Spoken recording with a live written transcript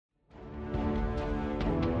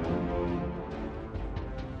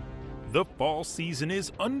The fall season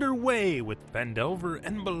is underway with Phandelver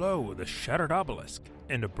and Below the Shattered Obelisk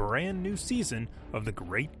and a brand new season of the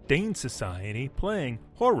Great Dane Society playing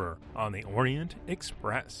Horror on the Orient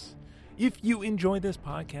Express. If you enjoy this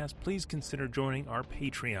podcast, please consider joining our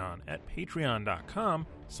Patreon at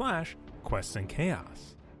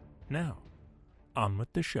patreon.com/questsandchaos. Now, on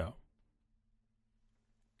with the show.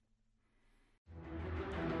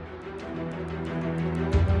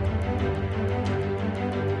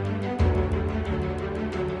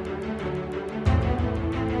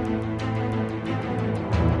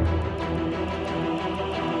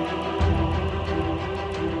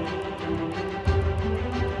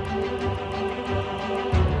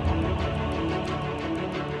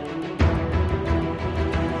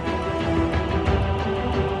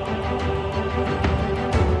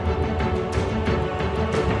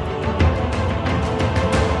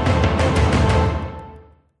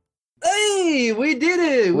 We did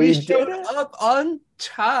it! We showed did it? up on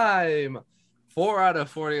time. 4 out of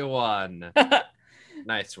 41.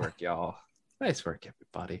 Nice work, y'all. Nice work,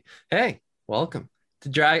 everybody. Hey, welcome to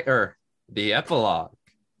the epilogue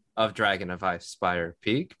of Dragon of Icespire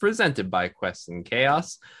Peak, presented by Quests and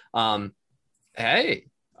Chaos. We're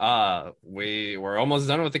almost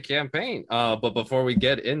done with the campaign. But before we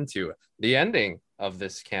get into the ending of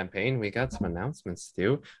this campaign, we got some announcements to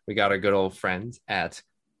do. We got our good old friends at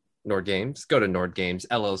Nord Games. Go to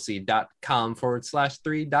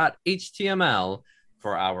nordgamesllc.com/3.html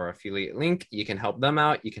for our affiliate link. You can help them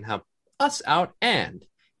out. You can help us out. And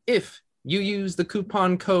if you use the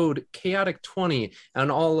coupon code Chaotic20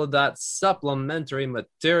 and all of that supplementary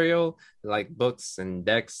material like books and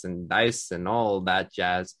decks and dice and all that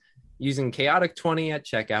jazz, using Chaotic20 at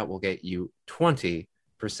checkout will get you 20%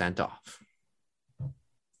 off.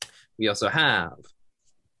 We also have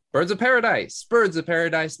Birds of Paradise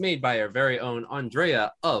made by our very own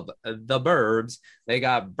Andrea of the Burbs. They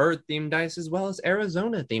got bird-themed dice as well as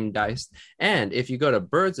Arizona-themed dice. And if you go to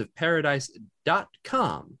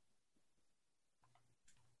birdsofparadise.com,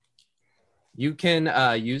 you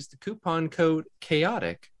can use the coupon code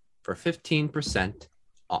Chaotic for 15%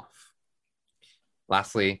 off.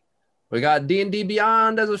 Lastly, we got D&D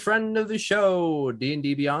Beyond as a friend of the show.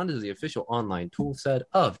 D&D Beyond is the official online tool set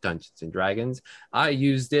of Dungeons & Dragons. I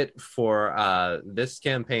used it for this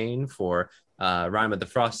campaign, for Rime of the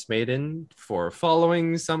Frost Maiden, for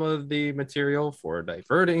following some of the material, for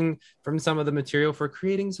diverting from some of the material, for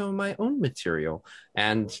creating some of my own material.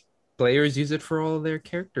 And players use it for all of their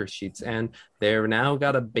character sheets. And they've now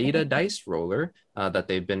got a beta dice roller that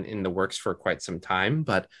they've been in the works for quite some time,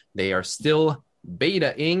 but they are still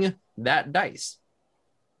beta-ing that dice.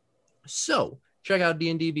 So check out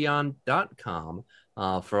dndbeyond.com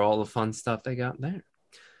for all the fun stuff they got there.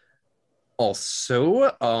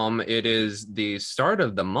 Also, it is the start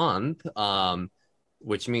of the month,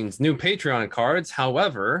 which means new Patreon cards.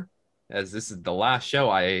 However, as this is the last show,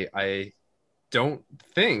 I don't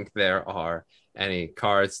think there are any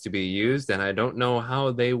cards to be used, and I don't know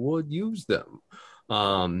how they would use them.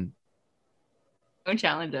 Don't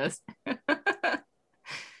challenge us.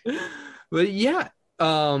 But yeah,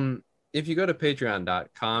 if you go to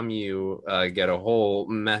patreon.com, you get a whole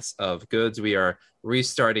mess of goods. We are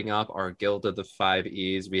restarting up our Guild of the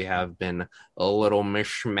 5Es. We have been a little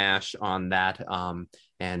mishmash on that,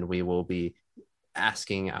 and we will be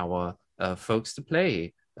asking our folks to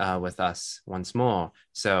play with us once more.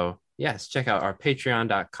 So yes, check out our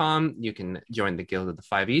patreon.com. You can join the Guild of the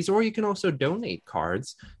 5Es, or you can also donate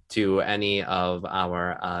cards to any of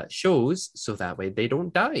our shows, so that way they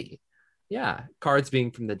don't die. Yeah, cards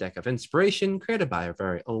being from the Deck of Inspiration, created by our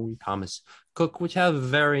very own Thomas Cook, which have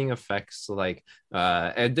varying effects like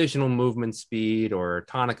additional movement speed or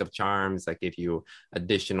tonic of charms that give you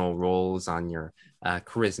additional rolls on your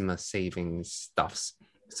charisma saving stuffs.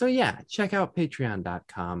 So yeah, check out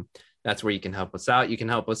patreon.com. That's where you can help us out. You can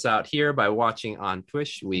help us out here by watching on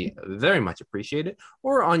Twitch. We very much appreciate it.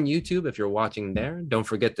 Or on YouTube if you're watching there. Don't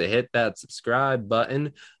forget to hit that subscribe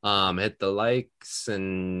button. Hit the likes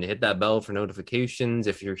and hit that bell for notifications.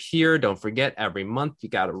 If you're here, don't forget every month you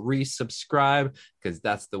got to resubscribe, because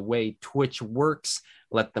that's the way Twitch works.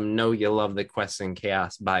 Let them know you love the Quests and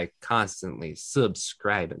Chaos by constantly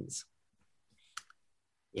subscribing.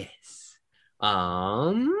 Yes.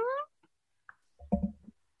 I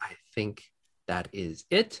think that is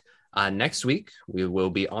it. Next week, we will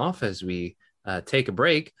be off as we take a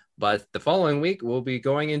break, but the following week, we'll be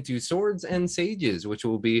going into Swords and Sages, which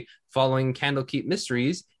will be following Candlekeep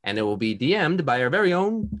Mysteries, and it will be DM'd by our very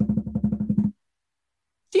own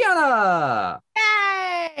Tiana!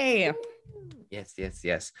 Yay!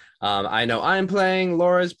 Yes. I know I'm playing.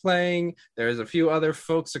 Laura's playing. There's a few other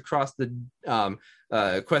folks across the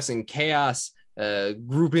Quest and Chaos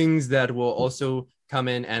groupings that will also come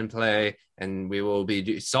in and play, and we will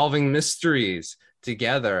be solving mysteries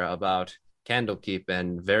together about Candlekeep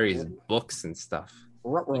and various books and stuff.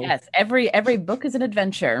 Yes, every book is an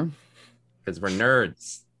adventure. Because we're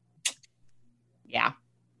nerds. Yeah.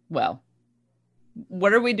 Well,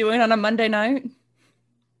 what are we doing on a Monday night?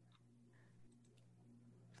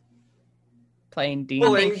 Playing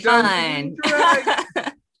D&D. Fun.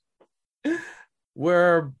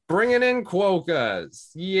 We're bringing in Quokkas.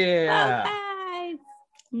 Yeah. Oh,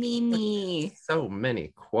 Mimi. So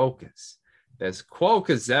many Quokkas. There's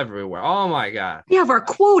Quokkas everywhere. Oh my god. We have our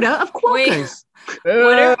quota of Quokkas.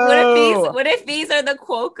 What if these are the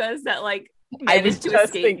Quokkas that like I was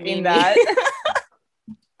just thinking that.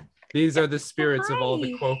 These are the spirits of all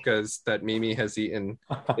the Quokkas that Mimi has eaten.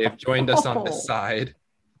 They've joined us on the side.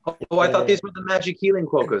 Oh, I thought these were the magic healing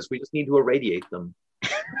Quokkas. We just need to irradiate them.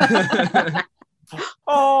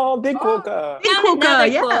 Oh, big Quokka. Big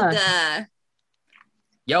Quokka, yeah. Quokka.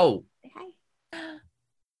 Yo.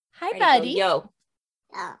 Hi, buddy. Yo.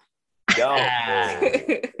 Yo.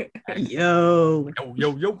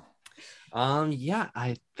 Yo. Yeah,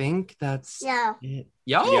 I think that's it.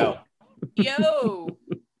 Yo. Yo.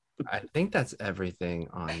 I think that's everything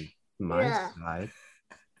on my side.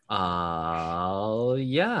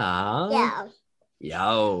 Yeah.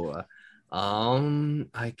 Yo.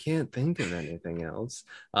 I can't think of anything else.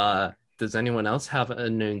 Does anyone else have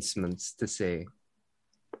announcements to say?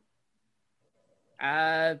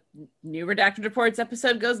 New Redacted Reports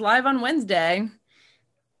episode goes live on Wednesday.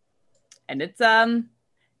 And it's an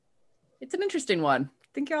interesting one. I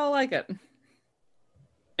think y'all like it.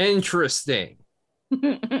 Interesting.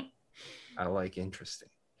 I like interesting.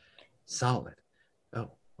 Solid.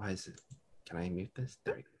 Oh, why is it? Can I mute this?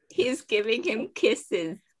 There we go. He's giving him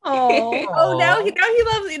kisses. Oh, now he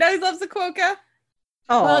loves, he loves the Quokka.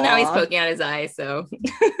 Oh, Well, now he's poking out his eye, so.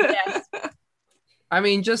 Yes. I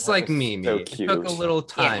mean, just like Mimi, so it cute. took a little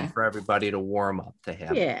time Yeah. for everybody to warm up to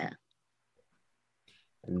him. Yeah.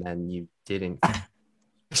 And then you didn't.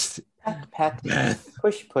 Pat.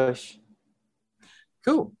 Push.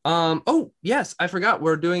 Cool. Oh, yes, I forgot.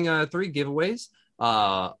 We're doing 3 giveaways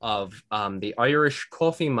of the Irish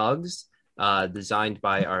coffee mugs designed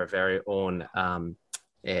by our very own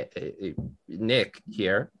Nick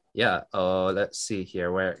here. Yeah. Let's see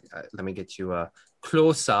here. Let me get you a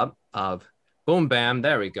close up of boom, bam.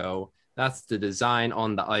 There we go. That's the design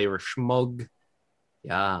on the Irish mug.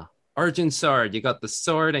 Yeah. Argent sword. You got the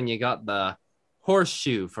sword and you got the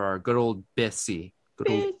horseshoe for our good old Bessie. Good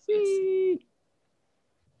old Bessie.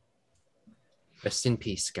 Rest in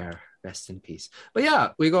peace, Scar. Rest in peace. But yeah,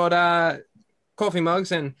 we got coffee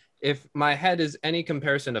mugs, and if my head is any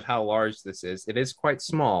comparison of how large this is, it is quite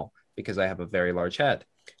small because I have a very large head.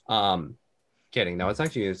 Kidding. No, it's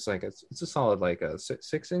like it's a solid like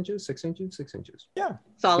 6 inches. Yeah. We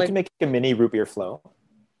Solid. can make a mini root beer flow.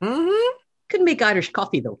 Mm-hmm. Couldn't make Irish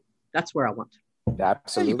coffee though. That's where I want. So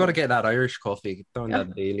Absolutely. you got to get that Irish coffee, throwing Yeah.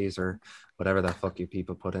 that Baileys or whatever the fuck you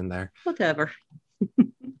people put in there. Whatever.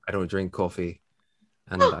 I don't drink coffee,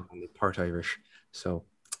 and I'm only part Irish, so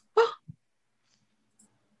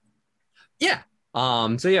yeah.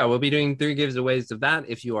 So yeah, we'll be doing 3 giveaways of that.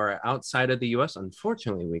 If you are outside of the US,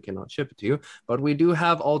 unfortunately, we cannot ship it to you, but we do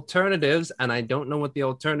have alternatives, and I don't know what the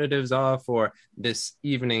alternatives are for this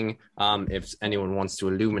evening. If anyone wants to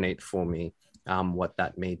illuminate for me, what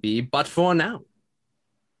that may be, but for now,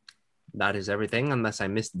 that is everything. Unless I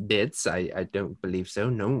missed bits, I don't believe so.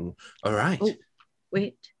 No. All right. Oh,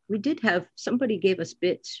 wait. We did have somebody gave us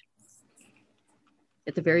bits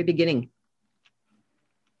at the very beginning.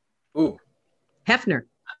 Ooh. Hefner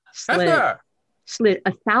Hefner! slid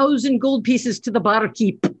 1,000 gold pieces to the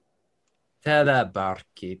barkeep. To the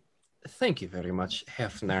barkeep. Thank you very much,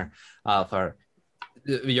 Hefner, for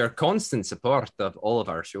your constant support of all of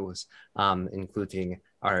our shows, including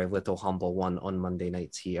our little humble one on Monday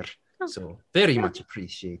nights here. So very much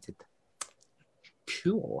appreciated.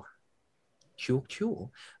 Cool.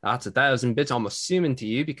 That's 1,000 bits. I'm assuming to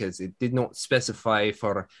you because it did not specify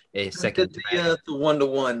for a second. The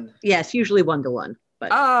 1-to-1. Yes, usually 1-to-1.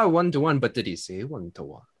 But 1-to-1. But did he say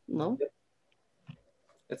 1-to-1? no.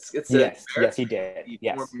 It's Yes, he did.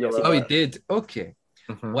 Yes. Oh, he did. Okay.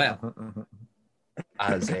 Mhm, Well, mhm.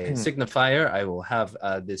 as a signifier, I will have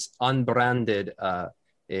this unbranded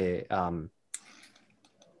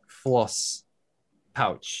floss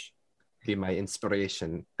pouch be my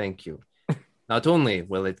inspiration. Thank you. Not only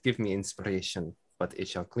will it give me inspiration, but it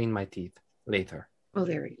shall clean my teeth later. Oh,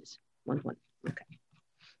 there he is. 1-1. Okay.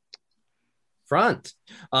 front.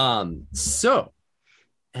 So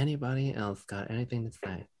anybody else got anything to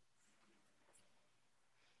say?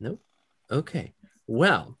 Nope. Okay.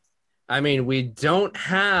 Well, I mean, we don't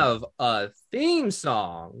have a theme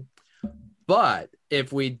song, but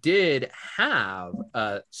if we did have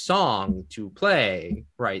a song to play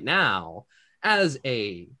right now as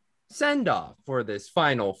a send-off for this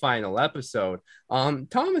final episode,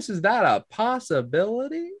 Thomas, is that a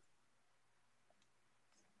possibility?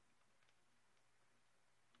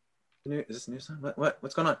 Is this a new song?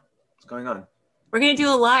 What's going on? What's going on? We're going to do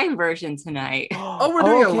a live version tonight. Oh, we're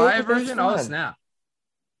doing a okay, live that's version? fun. Oh, snap.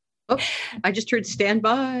 Oh, I just heard stand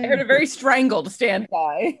by. I heard a very strangled stand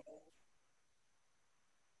by.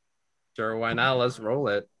 Sure, why not? Let's roll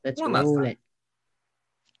it. Let's One last roll time. it.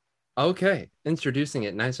 Okay, introducing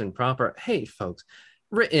it nice and proper. Hey, folks,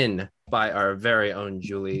 written by our very own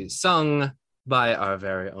Julie, sung by our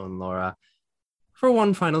very own Laura. For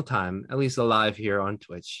one final time, at least alive here on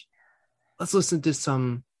Twitch, let's listen to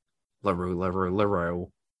some LaRue.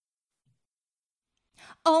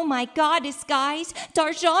 Oh my goddess, guys,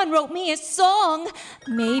 Darjan wrote me a song.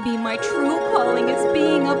 Maybe my true calling is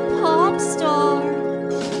being a pop star.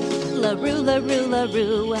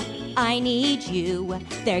 LaRue, I need you.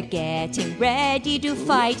 They're getting ready to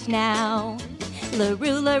fight now.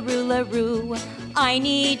 LaRue, I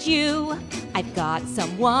need you. I've got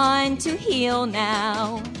someone to heal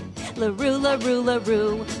now.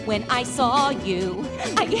 LaRue, when I saw you,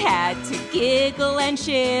 I had to giggle and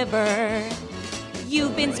shiver.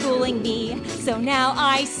 You've been schooling me, so now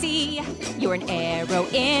I see you're an arrow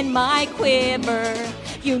in my quiver.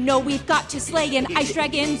 You know we've got to slay an ice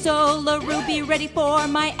dragon, so LaRue, be ready for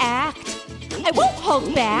my act. I won't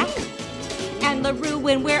hold back. And LaRue,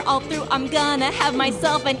 when we're all through, I'm gonna have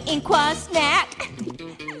myself an Inqua snack.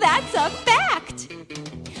 That's a fact.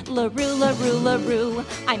 LaRue,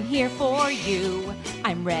 I'm here for you.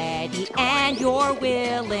 I'm ready and you're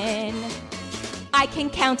willing. I can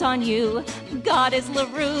count on you, Goddess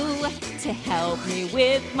LaRue, to help me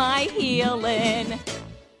with my healing.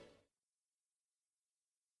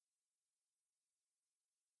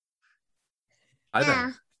 Hi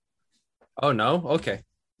there. Oh, no? Okay.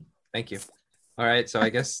 Thank you. All right, so I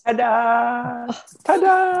guess... Ta-da!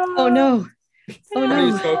 Ta-da! Oh no. Oh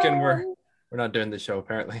Already no. spoken, we're not doing the show,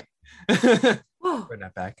 apparently. We're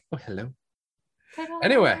not back. Oh, hello.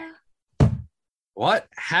 Anyway, what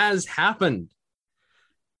has happened?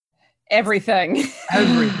 Everything.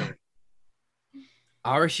 Everything.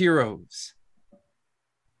 Our heroes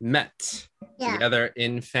met together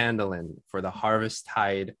in Phandalin for the Harvest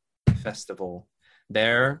Tide Festival.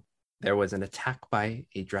 There was an attack by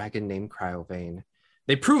a dragon named Cryovane.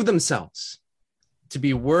 They proved themselves to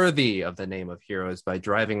be worthy of the name of heroes by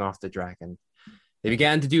driving off the dragon. They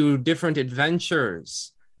began to do different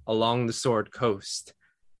adventures along the Sword Coast,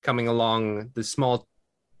 coming along the small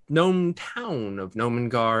gnome town of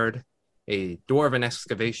Nomengard, a dwarven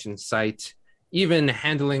excavation site, even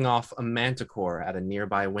handling off a manticore at a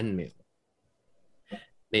nearby windmill.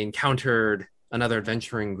 They encountered another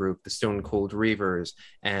adventuring group, the Stone Cold Reavers,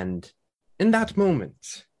 and in that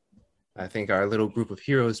moment, I think our little group of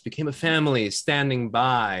heroes became a family, standing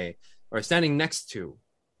next to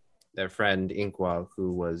their friend Inqua,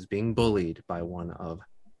 who was being bullied by one of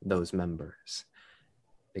those members.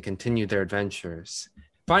 They continued their adventures,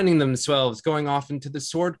 finding themselves going off into the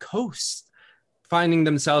Sword Coast, finding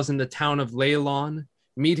themselves in the town of Leylon,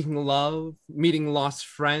 meeting love, meeting lost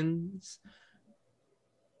friends.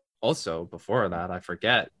 Also, before that,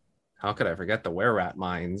 how could I forget the Were-Rat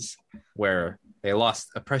mines, where they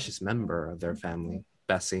lost a precious member of their family,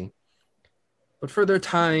 Bessie. But further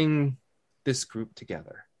tying this group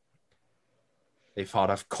together, they fought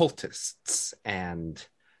off cultists and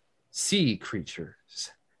sea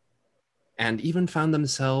creatures, and even found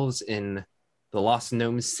themselves in the Lost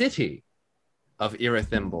Gnome City of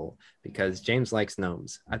Irithimble, because James likes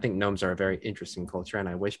gnomes. I think gnomes are a very interesting culture, and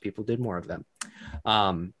I wish people did more of them.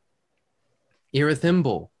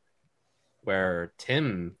 Irithimble, where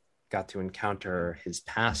Tim got to encounter his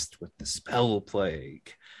past with the Spell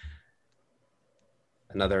Plague.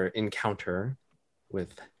 Another encounter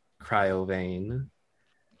with Cryovane,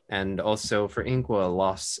 and also for Inqua, a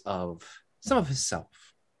loss of some of his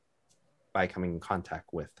self by coming in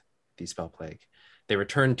contact with the Spell Plague. They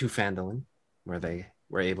returned to Phandalin, where they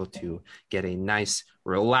were able to get a nice,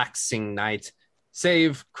 relaxing night,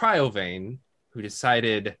 save Cryovane, who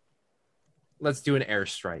decided, let's do an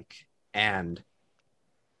airstrike, and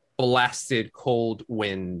blasted cold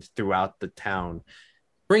wind throughout the town,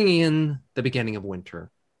 bringing in the beginning of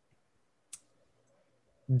winter.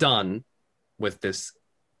 Done with this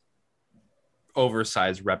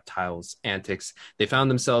oversized reptiles' antics. They found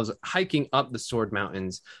themselves hiking up the Sword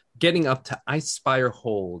Mountains, getting up to Icespire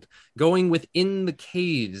Hold, going within the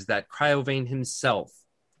caves that Cryovane himself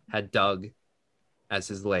had dug as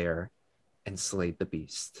his lair, and slayed the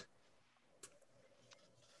beast.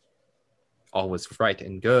 All was right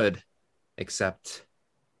and good, except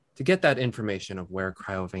to get that information of where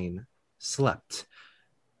Cryovane slept.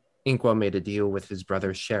 Inqua made a deal with his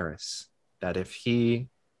brother Sheris that if he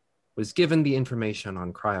was given the information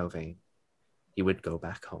on Cryovane, he would go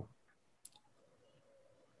back home.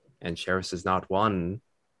 And Sheris is not one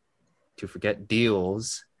to forget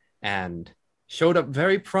deals and showed up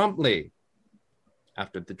very promptly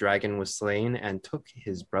after the dragon was slain and took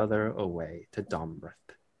his brother away to Dombreth.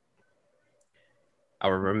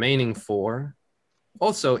 Our remaining 4,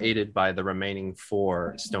 also aided by the remaining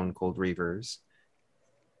 4 Stone Cold Reavers,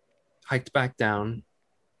 hiked back down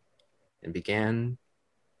and began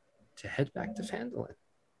to head back to Phandalin.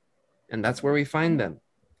 And that's where we find them.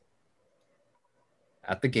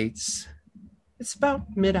 At the gates. It's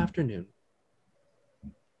about mid-afternoon.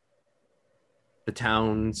 The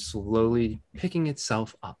town slowly picking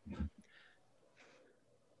itself up.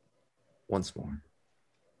 Once more.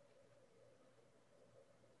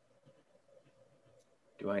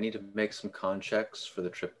 Do I need to make some con checks for the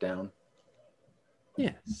trip down?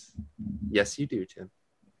 Yes. Yes, you do, Tim.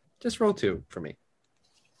 Just roll 2 for me.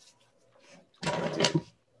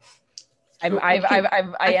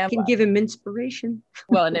 I can give him inspiration.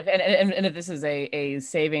 Well, and if this is a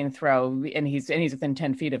saving throw, and he's within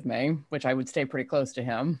 10 feet of me, which I would stay pretty close to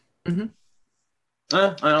him. Mm-hmm.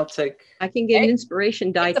 I'll take. I can get an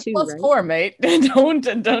inspiration die it's a too, plus right? 4, mate. don't.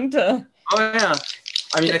 Oh yeah.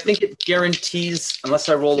 I mean, I think it guarantees unless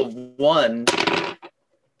I roll a 1.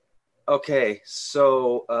 Okay,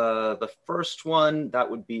 so the first one that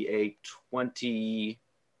would be a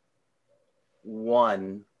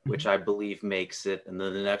 21. Which I believe makes it, and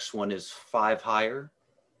then the next one is 5 higher,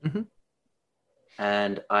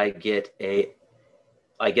 and I get a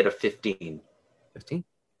 15. 15.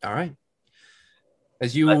 All right.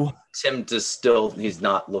 As you, Tim just still, he's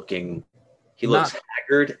not looking. He looks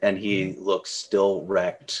haggard, and he looks still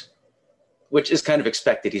wrecked, which is kind of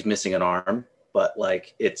expected. He's missing an arm, but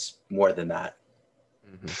like it's more than that.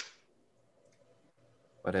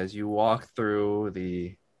 But as you walk through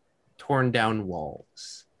the torn down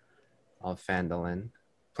walls of Phandalin,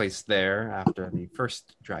 placed there after the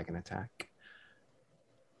first dragon attack,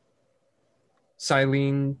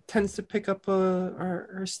 Silene tends to pick up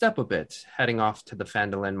her step a bit, heading off to the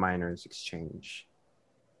Phandalin Miners Exchange.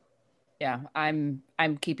 Yeah, I'm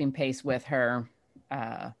keeping pace with her.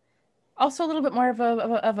 Also, a little bit more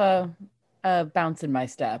of a bounce in my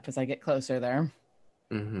step as I get closer there.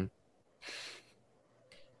 Mm-hmm.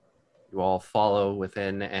 You all follow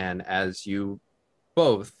within, and as you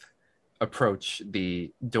both approach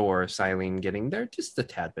the door, Silene getting there just a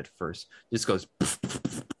tad bit first, just goes,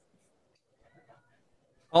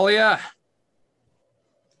 Holia,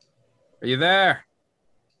 are you there?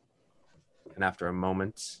 And after a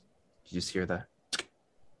moment, you just hear the,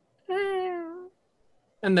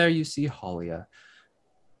 and there you see Holia,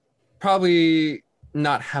 probably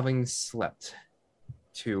not having slept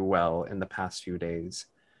too well in the past few days,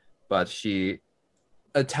 but she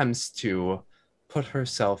attempts to put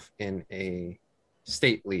herself in a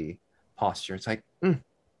stately posture. It's like,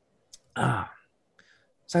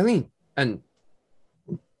 Silene and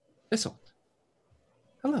Isolde.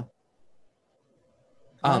 Hello.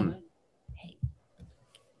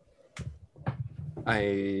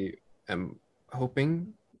 I am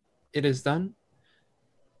hoping it is done.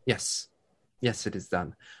 Yes, it is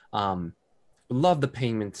done. Love the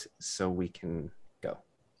payment so we can go.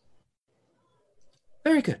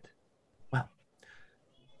 Very good. Well,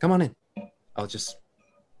 come on in. I'll just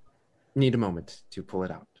need a moment to pull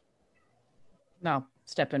it out. No,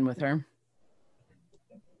 step in with her.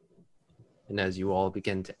 And as you all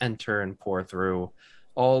begin to enter and pour through,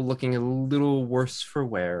 all looking a little worse for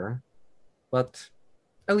wear, but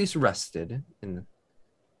at least rested in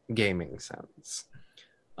gaming sense.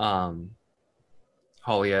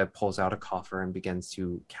 Holia pulls out a coffer and begins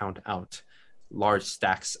to count out large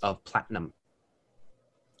stacks of platinum.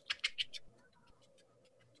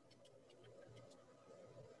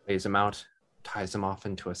 Lays them out, ties them off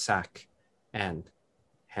into a sack, and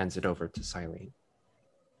hands it over to Silene,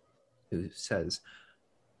 who says,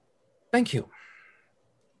 "Thank you."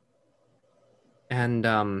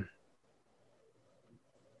 And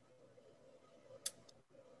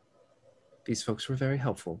these folks were very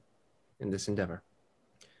helpful in this endeavor.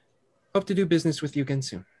 Hope to do business with you again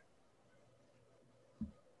soon.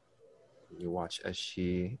 You watch as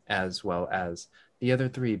she, as well as the other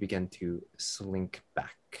three, begin to slink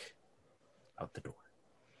back out the door.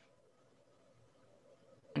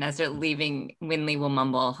 And as they're leaving, Winley will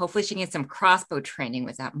mumble, hopefully she can get some crossbow training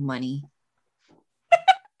with that money.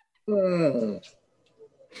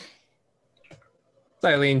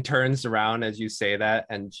 Eileen turns around as you say that,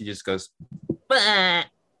 and she just goes, "Bah."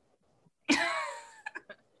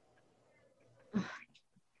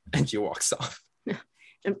 And she walks off.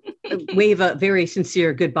 Wave a very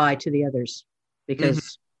sincere goodbye to the others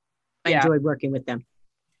because I enjoyed working with them.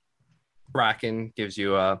 Bracken gives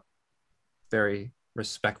you a very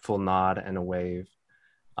respectful nod and a wave.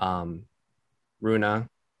 Runa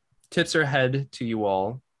tips her head to you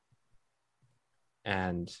all.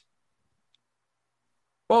 And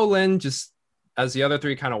Bolin, just as the other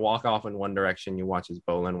three kind of walk off in one direction, you watch as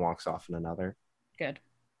Bolin walks off in another. Good.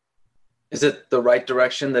 Is it the right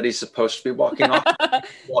direction that he's supposed to be walking off?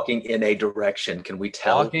 Walking in a direction, can we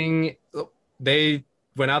tell? They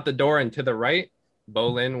went out the door and to the right.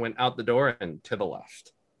 Bolin went out the door and to the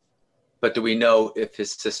left. But do we know if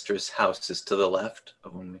his sister's house is to the left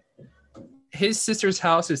of him? His sister's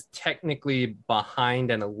house is technically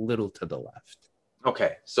behind and a little to the left.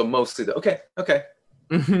 Okay, so mostly okay.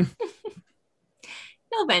 He'll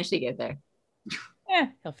eventually get there. Yeah,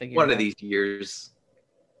 he'll figure One it of out. these years.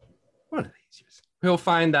 One of these years. He'll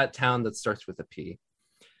find that town that starts with a P.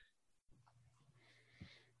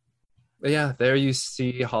 But yeah, there you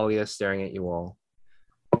see Halia staring at you all.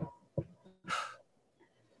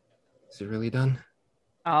 Is it really done?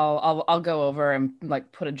 I'll go over and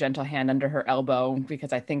like put a gentle hand under her elbow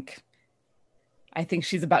because I think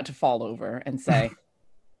she's about to fall over and say,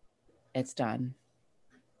 "It's done.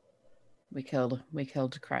 We killed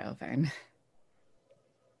Cryovane."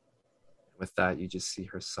 With that, you just see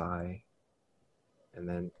her sigh, and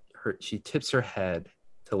then she tips her head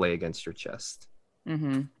to lay against your chest.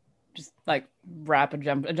 Mm-hmm. Just like wrap a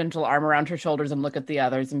gentle arm around her shoulders and look at the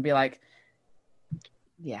others and be like,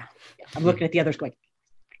 "Yeah." I'm looking at the others going,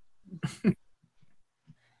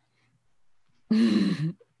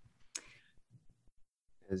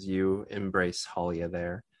 As you embrace Halia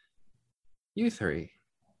there. You three,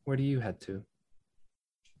 where do you head to?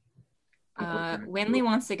 Winley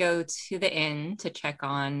wants to go to the inn to check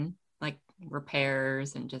on like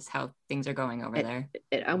repairs and just how things are going over there.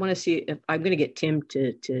 I want to see if I'm going to get Tim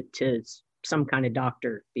to some kind of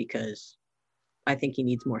doctor because I think he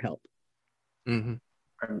needs more help. Mm-hmm.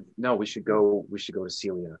 No, we should go to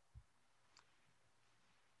Celia.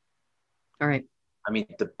 All right. I mean,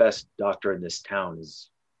 the best doctor in this town is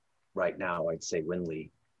right now, I'd say Winley.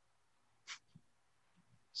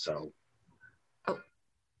 So. Oh.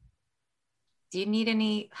 Do you need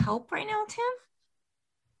any help right now, Tim?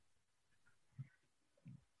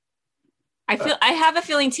 I have a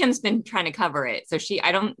feeling Tim's been trying to cover it. So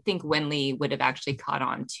I don't think Winley would have actually caught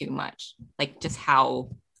on too much, like just how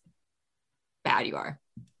bad you are.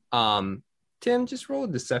 Tim, just roll a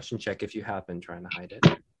deception check if you have been trying to hide it.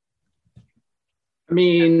 I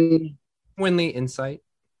mean, Winley, insight.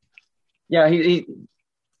 Yeah, he's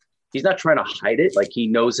not trying to hide it. Like he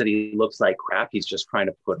knows that he looks like crap. He's just trying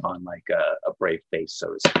to put on like a brave face,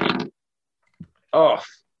 so to speak.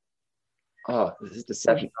 Oh, this is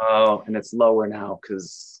deception. Oh, and it's lower now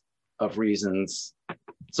because of reasons.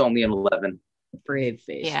 It's only an 11. Brave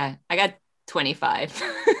face. Yeah, I got 25.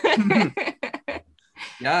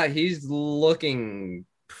 Yeah, he's looking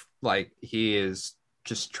like he is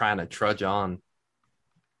just trying to trudge on.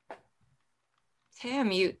 Tim,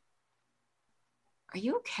 are you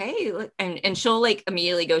okay? And she'll like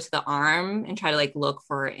immediately go to the arm and try to like look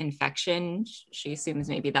for infection. She assumes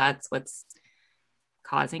maybe that's what's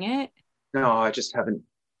causing it. No, I just haven't.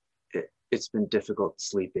 It's been difficult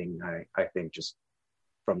sleeping. I think just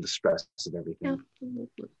from the stress of everything.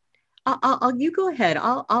 I'll you go ahead.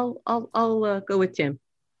 I'll go with Tim.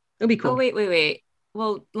 It'll be cool. Oh wait.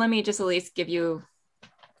 Well, let me just at least give you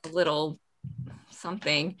a little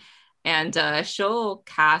something, and she'll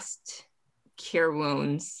cast Cure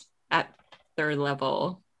Wounds at 3rd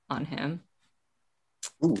level on him.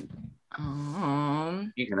 Ooh.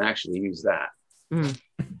 You can actually use that. Mm.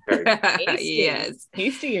 Yes,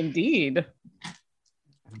 tasty indeed.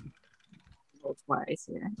 Twice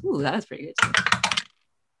here. Ooh, that was pretty good too.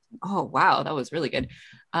 Oh wow, that was really good.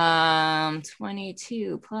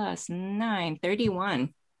 22 plus 9,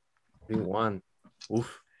 31. 31.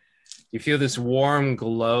 Oof. You feel this warm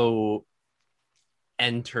glow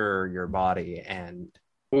enter your body, and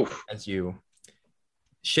oof, as you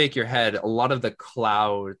shake your head, a lot of the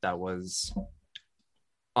cloud that was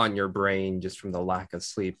on your brain just from the lack of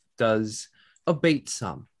sleep does abate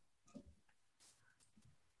some.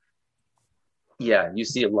 Yeah, you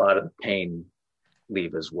see a lot of the pain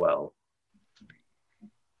leave as well.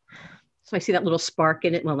 So I see that little spark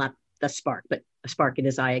in it. Well, not the spark, but a spark in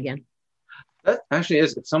his eye again. That actually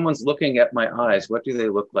is. If someone's looking at my eyes, what do they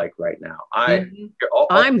look like right now? I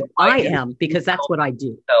am, because that's what I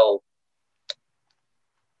do. Tell.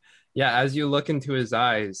 Yeah, as you look into his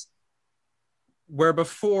eyes, where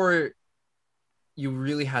before you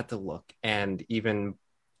really had to look, and even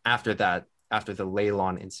after that, after the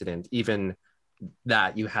Leylon incident, even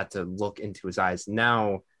that you had to look into his eyes.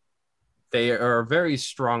 Now they are very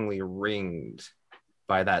strongly ringed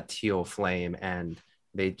by that teal flame, and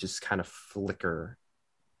they just kind of flicker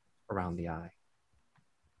around the eye.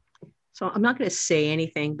 So I'm not going to say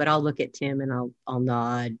anything, but I'll look at Tim and I'll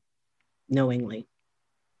nod knowingly.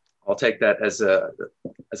 I'll take that as a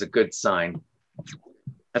good sign.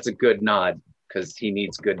 That's a good nod, because he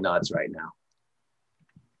needs good nods right now.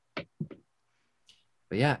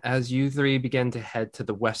 But yeah, as you three begin to head to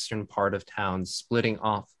the western part of town, splitting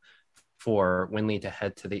off for Winley to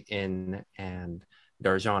head to the inn and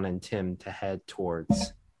Darjan and Tim to head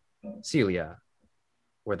towards Celia,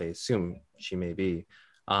 where they assume she may be.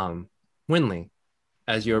 Winley,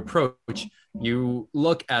 as you approach, you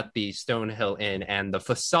look at the Stonehill Inn and the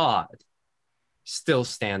facade still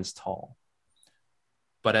stands tall.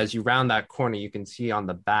 But as you round that corner, you can see on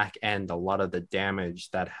the back end a lot of the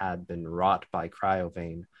damage that had been wrought by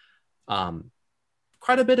Cryovane.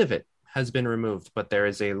 Quite a bit of it has been removed, but there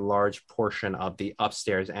is a large portion of the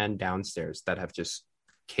upstairs and downstairs that have just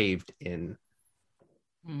caved in.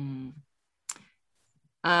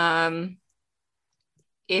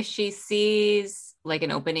 If she sees like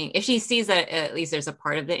an opening, if she sees that at least there's a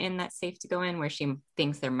part of the inn that's safe to go in where she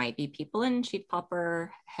thinks there might be people in, she'd pop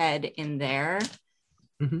her head in there.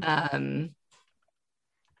 Mm-hmm.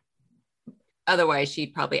 Otherwise,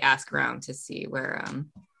 she'd probably ask around to see where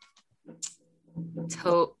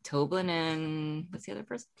Toblin and what's the other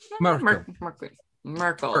person?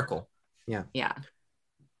 Merkel. Yeah.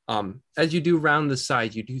 As you do round the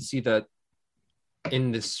side, you do see that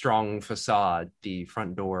in this strong facade, the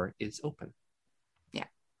front door is open. Yeah.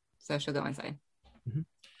 So she'll go inside. Mm-hmm.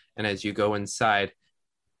 And as you go inside,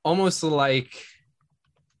 almost like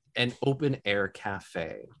an open air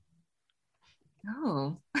cafe.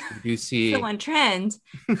 Oh. You see so on trend.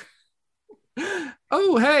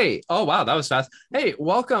 Oh, hey. Oh, wow. That was fast. Hey,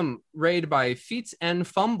 welcome, Raid by Feats and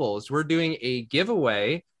Fumbles. We're doing a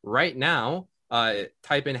giveaway right now.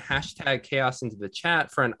 Type in #chaos into the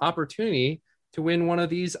chat for an opportunity to win one of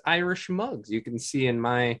these Irish mugs. You can see in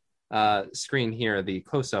my screen here the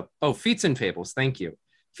close-up. Oh, Feats and Fables. Thank you.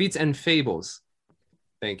 Feats and Fables.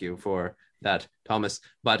 Thank you for that, Thomas.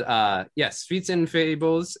 But yes, Feats and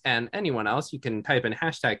Fables and anyone else, you can type in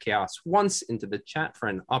 #chaos once into the chat for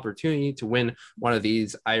an opportunity to win one of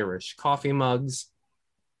these Irish coffee mugs.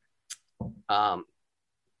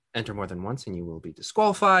 Enter more than once and you will be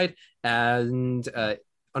disqualified. And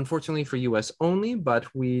unfortunately for US only,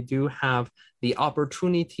 but we do have the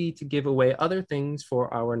opportunity to give away other things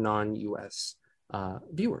for our non-US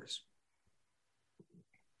viewers.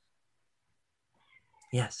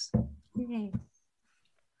 Yes. Okay.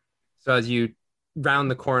 So as you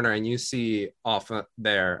round the corner and you see off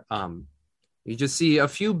there, you just see a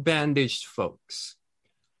few bandaged folks.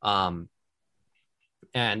 And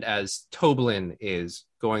as Toblin is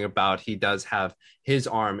going about, he does have his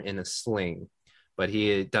arm in a sling, but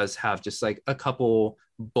he does have just like a couple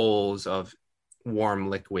bowls of warm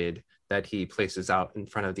liquid that he places out in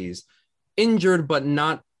front of these injured but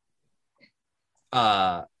not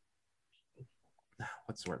what's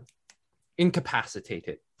the word?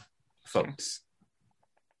 Incapacitated folks.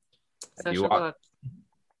 So she'll go up.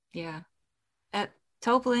 Yeah. At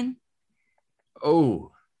Toblin.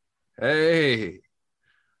 Oh, hey.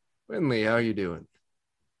 Winley, how are you doing?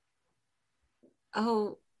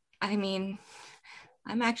 Oh, I mean,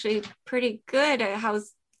 I'm actually pretty good.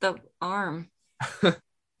 How's the arm?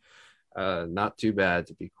 Not too bad,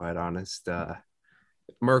 to be quite honest.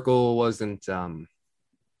 If Merkel wasn't there,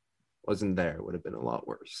 it would have been a lot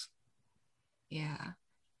worse. Yeah.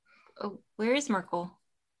 Oh, where is Merkel?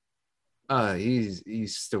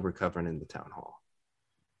 He's still recovering in the town hall.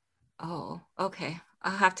 Oh, okay.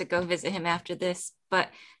 I'll have to go visit him after this, but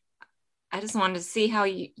I just wanted to see how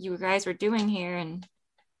you guys were doing here and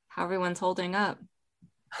how everyone's holding up.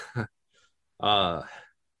 I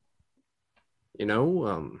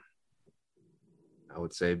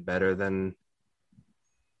would say better than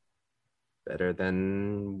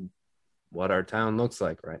what our town looks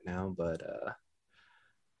like right now, but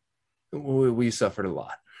we suffered a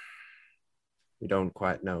lot. We don't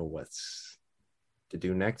quite know what's to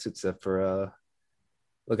do next, except for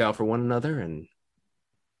look out for one another and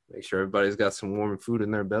make sure everybody's got some warm food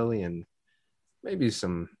in their belly and maybe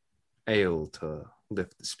some ale to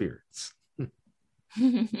lift the spirits.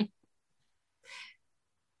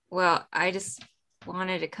 Well, I just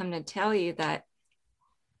wanted to come to tell you that,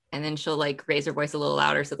 and then she'll like raise her voice a little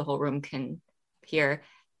louder so the whole room can hear.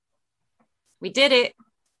 We did it.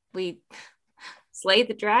 We slayed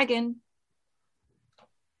the dragon.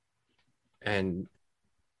 And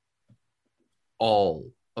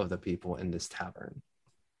all of the people in this tavern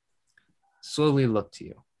slowly look to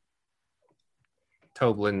you.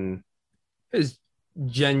 Toblin, his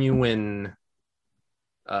genuine,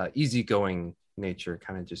 easygoing nature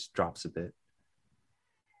kind of just drops a bit.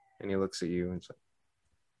 And he looks at you and says,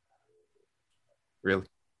 really?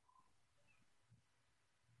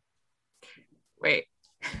 Wait,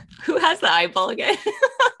 who has the eyeball again?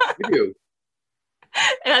 You do.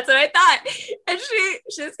 And that's what I thought. And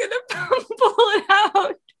she's gonna pull it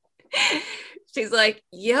out. She's like,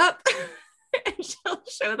 yep. And she'll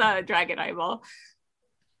show the dragon eyeball.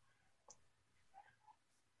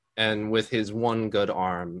 And with his one good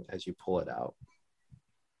arm, as you pull it out,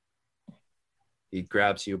 he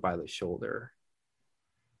grabs you by the shoulder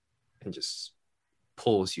and just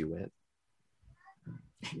pulls you in.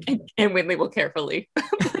 And Winley will carefully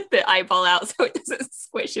put the eyeball out so it doesn't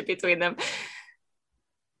squish it between them.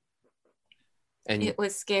 And it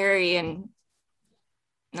was scary and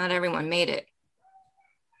not everyone made it.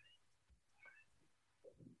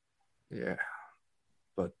 Yeah,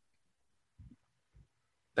 but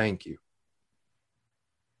thank you.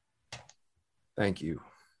 Thank you,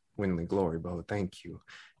 Winley Glorybow, thank you.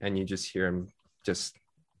 And you just hear him just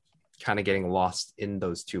kind of getting lost in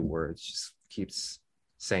those two words, just keeps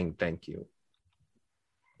saying thank you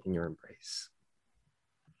in your embrace.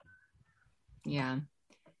 Yeah.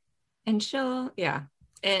 And she'll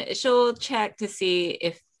check to see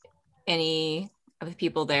if any of the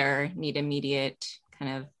people there need immediate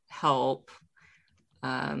kind of help,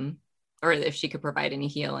 or if she could provide any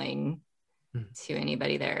healing to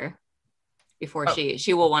anybody there before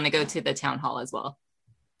she will want to go to the town hall as well.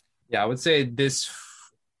 Yeah, I would say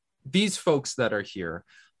these folks that are here,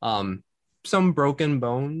 some broken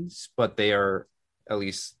bones, but they are at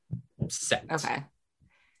least set. Okay.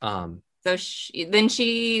 So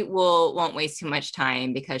she won't waste too much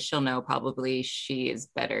time because she'll know probably she is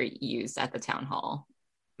better used at the town hall.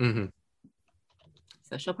 Mm-hmm.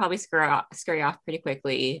 So she'll probably scurry off pretty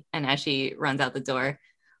quickly. And as she runs out the door,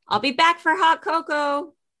 I'll be back for hot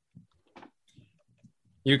cocoa.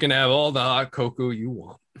 You can have all the hot cocoa you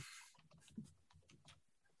want.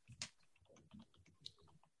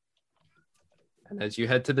 And as you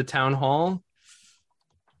head to the town hall,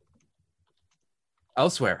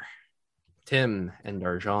 elsewhere, Tim and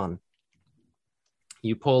Darjan,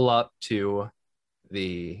 you pull up to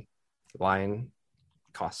the lion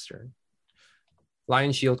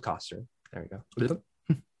shield coster. There we go.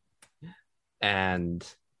 And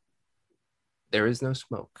there is no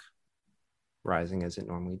smoke rising as it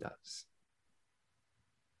normally does.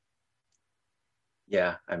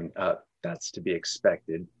 Yeah, I mean, that's to be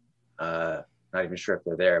expected. Not even sure if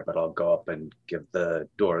they're there, but I'll go up and give the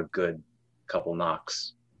door a good couple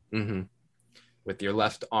knocks. Mm-hmm. With your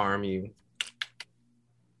left arm, you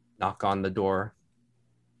knock on the door.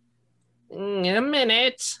 In a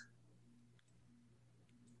minute.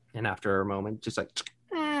 And after a moment, just like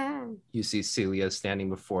you see Celia standing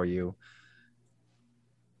before you.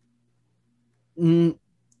 A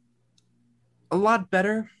lot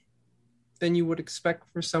better than you would expect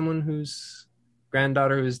for someone whose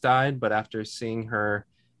granddaughter who's died, but after seeing her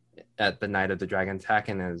at the night of the dragon attack,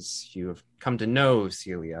 and as you have come to know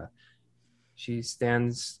Celia, she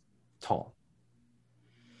stands tall.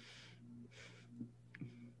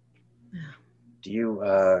 Do you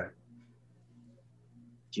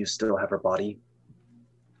still have her body?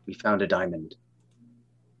 We found a diamond.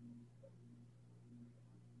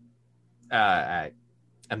 I'm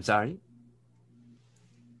sorry?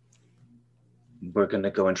 We're going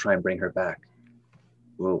to go and try and bring her back.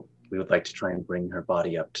 We would like to try and bring her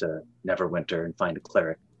body up to Neverwinter and find a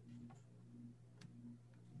cleric.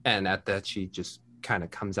 And at that, she just kind of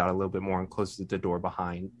comes out a little bit more and closes the door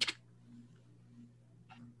behind.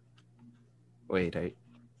 Wait, are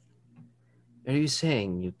you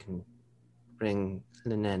saying you can bring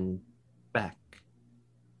Linen back?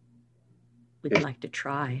 We'd like to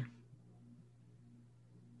try.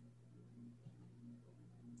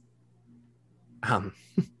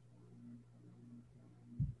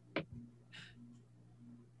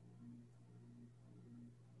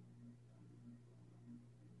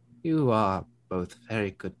 You are both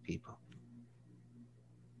very good people.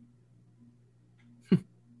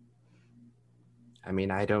 I mean,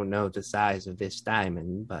 I don't know the size of this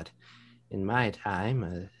diamond, but in my time,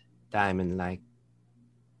 a diamond like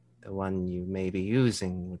the one you may be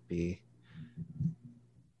using would be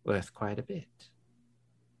worth quite a bit.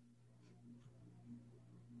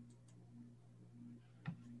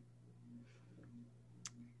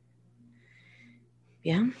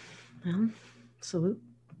 Yeah, well, salute.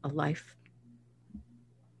 A life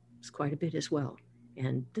is quite a bit as well.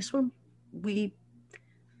 And this one, we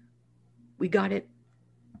got it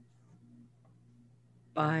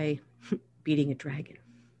by beating a dragon.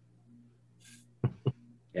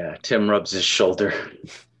 Yeah, Tim rubs his shoulder.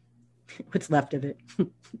 What's left of it.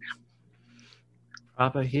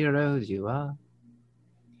 Proper heroes you are.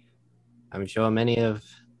 I'm sure many of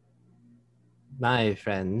my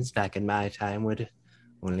friends back in my time would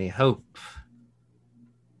only hope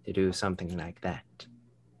to do something like that.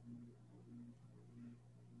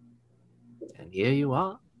 And here you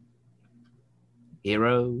are,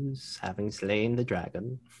 heroes having slain the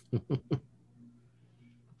dragon.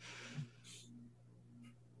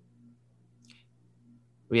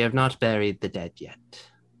 We have not buried the dead yet.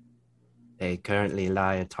 They currently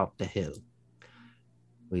lie atop the hill.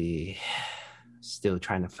 We still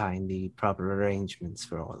trying to find the proper arrangements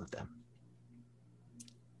for all of them.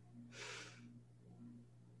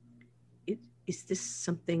 Is this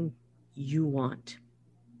something you want?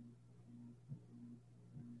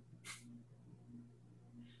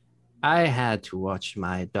 I had to watch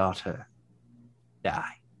my daughter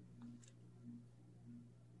die.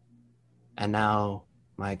 And now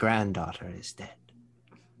my granddaughter is dead.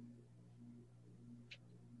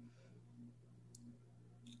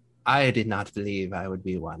 I did not believe I would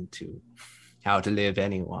be one to outlive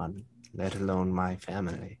anyone, let alone my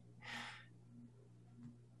family.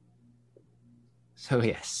 So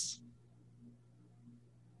yes,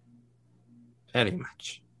 very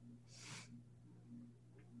much.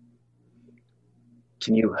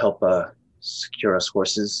 Can you help secure us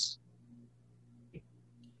horses?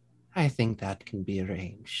 I think that can be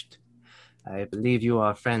arranged. I believe you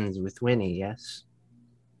are friends with Winnie, yes?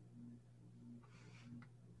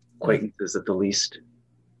 Acquaintances at the least.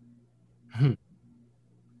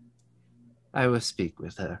 I will speak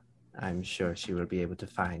with her. I'm sure she will be able to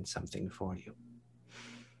find something for you.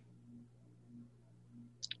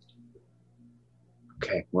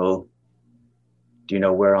 Okay, well, do you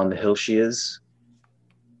know where on the hill she is?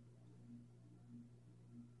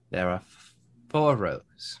 There are 4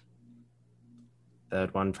 rows.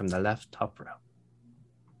 Third one from the left, top row.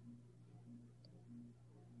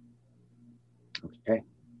 Okay.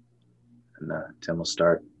 And Tim will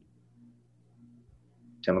start.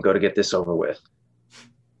 Tim will go to get this over with.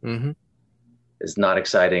 Mm-hmm. It's not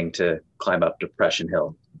exciting to climb up Depression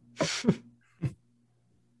Hill.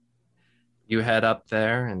 You head up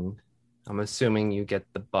there, and I'm assuming you get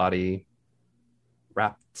the body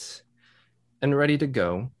wrapped and ready to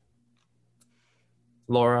go.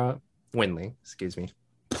 Winley, excuse me.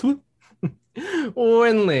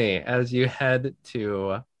 Winley, as you head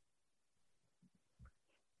to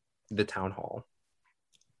the town hall.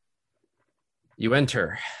 You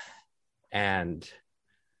enter, and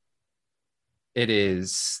it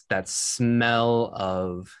is that smell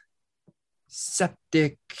of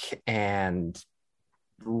septic and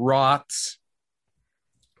rot,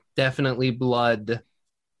 definitely blood,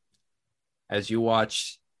 as you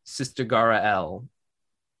watch Sister Garael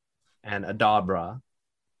and Adabra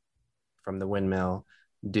from the windmill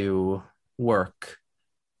do work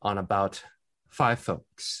on about 5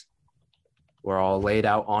 folks. We're all laid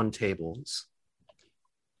out on tables.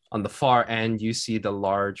 On the far end, you see the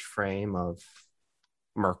large frame of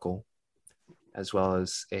Merkel, as well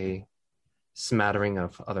as a smattering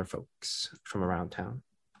of other folks from around town.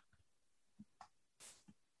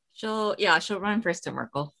 She'll run first to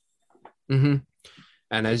Merkel. Mm-hmm.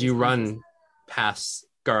 And as you run past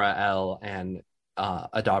Garael and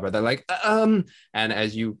Adabra, they're like, and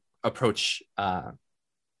as you approach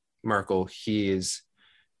Merkel, he is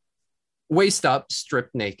waist up,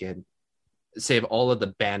 stripped naked, save all of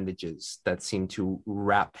the bandages that seem to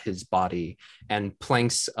wrap his body and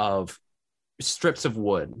planks of strips of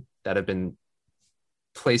wood that have been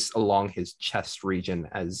placed along his chest region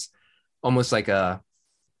as almost like a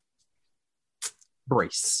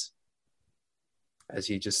brace, as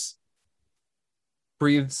he just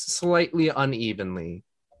breathes slightly unevenly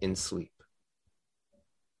in sleep.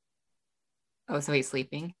 Oh, so he's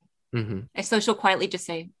sleeping. Mm-hmm. And so she'll quietly just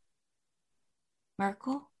say,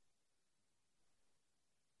 Merkel?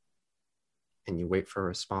 And you wait for a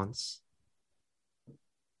response.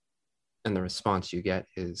 And the response you get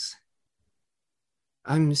is,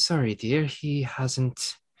 I'm sorry, dear, he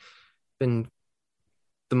hasn't been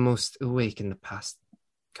the most awake in the past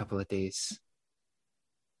couple of days.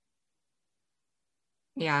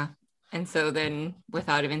 Yeah. And so then,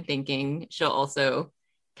 without even thinking, she'll also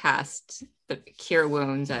cast the Cure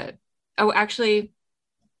Wounds at. Oh, actually,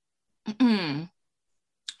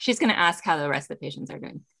 she's going to ask how the rest of the patients are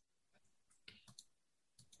doing.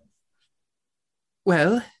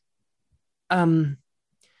 Well,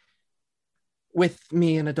 with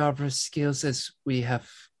me and Adabra's skills, as we have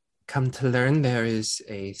come to learn, there is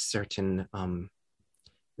a certain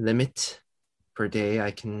limit per day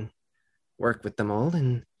I can work with them all,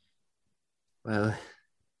 and well,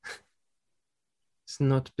 it's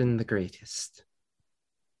not been the greatest.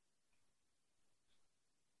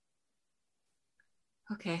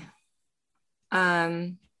 Okay.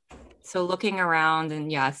 So looking around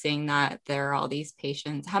and seeing that there are all these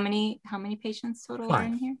patients. How many patients total are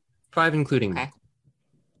in here? 5, including me. Okay.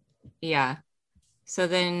 Yeah. So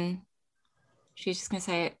then she's just gonna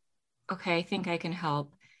say, okay, I think I can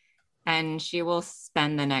help. And she will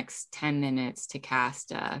spend the next 10 minutes to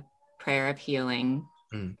cast a prayer of healing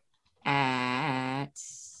at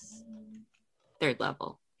 3rd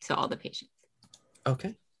level to all the patients.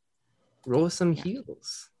 Okay. Roll some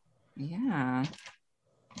heals. Yeah.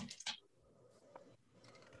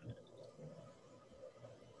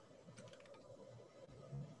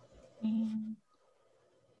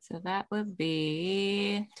 So that would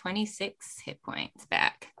be 26 hit points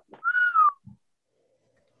back.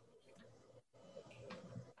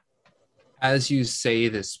 As you say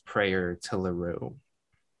this prayer to LaRue,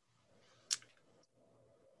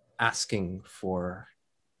 asking for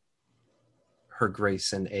her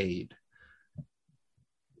grace and aid,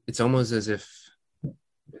 it's almost as if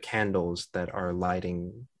candles that are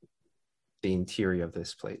lighting the interior of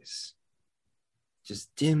this place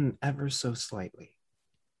just dim ever so slightly.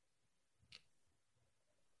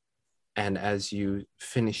 And as you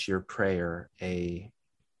finish your prayer, a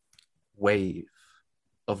wave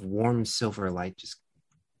of warm silver light just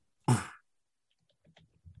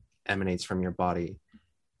emanates from your body.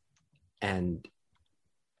 And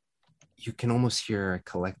you can almost hear a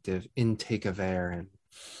collective intake of air and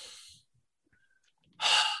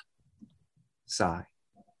sigh.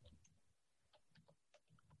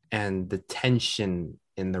 And the tension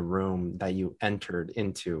in the room that you entered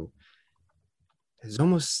into has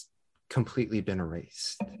almost completely been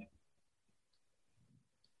erased.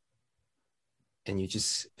 And you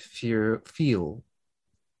just feel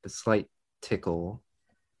the slight tickle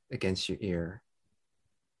against your ear.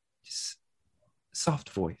 Just soft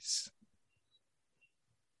voice.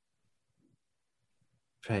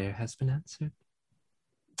 Prayer has been answered.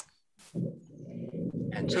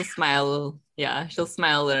 And she'll smile. Yeah, she'll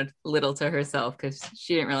smile a little to herself because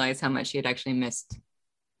she didn't realize how much she had actually missed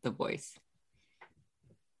the voice.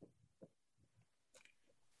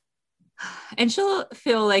 And she'll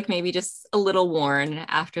feel like maybe just a little worn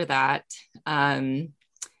after that. And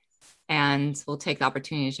we'll take the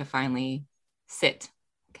opportunity to finally sit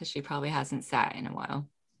because she probably hasn't sat in a while.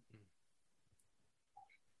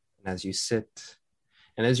 And as you sit,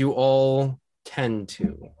 and as you all tend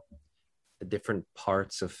to the different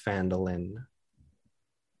parts of Phandalin,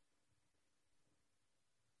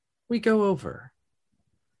 we go over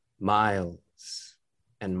miles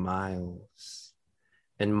and miles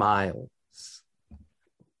and miles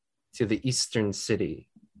to the eastern city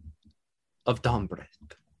of Dombret.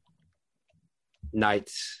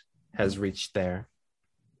 Night has reached there.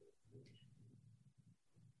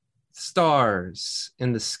 Stars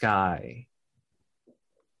in the sky.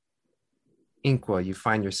 Inqua, you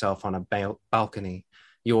find yourself on a balcony.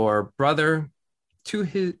 Your brother,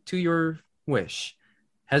 to your wish,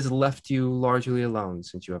 has left you largely alone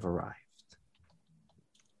since you have arrived.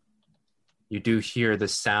 You do hear the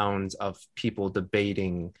sounds of people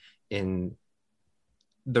debating in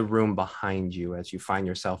the room behind you as you find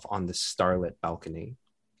yourself on the starlit balcony,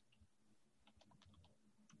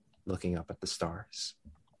 looking up at the stars.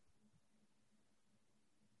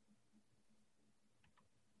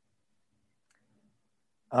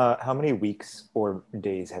 How many weeks or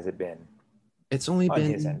days has it been? It's only on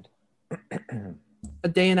been his end? a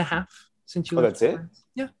day and a half since you Oh, left. that's it?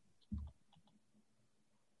 Yeah.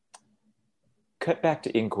 Cut back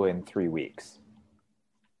to Inqua in 3 weeks.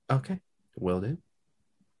 Okay, will do.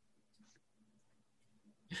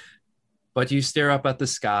 But you stare up at the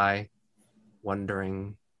sky,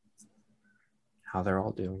 wondering how they're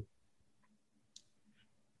all doing.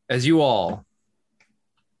 As you all,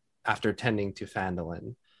 after tending to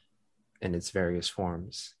Phandalin in its various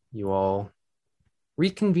forms, you all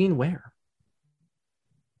reconvene where?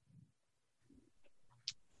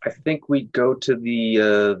 I think we go to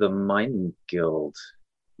the mining guild.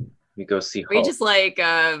 We go see We Hulk. just like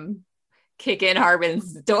kick in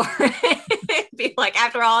Harbin's door and be like,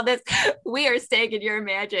 after all this, we are staying in your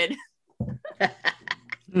mansion.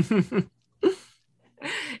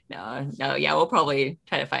 No, yeah, we'll probably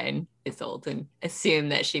try to find Isolde and assume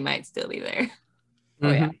that she might still be there.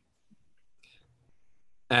 Oh, yeah.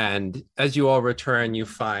 And as you all return, you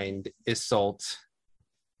find Isolde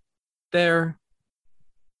there,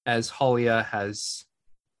 as Halia has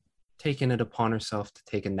taken it upon herself to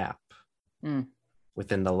take a nap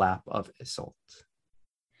within the lap of Isolde.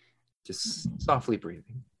 Just softly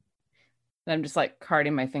breathing. And I'm just like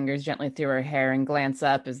carting my fingers gently through her hair and glance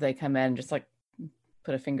up as they come in, just like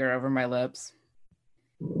put a finger over my lips.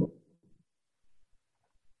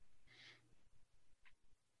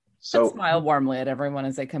 So And smile warmly at everyone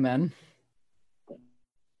as they come in.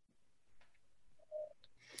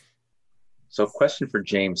 So question for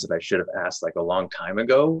James that I should have asked like a long time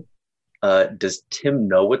ago. Does Tim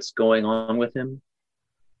know what's going on with him?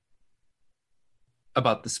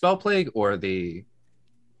 About the spell plague or the...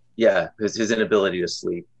 Yeah, his inability to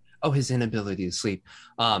sleep. Oh, his inability to sleep.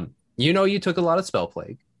 You know, you took a lot of spell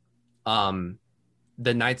plague.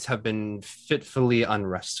 The nights have been fitfully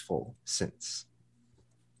unrestful since.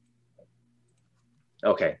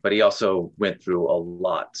 Okay, but he also went through a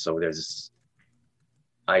lot, so there's...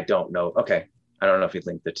 I don't know. Okay, I don't know if he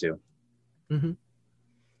linked the two. Mm-hmm.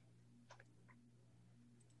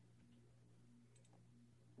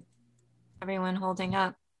 Everyone holding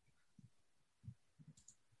up.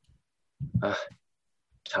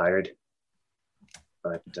 Tired,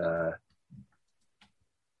 but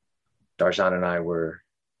Darzan and I were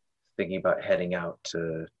thinking about heading out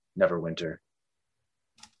to Neverwinter.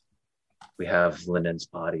 We have Lyndon's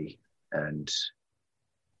body, and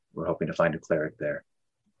we're hoping to find a cleric there.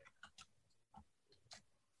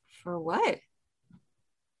 For what?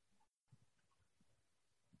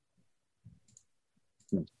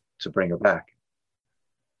 To bring her back.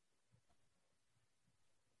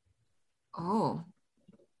 Oh.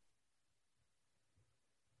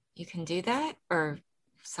 You can do that? Or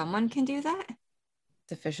someone can do that?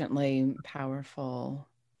 Sufficiently powerful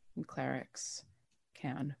clerics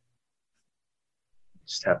can.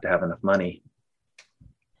 Just have to have enough money.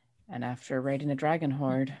 And after raiding a dragon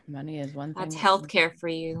horde, money is one thing. That's healthcare for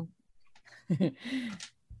you. And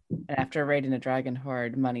after raiding a dragon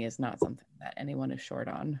horde, money is not something that anyone is short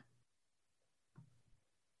on.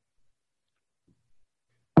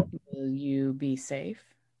 Will you be safe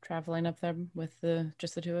traveling up there with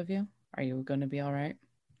just the two of you? Are you going to be all right?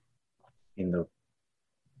 In the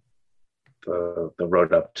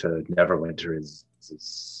road up to Neverwinter is as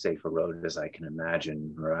safe a road as I can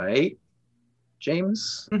imagine, right,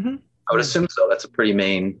 James? Mm-hmm. I would assume so. That's a pretty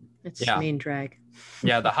main... It's the main drag.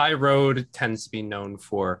 Yeah, the high road tends to be known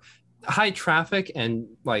for high traffic, and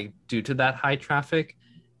like due to that high traffic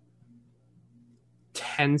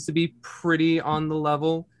tends to be pretty on the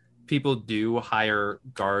level. People do hire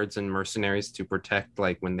guards and mercenaries to protect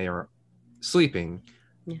like when they are sleeping.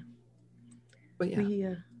 Yeah. But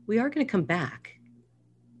yeah. We are going to come back.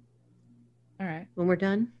 All right. When we're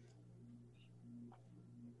done.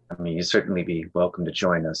 I mean, you'd certainly be welcome to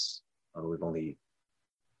join us, although we've only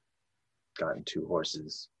gotten 2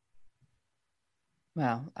 horses.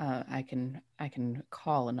 Well, I can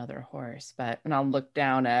call another horse, and I'll look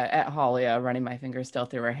down at Halia, running my fingers still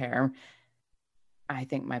through her hair. I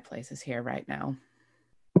think my place is here right now.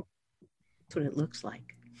 That's what it looks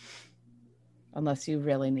like. Unless you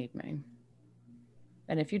really need me.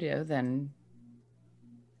 And if you do, then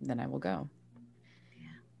I will go.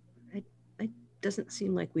 Yeah. It doesn't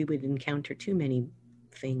seem like we would encounter too many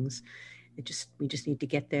things. We just need to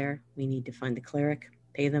get there. We need to find the cleric,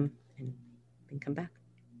 pay them, and then come back.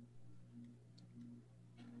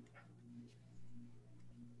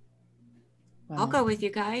 Well, I'll go with you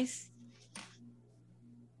guys.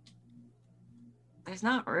 There's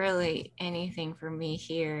not really anything for me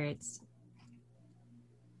here. It's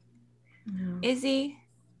No. Izzy.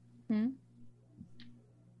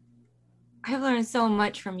 I've learned so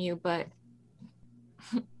much from you, but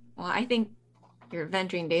well, I think your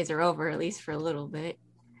adventuring days are over, at least for a little bit.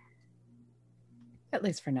 At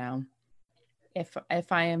least for now.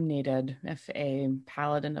 If I am needed, if a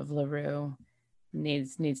paladin of LaRue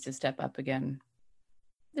needs to step up again,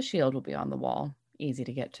 the shield will be on the wall, easy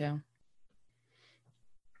to get to.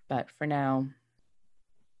 But for now,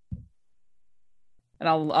 and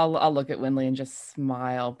I'll look at Winley and just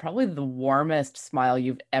smile. Probably the warmest smile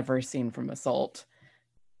you've ever seen from Isolde.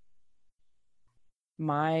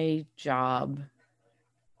 My job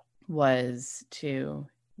was to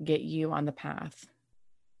get you on the path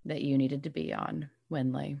that you needed to be on,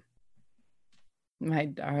 Winley. My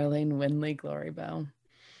darling Winley Glorybow.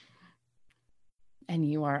 And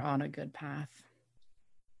you are on a good path.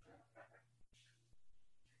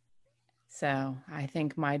 So I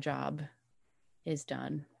think my job is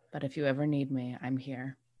done. But if you ever need me, I'm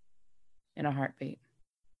here in a heartbeat.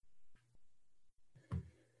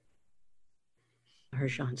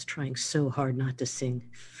 Arjan's trying so hard not to sing.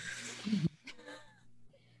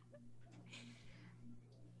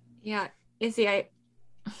 Yeah, Izzy, I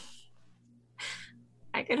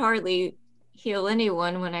could hardly heal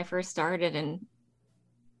anyone when I first started, and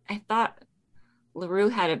I thought LaRue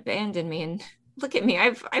had abandoned me, and look at me,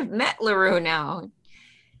 I've met LaRue now.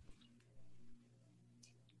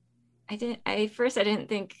 I didn't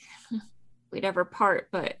think we'd ever part,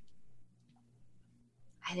 but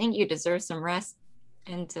I think you deserve some rest,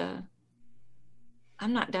 and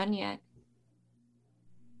I'm not done yet.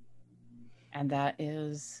 And that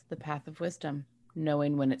is the path of wisdom,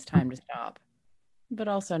 knowing when it's time to stop, but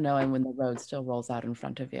also knowing when the road still rolls out in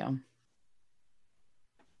front of you.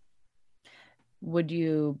 Would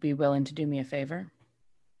you be willing to do me a favor?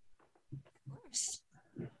 Of course.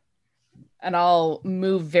 And I'll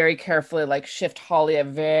move very carefully, like shift Halia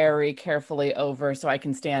very carefully over so I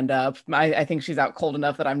can stand up. I think she's out cold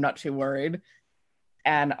enough that I'm not too worried.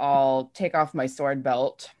 And I'll take off my sword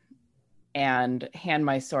belt and hand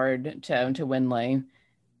my sword to Winley.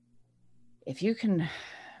 If you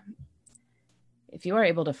are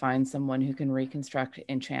able to find someone who can reconstruct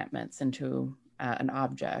enchantments into an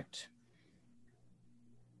object,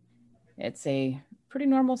 it's a pretty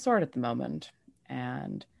normal sword at the moment.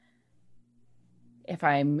 And if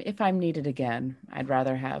I'm needed again, I'd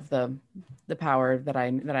rather have the power that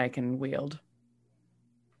I can wield.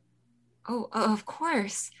 Oh, of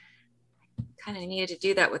course. Kind of needed to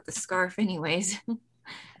do that with the scarf anyways.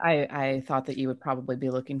 I thought that you would probably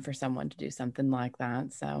be looking for someone to do something like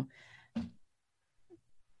that, so.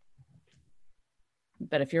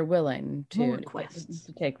 But if you're willing to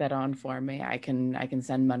take that on for me, I can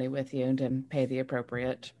send money with you to pay the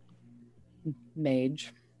appropriate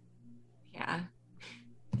mage. Yeah.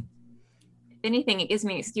 If anything, it gives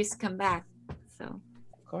me an excuse to come back, so.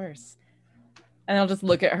 Of course. And I'll just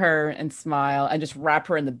look at her and smile and just wrap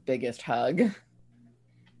her in the biggest hug.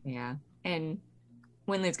 Yeah. And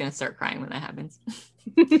Winley's going to start crying when that happens.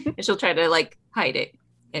 And she'll try to like hide it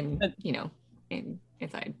and,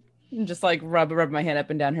 inside. Just like rub my hand up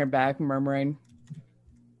and down her back, murmuring,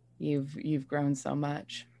 You've grown so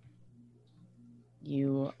much.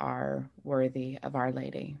 You are worthy of Our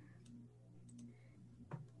Lady.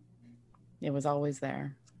 It was always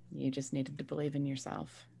there. You just needed to believe in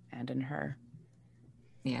yourself and in her.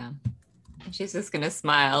 Yeah. And she's just going to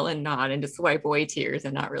smile and nod and just wipe away tears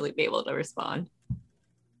and not really be able to respond.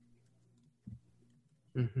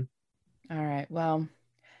 Mm-hmm. All right. Well,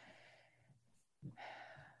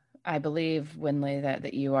 I believe, Winley,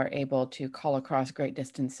 that you are able to call across great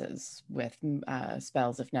distances with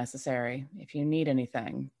spells if necessary. If you need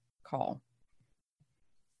anything, call.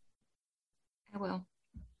 I will.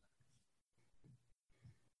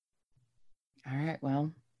 All right.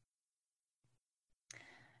 Well,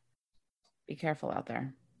 be careful out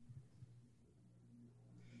there.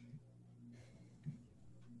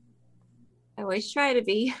 I always try to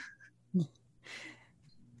be.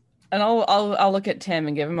 And I'll look at Tim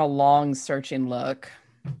and give him a long, searching look.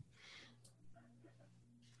 Are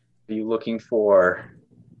you looking for?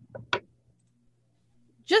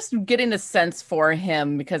 Just getting a sense for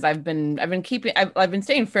him, because I've been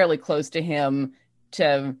staying fairly close to him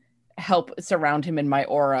to help surround him in my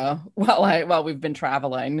aura while we've been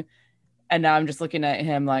traveling. And now I'm just looking at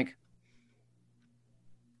him like,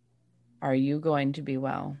 are you going to be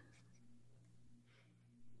well?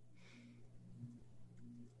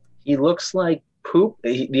 He looks like poop.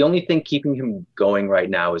 The only thing keeping him going right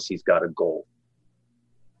now is he's got a goal.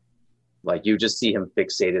 Like, you just see him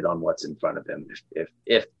fixated on what's in front of him.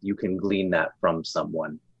 If you can glean that from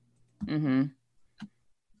someone. Mm-hmm.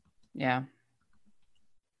 Yeah.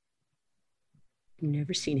 I've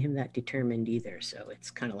never seen him that determined either, so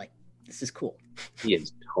it's kind of like, this is cool. He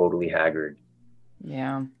is totally haggard.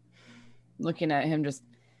 Yeah. Looking at him, just,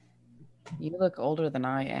 you look older than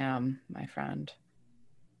I am, my friend.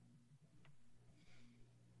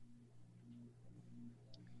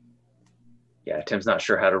 Yeah, Tim's not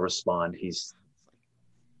sure how to respond. He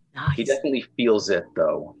definitely feels it,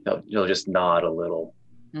 though. He'll just nod a little.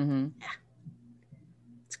 Mm-hmm. Yeah.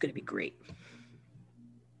 It's going to be great.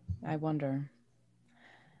 I wonder.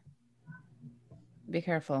 Be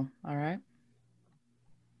careful, all right?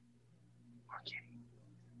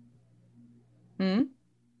 Hmm?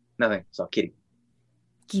 Nothing. It's all Kitty.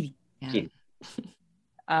 Kitty. Yeah. Kitty.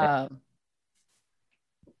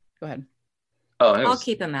 Go ahead. Oh, I'll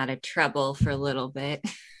keep him out of trouble for a little bit.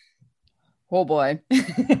 Oh boy.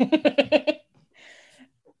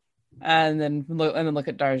 and then look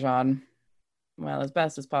at Darjan. Well, as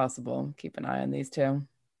best as possible, keep an eye on these two.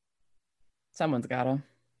 Someone's gotta.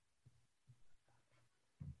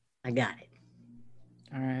 I got it.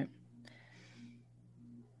 All right.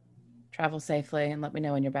 Travel safely and let me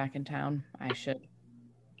know when you're back in town. I'm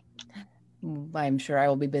sure I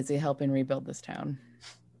will be busy helping rebuild this town.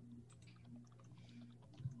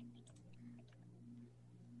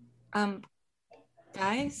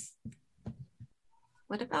 Guys,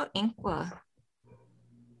 what about Inqua?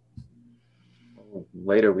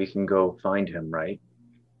 Later we can go find him, right?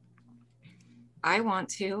 I want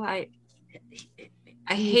to. I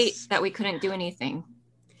hate that we couldn't do anything.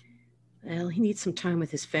 Well, he needs some time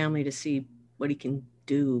with his family to see what he can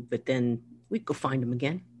do, but then we could go find him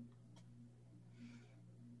again.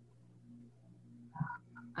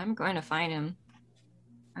 I'm going to find him.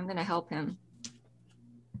 I'm going to help him.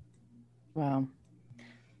 Well,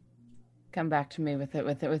 come back to me with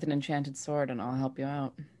an enchanted sword and I'll help you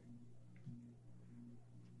out.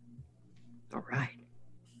 All right.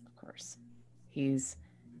 Of course. He's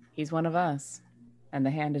one of us, and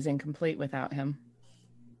the hand is incomplete without him.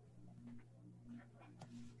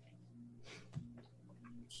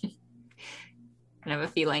 I have a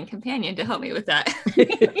feline companion to help me with that.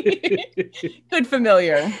 Good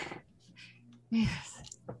familiar. Yes.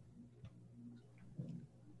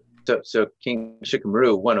 So King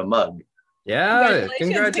Shikamaru won a mug. Yeah,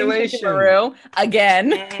 congratulations. King Shikamaru,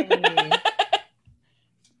 again. I'm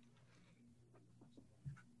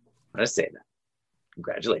gonna say that.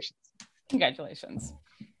 Congratulations. Congratulations.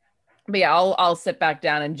 But yeah, I'll sit back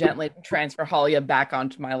down and gently transfer Halia back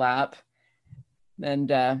onto my lap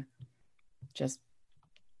and just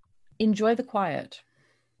enjoy the quiet.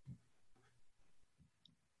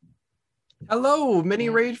 Hello, mini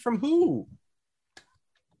raid from who?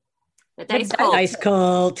 The Dice Cult. Dice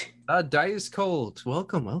Cult. Dice Cult.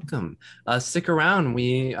 Welcome. Stick around.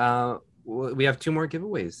 We have 2 more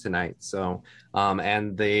giveaways tonight. So,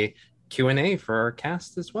 and the Q&A for our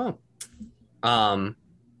cast as well.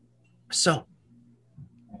 So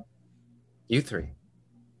you 3,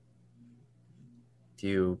 do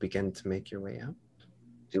you begin to make your way out?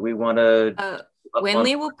 Do we want to?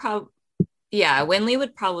 Winley will Winley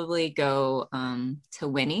would probably go to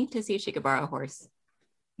Winnie to see if she could borrow a horse.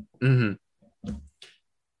 Mm-hmm.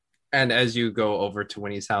 And as you go over to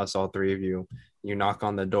Winnie's house, all 3 of you knock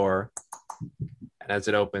on the door, and as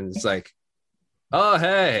it opens, it's like, oh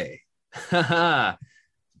hey.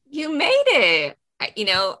 You made it.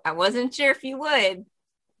 I wasn't sure if you would.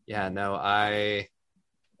 Yeah, no, I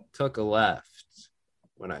took a left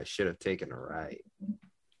when I should have taken a right.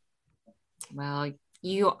 Well,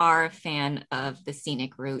 you are a fan of the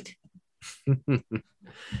scenic route. And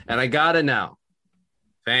I got it now.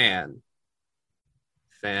 Fandolin.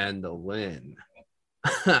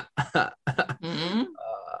 Mm-hmm.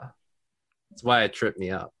 That's why it tripped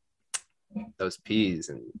me up. Those P's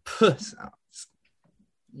and puss sounds.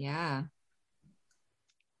 Yeah.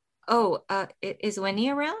 Oh, is Winnie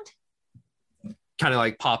around? Kind of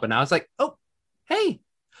like popping out. It's like, oh, hey,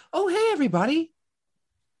 everybody.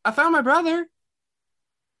 I found my brother.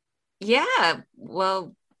 Yeah,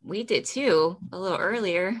 well, we did too, a little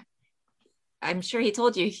earlier. I'm sure he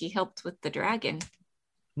told you he helped with the dragon.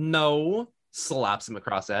 No. Slaps him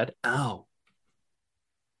across the head. Ow.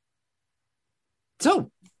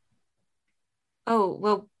 So. Oh,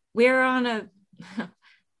 well, we're on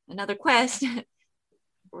another quest.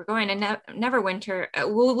 We're going to Neverwinter.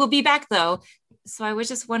 We'll be back though. So I was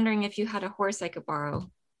just wondering if you had a horse I could borrow.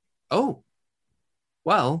 Oh.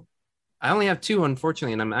 Well, I only have 2,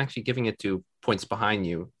 unfortunately, and I'm actually giving it to points behind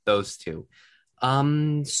you. Those 2.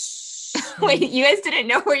 Wait, you guys didn't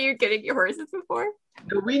know where you're getting your horses before?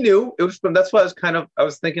 No, we knew it was from. That's why I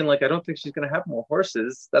was thinking like I don't think she's gonna have more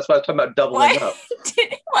horses. That's why I was talking about doubling up.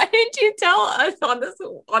 Why didn't you tell us on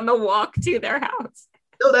the walk to their house?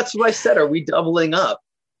 No, that's what I said. Are we doubling up?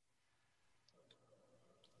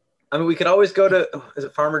 I mean, we could always go to. Is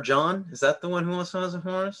it Farmer John? Is that the one who also has a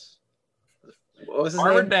horse? What was his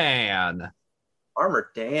Farmer name? Dan. Farmer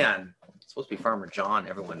Dan. It's supposed to be Farmer John.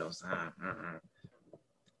 Everyone knows that.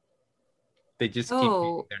 They just keep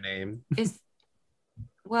using their name.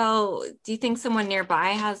 Well, do you think someone nearby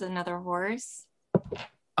has another horse?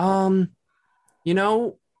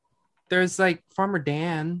 There's like Farmer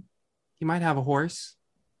Dan. He might have a horse.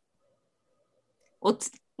 Well,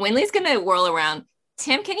 Winley's gonna whirl around.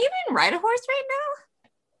 Tim, can you even ride a horse right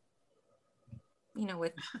now?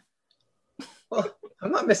 With. Well,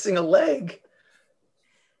 I'm not missing a leg.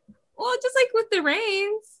 Well, just like with the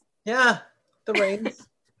reins. Yeah, the reins.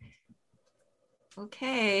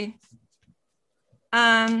 Okay.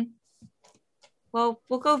 Well,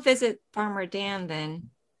 we'll go visit Farmer Dan then.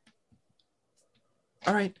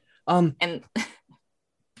 All right. And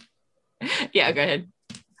yeah, go ahead.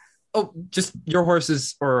 Oh, just your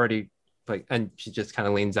horses are already like, and she just kind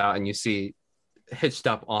of leans out, and you see hitched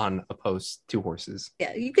up on a post 2 horses.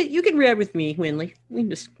 Yeah, you can ride with me, Winley.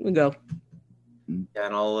 We'll go. Yeah,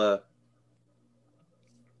 and I'll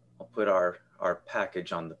put our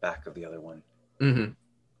package on the back of the other one. Mm-hmm.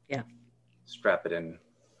 Yeah. Strap it in.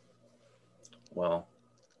 Well.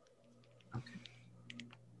 Okay.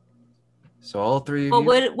 So all 3 of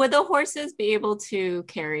Well, you. would the horses be able to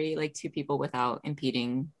carry like 2 people without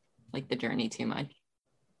impeding like the journey too much?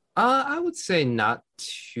 I would say not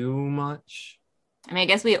too much. I mean, I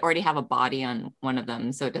guess we already have a body on one of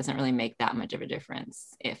them, so it doesn't really make that much of a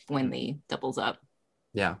difference if Winley doubles up.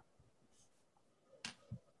 Yeah.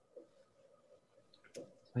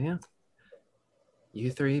 So yeah.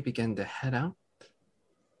 You 3 begin to head out.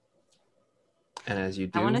 And as you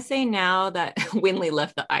do, I want to say now that Winley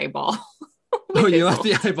left the eyeball. Oh, you left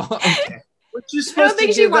the eyeball. Okay. What you supposed to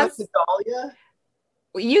give that to Dahlia?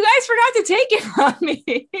 You guys forgot to take it from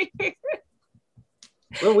me.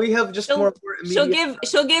 Well, we have just more. She'll give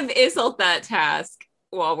Isolt that task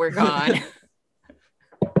while we're gone.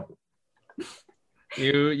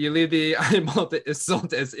 You leave the eyeball to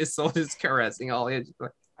Isolt as Isolt is caressing all his.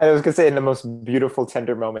 I was gonna say in the most beautiful,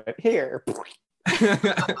 tender moment. Here.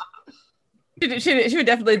 She would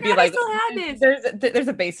definitely be I like, still had this. there's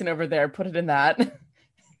a basin over there. Put it in that. Okay.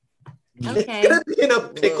 It's gonna be in a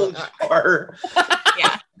pickle jar.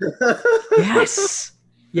 Yeah. Yes.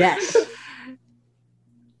 Yes.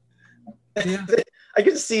 Yeah. I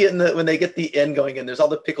can see it when they get the end going in. There's all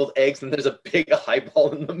the pickled eggs, and there's a big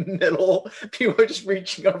eyeball in the middle. People are just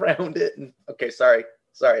reaching around it. And okay, sorry.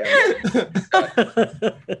 This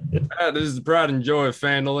is the pride and joy of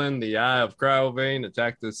Phandalin. The Eye of Cryovain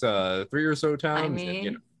attacked us 3 or so times. I mean,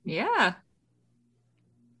 and, yeah.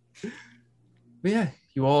 But yeah,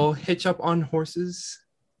 you all hitch up on horses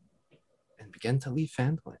and begin to leave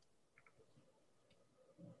Phandalin.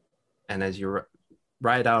 And as you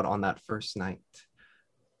ride out on that first night,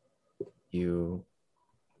 you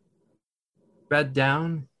bed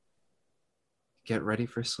down, get ready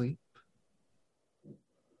for sleep.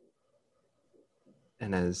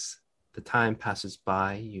 And as the time passes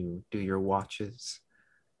by, you do your watches.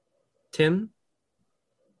 Tim,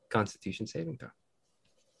 Constitution saving throw.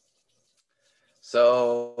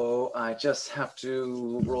 So I just have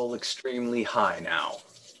to roll extremely high now.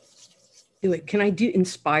 Do it. Can I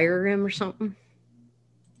inspire him or something?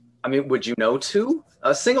 I mean, would you know to?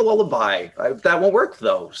 Sing a lullaby. That won't work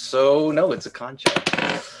though. So no, it's a con check.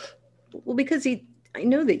 Well, because I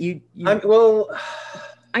know that you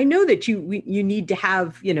I know that you need to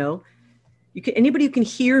have, anybody who can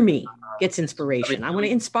hear me gets inspiration. I want to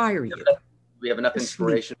inspire you. We have enough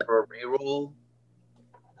inspiration for a reroll.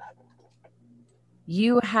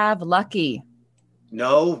 You have lucky.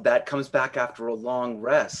 No, that comes back after a long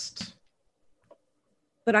rest.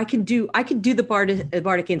 But I can do the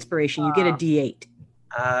bardic inspiration. You get a D8.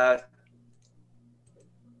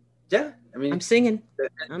 Yeah, I mean, I'm singing.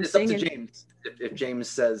 It's up to James. If James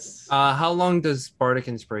says, how long does bardic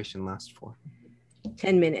inspiration last for?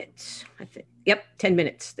 10 minutes, I think. Yep, 10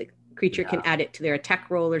 minutes. The creature can add it to their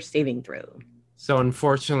attack roll or saving throw. So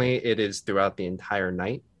unfortunately, it is throughout the entire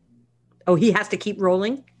night. Oh, he has to keep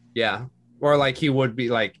rolling? Yeah. Or like he would be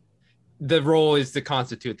like, the roll is to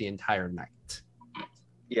constitute the entire night.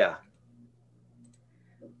 Yeah.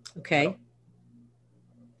 Okay.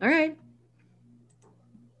 All right.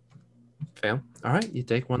 Fail. All right. You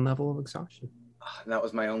take 1 level of exhaustion. That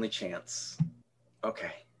was my only chance.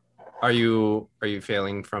 Okay. Are you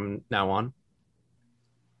failing from now on?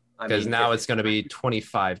 Because now it's going to be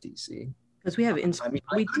 25 DC. Because we have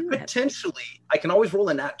I could potentially. I can always roll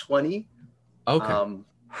a nat 20. Okay.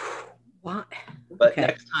 What? But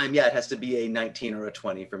next time, it has to be a 19 or a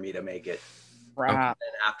 20 for me to make it. Right. And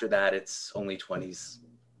after that, it's only 20s.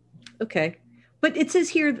 Okay. But it says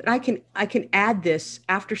here that I can add this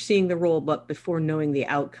after seeing the roll, but before knowing the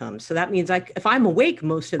outcome. So that means if I'm awake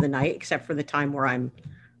most of the night, except for the time where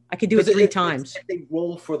I could do it 3 times. If they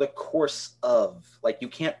roll for the course of, like, you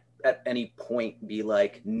can't at any point be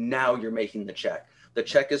like, now you're making the check. The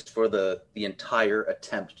check is for the entire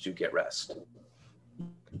attempt to get rest.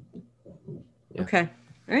 Yeah. Okay.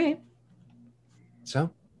 All right. So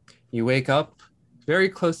you wake up very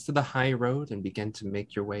close to the high road and begin to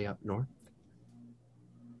make your way up north.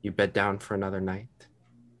 You bed down for another night.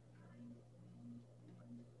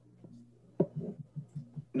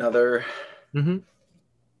 Another. Mm-hmm.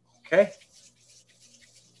 Okay.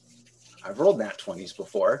 I've rolled nat 20s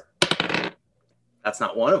before. That's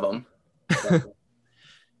not one of them.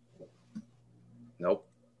 Nope.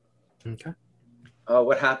 Okay.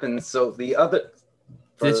 What happens? So the other...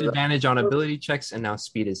 Disadvantage on ability checks, and now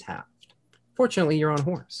speed is halved. Fortunately, you're on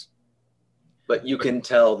horse. But you can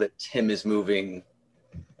tell that Tim is moving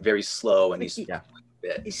very slow, and he's He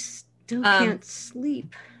bit. still can't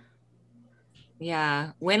sleep.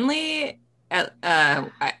 Yeah, Winley,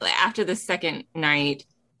 after the second night,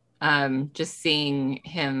 just seeing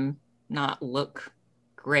him not look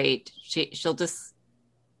great, she'll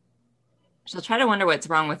try to wonder what's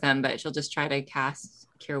wrong with him, but she'll just try to cast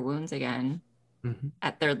Cure Wounds again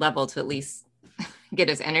at their level to at least get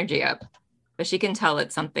his energy up. But she can tell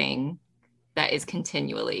it's something that is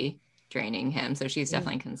continually draining him, so she's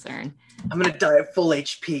definitely concerned. I'm gonna die at full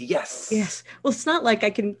HP. Yes. Yes. Well, it's not like I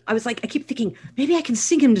keep thinking maybe I can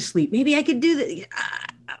sing him to sleep. Maybe I could do that.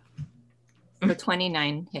 So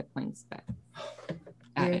 29 hit points back.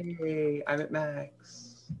 Yay, I'm at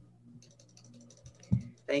max.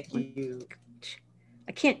 Thank you.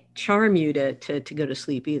 I can't charm you to go to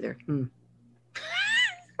sleep either.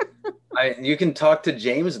 You can talk to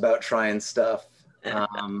James about trying stuff.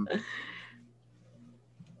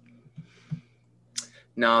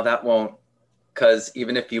 No, that won't. Because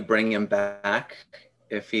even if you bring him back,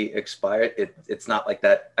 if he expired, it's not like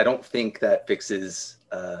that. I don't think that fixes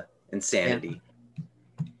insanity.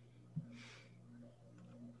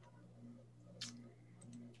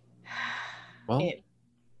 Well, It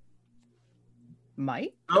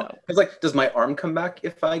might. No, because like, does my arm come back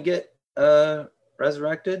if I get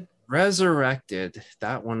resurrected? Resurrected.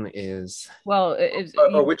 That one is. Well,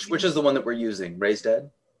 Or which is the one that we're using? Raised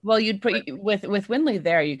Dead. Well, you'd put with Winley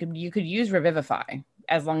there. You could use Revivify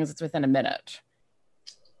as long as it's within a minute.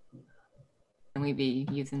 And we'd be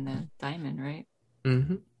using the diamond, right?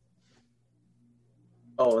 Mm-hmm.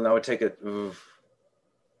 Oh, and that would take it. Oof.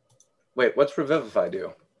 Wait, what's Revivify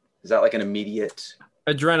do? Is that like an immediate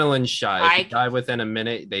adrenaline shot? If you die within a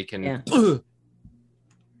minute, they can. Yeah.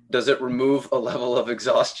 Does it remove a level of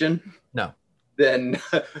exhaustion? No. Then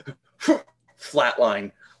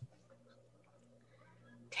flatline.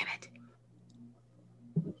 Damn it.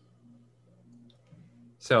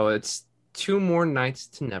 So it's 2 more nights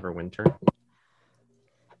to Neverwinter.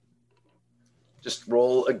 Just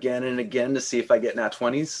roll again and again to see if I get nat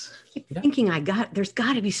 20s. I keep thinking there's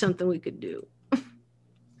got to be something we could do.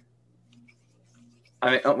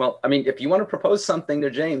 I mean, if you want to propose something to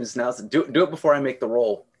James, now do it before I make the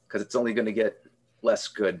roll, because it's only going to get less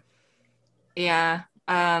good. Yeah.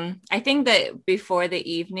 I think that before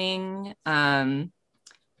the evening, I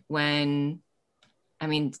think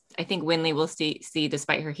Winley will see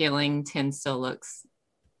despite her healing, Tim still looks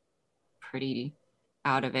pretty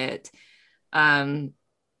out of it. Not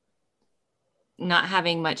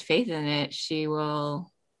having much faith in it, she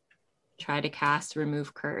will try to cast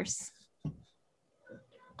Remove Curse.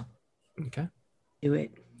 Okay. Do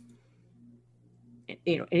it.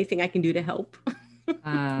 Anything I can do to help.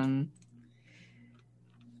 Yeah.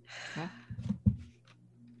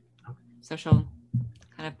 So she'll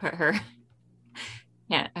kind of put her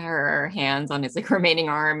hands on his remaining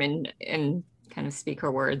arm and kind of speak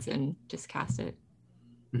her words and just cast it.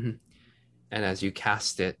 Mm-hmm. And as you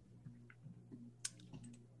cast it,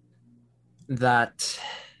 that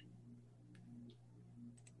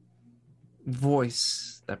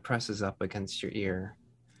voice that presses up against your ear,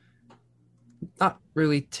 not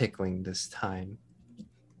really tickling this time,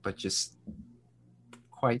 but just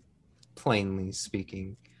quite plainly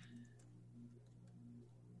speaking.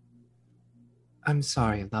 I'm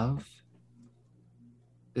sorry, love.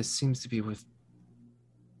 This seems to be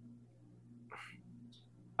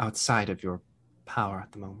outside of your power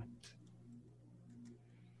at the moment.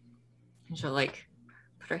 And she'll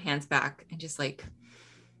put her hands back and just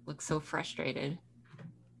look so frustrated.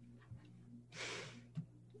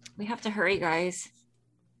 We have to hurry, guys.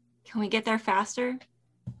 Can we get there faster?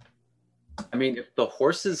 I mean, if the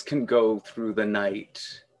horses can go through the night,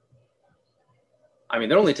 I mean,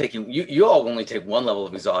 they're only taking you all only take 1 level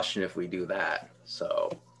of exhaustion if we do that. So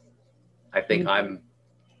I think I'm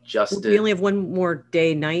just. We only have 1 more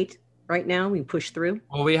day night right now. We push through.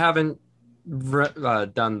 Well, we haven't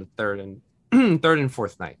done the third and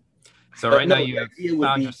fourth night. So right now you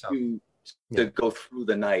found yourself to go through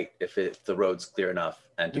the night if the road's clear enough,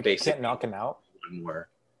 and to basically can't knock him out. 1 more.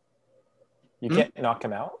 You can't knock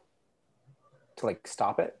him out to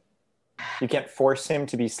stop it. You can't force him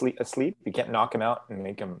to be asleep. You can't knock him out and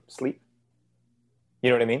make him sleep.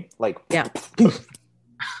 You know what I mean? Yeah.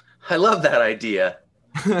 I love that idea.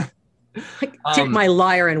 Take my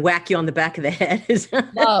lyre and whack you on the back of the head.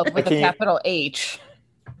 Love with a Okay. capital H.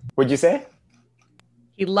 What'd you say?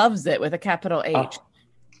 He loves it with a capital H. Oh,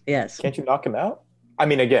 Yes. can't you knock him out? I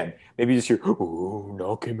mean, again, maybe you just hear, "Oh,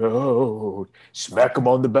 knock him out, smack him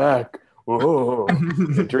on the back." Oh,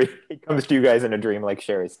 a dream. He comes to you guys in a dream like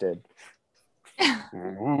Sherris did.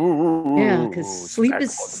 Yeah, because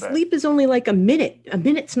sleep is only like a minute. A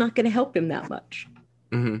minute's not going to help him that much.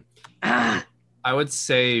 Mm-hmm. Ah, I would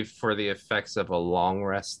say for the effects of a long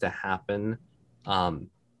rest to happen,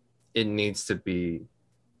 it needs to be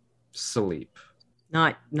sleep.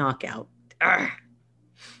 not knockout. Ah.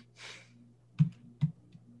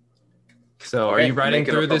 So are Okay, you riding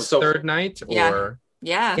making through a- this so- third night Yeah. or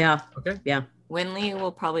Yeah. Yeah. okay? Winley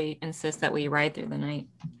will probably insist that we ride through the night.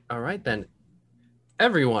 All right then.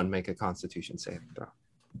 Everyone make a constitution saving throw.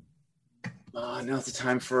 Now's the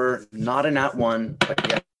time for not a nat 1, but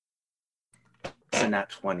yeah. It's a nat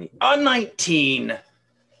 20. A 19!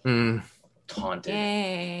 Mm, Taunted.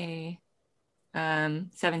 Yay.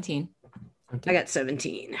 17. I got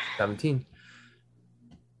 17. 17.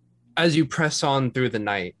 As you press on through the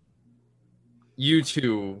night, you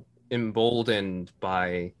two, emboldened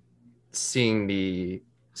by seeing the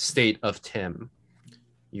state of Tim,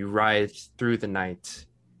 you ride through the night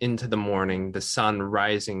into the morning, the sun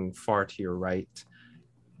rising far to your right.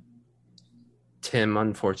 Tim,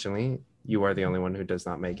 unfortunately, you are the only one who does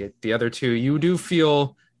not make it. The other two, you do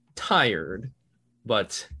feel tired,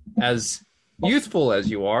 but as youthful as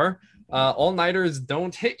you are, all-nighters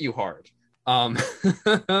don't hit you hard.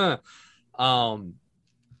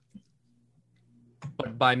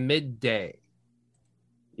 But by midday,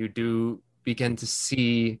 you do begin to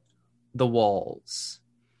see the walls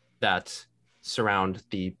that surround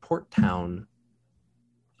the port town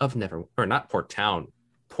of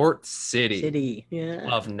Port City Yeah.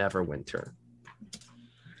 of Neverwinter.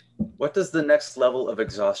 What does the next level of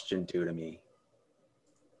exhaustion do to me?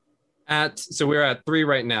 So we're at 3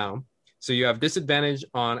 right now. So you have disadvantage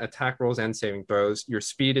on attack rolls and saving throws. Your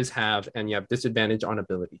speed is halved, and you have disadvantage on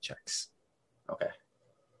ability checks. Okay.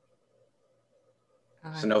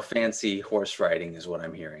 So no fancy horse riding is what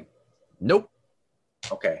I'm hearing. Nope.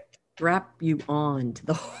 Okay. Strap you on to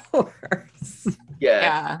the horse. Yeah.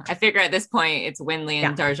 Yeah. I figure at this point it's Winley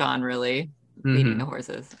and Darjan really leading the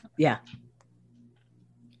horses. Yeah.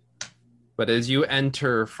 But as you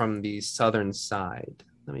enter from the southern side,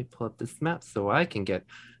 let me pull up this map so I can get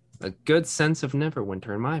a good sense of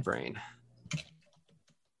Neverwinter in my brain.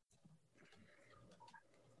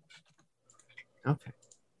 Okay.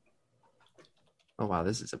 Oh wow,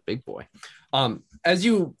 this is a big boy. As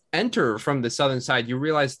you enter from the southern side, you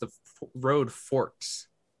realize the road forks.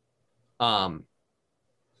 And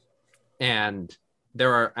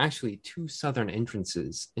there are actually 2 southern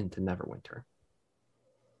entrances into Neverwinter.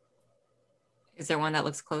 Is there one that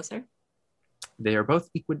looks closer? They are both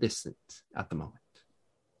equidistant at the moment.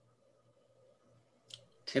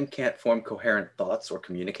 Tim can't form coherent thoughts or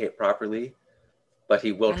communicate properly, but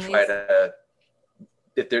he will And try these- to.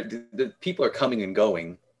 If the people are coming and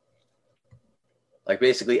going, like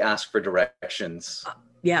basically ask for directions.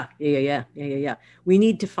 Yeah. We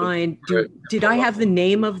need to find. Did I have the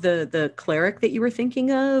name of the cleric that you were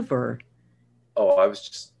thinking of, or? Oh, I was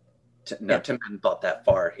just Tim hadn't thought that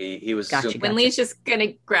far. He was Gotcha, assuming- Winley's just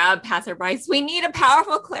gonna grab passerbys. We need a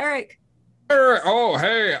powerful cleric.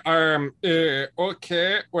 Okay,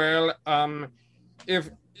 well,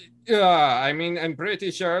 I mean, I'm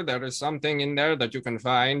pretty sure there is something in there that you can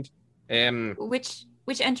find. Which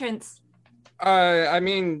entrance? I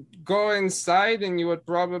mean, go inside and you would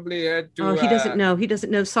probably head to... Oh, he doesn't know. He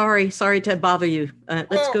doesn't know. Sorry to bother you.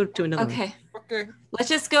 Let's go to another one. Okay. Okay. Let's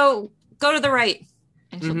just go to the right.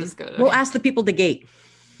 And she'll just go to the We'll right. ask the people at the gate.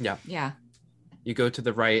 Yeah. You go to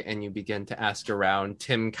the right and you begin to ask around,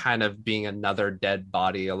 Tim kind of being another dead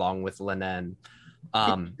body along with Linen.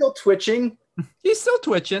 Still twitching. He's still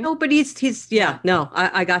twitching. No, but he's yeah. No,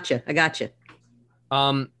 I got you.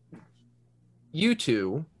 You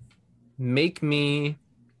two make me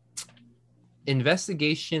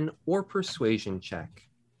investigation or persuasion check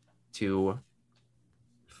to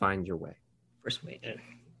find your way. Persuasion.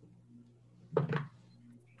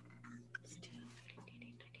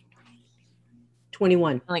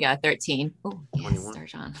 21. Only got a 13. Oh, yes, 21.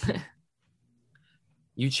 Darjan.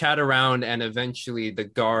 You chat around, and eventually the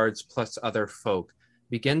guards plus other folk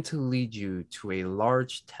begin to lead you to a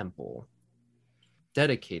large temple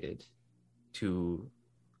dedicated to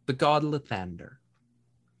the god Lathander,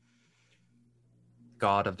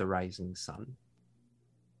 god of the rising sun.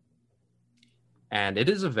 And it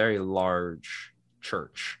is a very large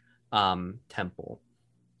church, temple.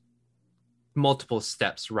 multiple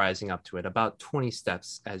steps rising up to it, about 20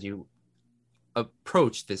 steps as you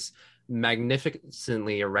approach this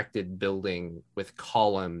magnificently erected building with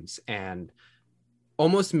columns and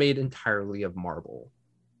almost made entirely of marble,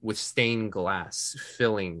 with stained glass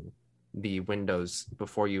filling the windows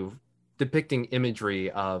before you, depicting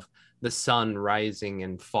imagery of the sun rising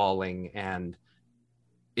and falling, and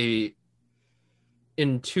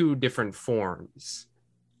in two different forms,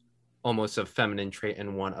 almost of feminine trait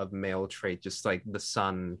and one of male trait, just like the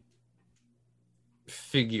sun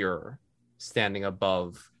figure standing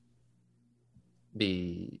above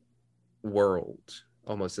the world,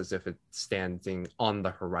 almost as if it's standing on the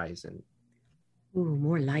horizon. Ooh,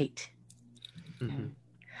 more light. Mm-hmm.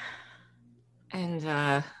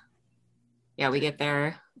 And yeah, we get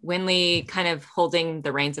there. Winley kind of holding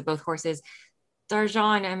the reins of both horses.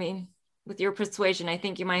 Darjan, I mean, with your persuasion, I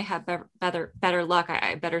think you might have better luck.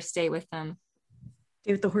 I better stay with them.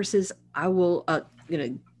 Stay with the horses. I will,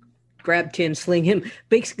 grab Tim,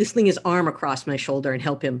 basically sling his arm across my shoulder and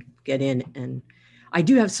help him get in. And I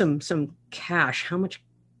do have some cash. How much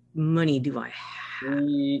money do I have?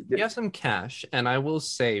 You have some cash, and I will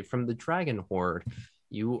say from the Dragon Horde,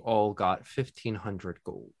 you all got 1,500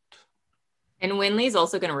 gold. And Winley's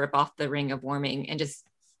also going to rip off the ring of warming and just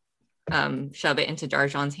shove it into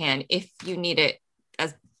Darjan's hand if you need it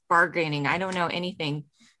as bargaining. I don't know anything.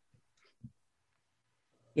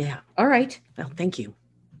 Yeah. All right. Well, thank you.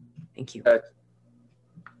 Thank you.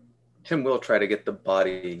 Tim will try to get the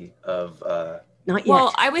body of... Not yet.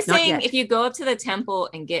 Well, I was Not saying yet. if you go up to the temple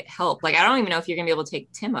and get help, like I don't even know if you're going to be able to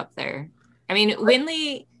take Tim up there. I mean,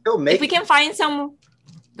 Winley, if we can find some...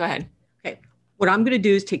 Go ahead. Okay. What I'm going to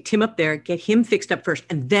do is take Tim up there, get him fixed up first,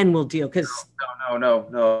 and then we'll deal. Because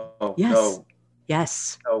No. Yes. No.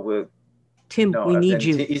 Yes. No, Tim, we need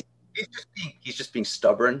you. He's just being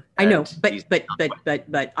stubborn. I know, and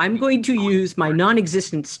but I'm going to use my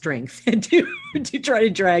non-existent strength to try to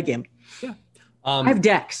drag him. Yeah. I have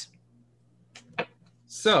Dex.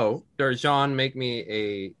 So, Darjan, make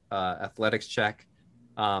me a athletics check.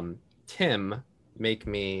 Tim, make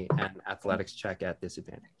me an athletics check at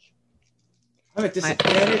disadvantage. I'm at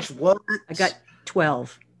disadvantage. What? I got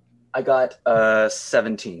 12. I got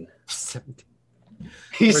 17. 17.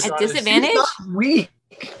 He's At disadvantage? He's not weak.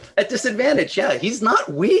 At disadvantage, yeah. He's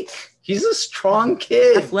not weak. He's a strong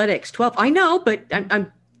kid. Athletics 12. I know, but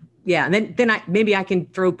I'm yeah. And then maybe I can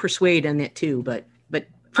throw persuade on it too. But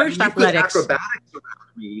first you could athletics. Acrobatics would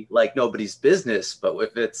be like nobody's business. But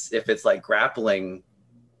if it's like grappling,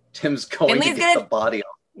 Tim's going to get the body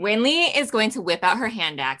off. Winley is going to whip out her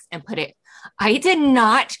hand axe and put it, I did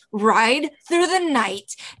not ride through the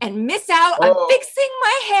night and miss out on fixing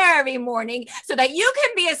my hair every morning so that you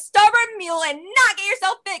can be a stubborn mule and not get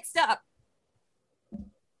yourself fixed up.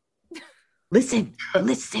 Listen.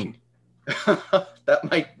 That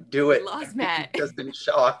might do it. Lost Matt. Just in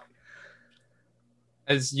shock.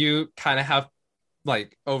 As you kind of have,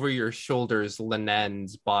 like, over your shoulders,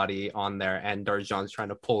 Linen's body on there, and Darjan's trying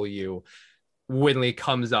to pull you, Winley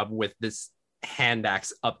comes up with this hand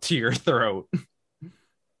axe up to your throat.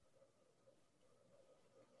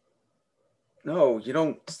 No, you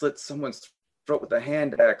don't slit someone's throat with a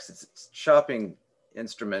hand axe. It's a chopping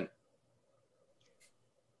instrument.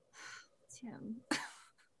 Tim.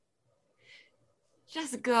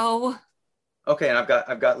 Just go. Okay, and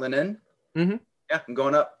I've got Linen. Mm-hmm. Yeah, I'm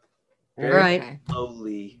going up. All right. Okay.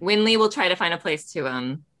 Slowly. Winley will try to find a place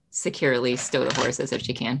to securely stow the horses if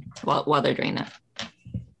she can while they're doing that.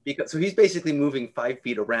 So he's basically moving 5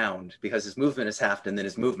 feet around because his movement is halved and then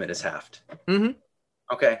his movement is halved. Mm-hmm.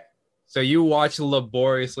 Okay. So you watch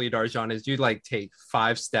laboriously, Darjan, as you like take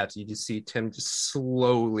 5 steps. You just see Tim just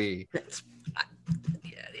slowly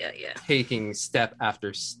taking step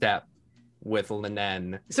after step with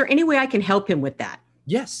Linen. Is there any way I can help him with that?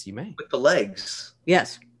 Yes, you may. With the legs.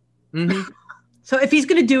 Yes. Mm-hmm. So if he's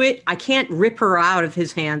going to do it, I can't rip her out of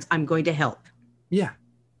his hands. I'm going to help. Yeah.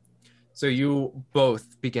 So you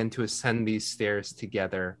both begin to ascend these stairs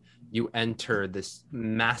together. You enter this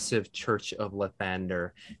massive church of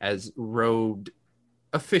Lathander as robed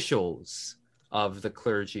officials of the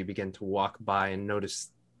clergy begin to walk by and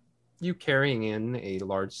notice you carrying in a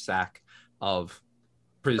large sack of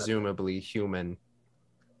presumably human.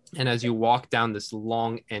 And as you walk down this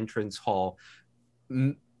long entrance hall,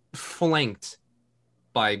 flanked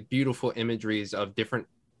by beautiful imageries of different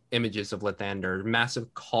images of Lathander,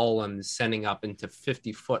 massive columns sending up into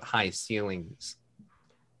 50-foot high ceilings,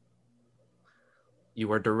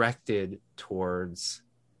 you are directed towards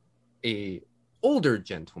a older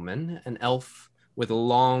gentleman, an elf with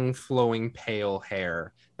long flowing pale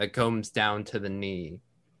hair that comes down to the knee,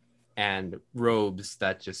 and robes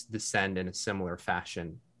that just descend in a similar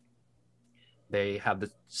fashion. They have the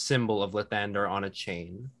symbol of Lathander on a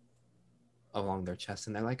chain along their chest,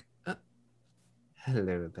 and they're like,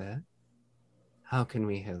 hello there. How can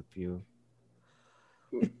we help you?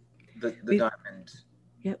 The diamond.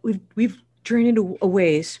 Yeah, we've journeyed a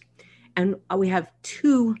ways, and we have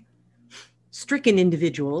 2 stricken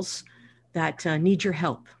individuals that need your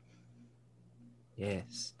help.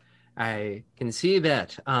 Yes, I can see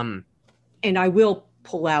that. And I will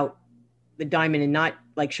pull out the diamond and not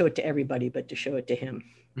like show it to everybody, but to show it to him.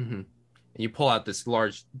 And you pull out this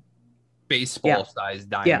large baseball-sized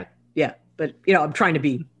diamond. Yeah. But I'm trying to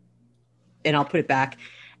be, and I'll put it back,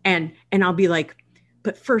 and I'll be like,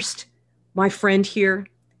 but first, my friend here,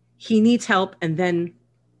 he needs help, and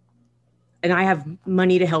I have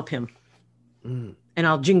money to help him. And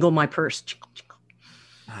I'll jingle my purse.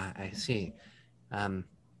 I see.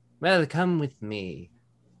 Well, come with me.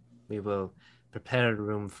 We will prepare a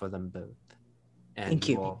room for them both. And Thank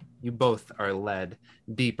you. You both are led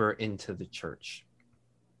deeper into the church.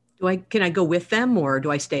 Can I go with them, or do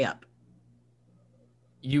I stay up?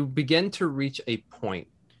 You begin to reach a point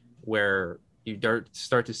where you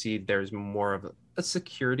start to see there's more of a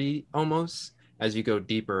security almost as you go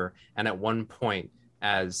deeper. And at one point,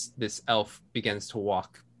 as this elf begins to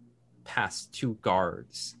walk past 2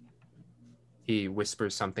 guards, he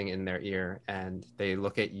whispers something in their ear, and they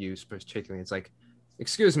look at you particularly. It's like,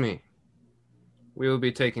 excuse me, we will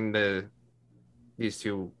be taking these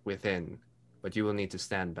 2 within, but you will need to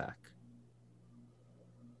stand back.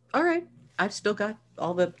 All right. I've still got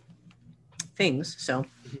all the things, so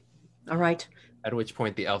all right. At which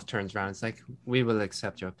point the elf turns around and is like, we will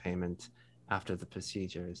accept your payment after the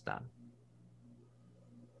procedure is done.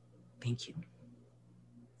 Thank you.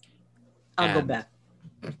 I'll go back.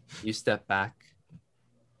 You step back.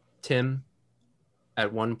 Tim,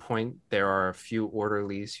 at one point, there are a few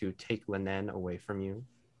orderlies who take Linen away from you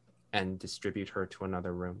and distribute her to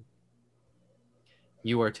another room.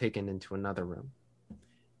 You are taken into another room,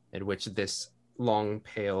 in which this long,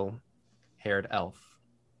 pale-haired elf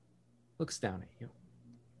looks down at you.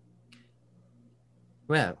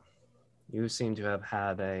 Well, you seem to have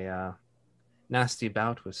had a nasty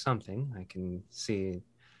bout with something. I can see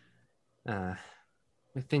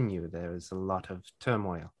within you there is a lot of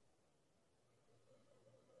turmoil.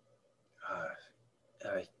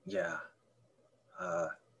 Yeah.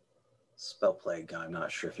 Spell plague. I'm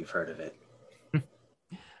not sure if you've heard of it.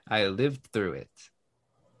 I lived through it.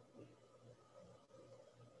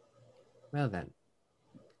 Well then,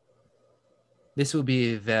 this will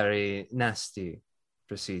be a very nasty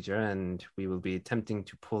procedure, and we will be attempting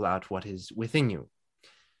to pull out what is within you.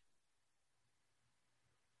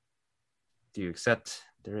 Do you accept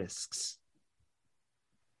the risks?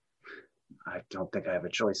 I don't think I have a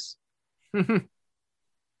choice.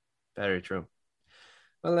 Very true.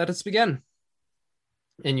 Well, let us begin.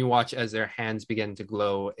 And you watch as their hands begin to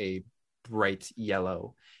glow a bright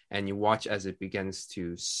yellow, and you watch as it begins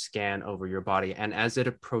to scan over your body. And as it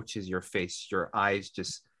approaches your face, your eyes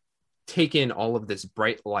just take in all of this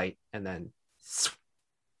bright light, and then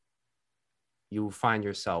you find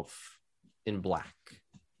yourself in black.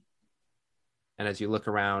 And as you look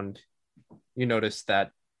around, you notice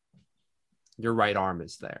that your right arm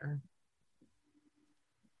is there.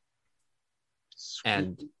 Sweet.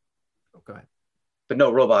 And go ahead. But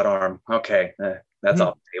no robot arm. Okay, that's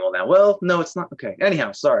off the table now. Well, no, it's not. Okay.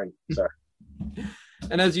 Anyhow, sorry.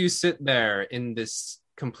 And as you sit there in this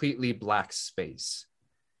completely black space,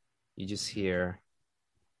 you just hear,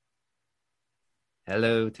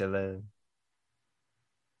 "Hello, Tilla."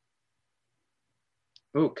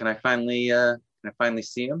 Ooh, can I finally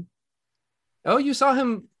see him? Oh, you saw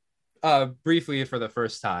him briefly for the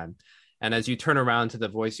first time. And as you turn around to the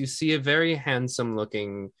voice, you see a very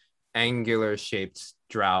handsome-looking, angular-shaped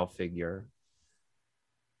drow figure.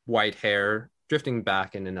 White hair, drifting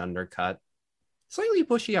back in an undercut. Slightly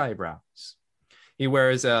bushy eyebrows. He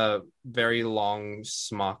wears a very long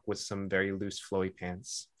smock with some very loose, flowy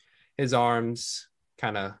pants. His arms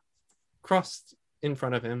kind of crossed in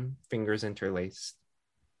front of him, fingers interlaced.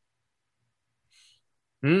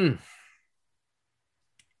 I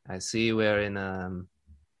see we're in a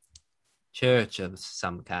church of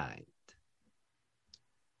some kind.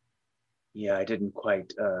 Yeah, I didn't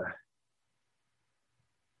quite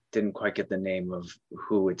get the name of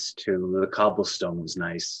who it's to. The cobblestone was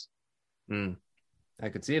nice. I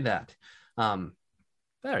could see that.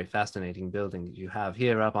 Very fascinating building you have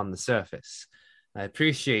here up on the surface. I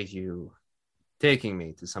appreciate you taking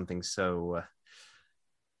me to something so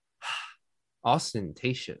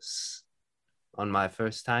ostentatious on my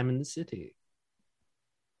first time in the city.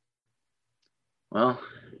 Well,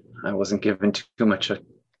 I wasn't given too much of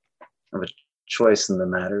a choice in the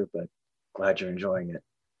matter, but glad you're enjoying it.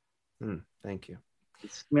 Thank you. I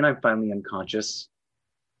mean, I'm finally unconscious.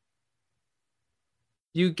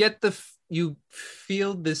 You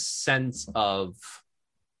feel this sense of,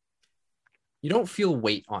 you don't feel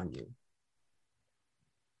weight on you.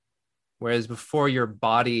 Whereas before, your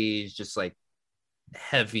body is just like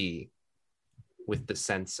heavy with the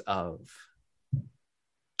sense of.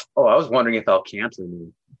 Oh, I was wondering if Alcantor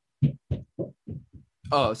knew.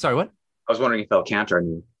 Oh, sorry, what? I was wondering if Alcantor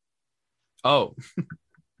knew. Oh.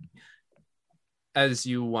 As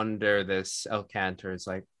you wonder this, Alcantor is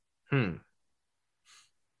like,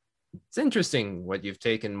 It's interesting what you've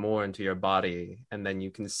taken more into your body, and then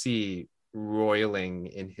you can see roiling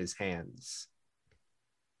in his hands.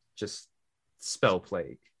 Just spell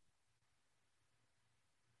plague.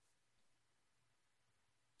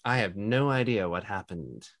 I have no idea what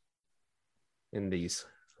happened in these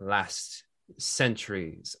last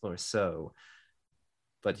centuries or so,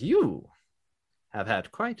 but you have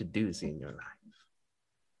had quite a doozy in your life.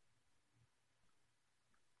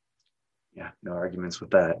 Yeah, no arguments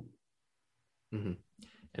with that. Mm-hmm.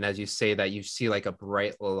 And as you say that, you see like a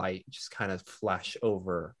bright light just kind of flash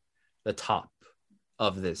over the top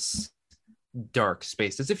of this dark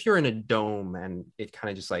space, as if you're in a dome and it kind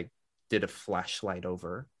of just like did a flashlight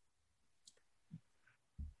over.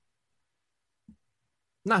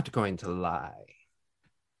 Not going to lie,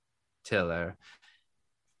 Tiller,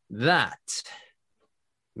 that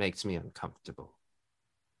makes me uncomfortable.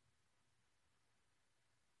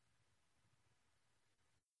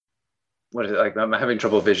 What is it like? I'm having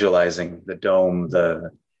trouble visualizing the dome,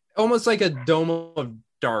 almost like a dome of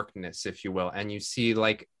darkness, if you will, and you see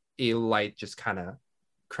like a light just kind of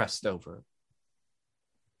crest over.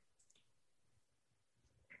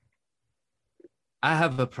 I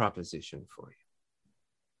have a proposition for you.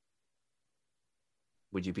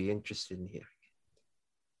 Would you be interested in hearing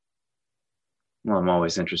it? Well, I'm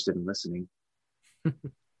always interested in listening.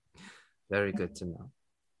 Very good to know.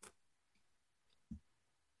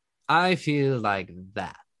 I feel like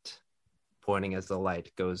that, pointing as the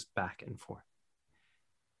light goes back and forth,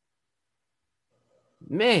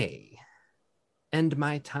 may end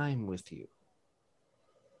my time with you.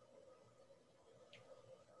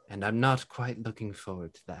 And I'm not quite looking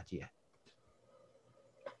forward to that yet.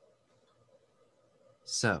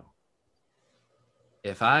 So,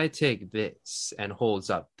 if I take this, and holds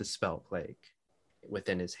up the spell plague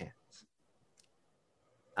within his hands,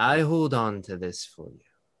 I hold on to this for you.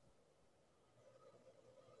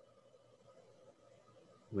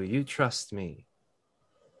 Will you trust me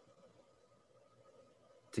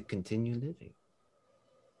to continue living?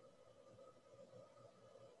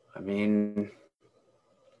 I mean,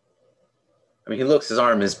 he looks, his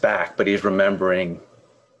arm is back, but he's remembering.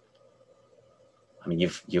 I mean,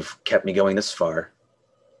 you've kept me going this far.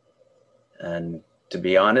 And to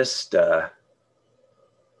be honest, I'd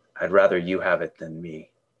rather you have it than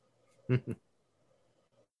me.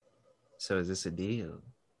 So is this a deal?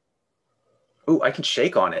 Ooh, I can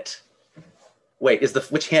shake on it. Wait,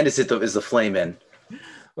 which hand is the flame in?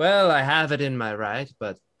 Well, I have it in my right,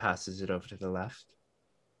 but passes it over to the left.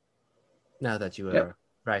 Now that you are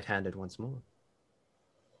right-handed once more.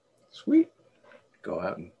 Sweet. Go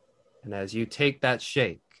out and as you take that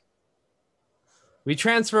shake, we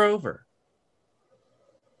transfer over.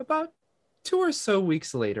 About 2 or so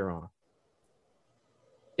weeks later on,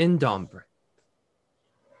 in Dombreth,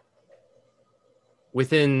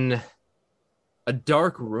 within a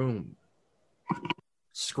dark room,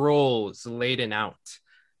 scrolls laden out,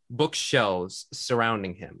 bookshelves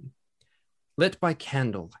surrounding him, lit by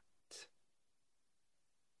candlelight,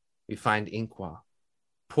 we find Inqua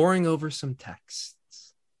poring over some texts.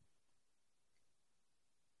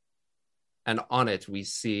 And on it, we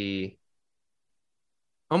see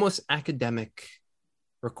almost academic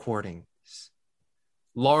recordings,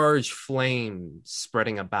 large flames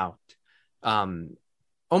spreading about,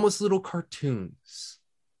 almost little cartoons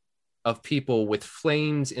of people with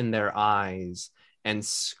flames in their eyes and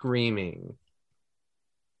screaming.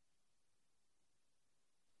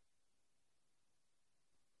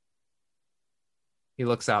 He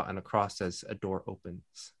looks out and across as a door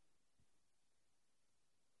opens.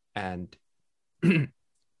 And,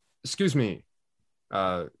 excuse me,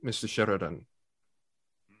 Mr. Sheridan,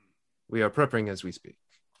 we are prepping as we speak.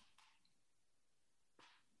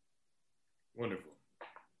 Wonderful.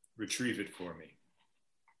 Retrieve it for me.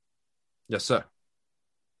 Yes, sir.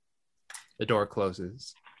 The door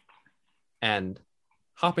closes, and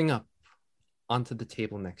hopping up onto the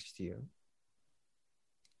table next to you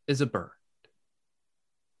is a bird.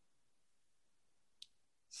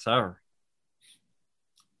 So,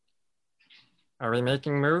 are we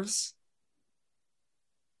making moves?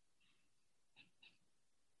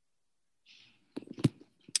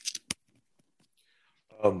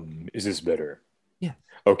 Is this better? Yeah.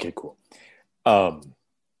 Okay, cool. I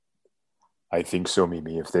think so,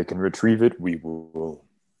 Mimi. If they can retrieve it, we will,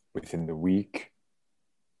 within the week,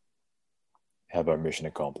 have our mission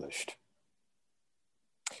accomplished.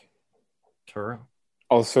 True.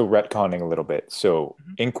 Also, retconning a little bit. So,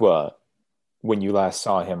 Inqua, when you last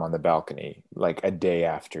saw him on the balcony, like a day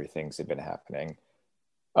after things had been happening,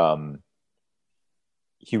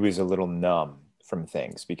 he was a little numb from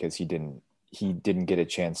things because he didn't get a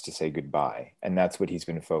chance to say goodbye. And that's what he's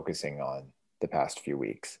been focusing on the past few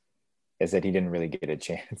weeks, is that he didn't really get a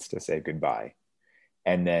chance to say goodbye.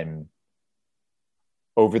 And then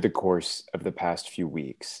over the course of the past few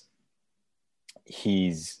weeks,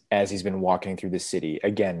 as he's been walking through the city,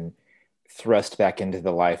 again, thrust back into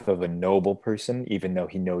the life of a noble person, even though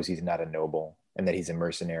he knows he's not a noble and that he's a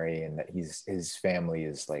mercenary and that his family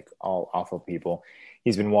is like all awful people.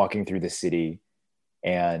 He's been walking through the city,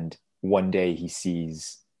 and one day he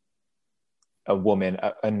sees a woman,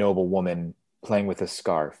 a noble woman, playing with a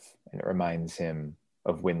scarf, and it reminds him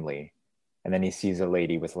of Winley. And then he sees a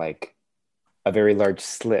lady with like a very large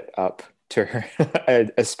slit up to her,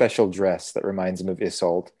 a special dress that reminds him of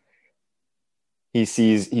Isolde. He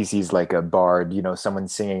sees like a bard, someone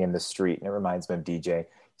singing in the street, and it reminds him of DJ.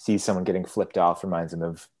 Sees someone getting flipped off, reminds him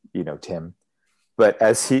of, Tim.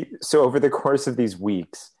 But so over the course of these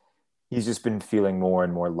weeks, he's just been feeling more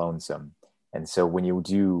and more lonesome. And so when he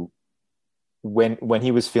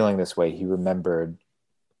was feeling this way, he remembered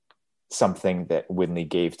something that Winley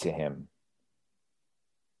gave to him,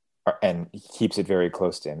 and he keeps it very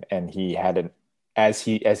close to him. And he had as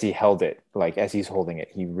he held it, like as he's holding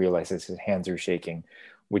it, he realizes his hands are shaking,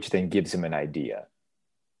 which then gives him an idea,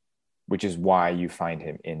 which is why you find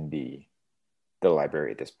him in the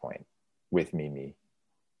library at this point with Mimi,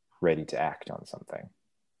 ready to act on something.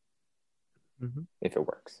 Mm-hmm. If it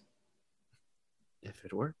works. If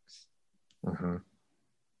it works. Mm-hmm.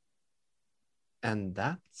 And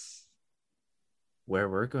that's where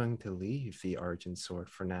we're going to leave the Argent Sword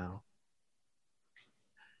for now.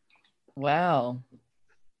 Wow.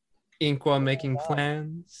 Inqua making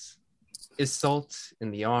plans. Isolde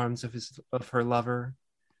in the arms of her lover.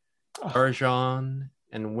 Arjan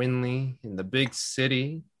and Winley in the big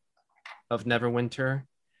city of Neverwinter.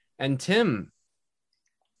 And Tim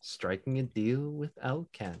striking a deal with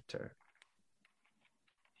Elcantor.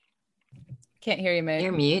 Can't hear you, Meg.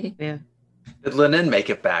 You're muted. Yeah. Did Linen make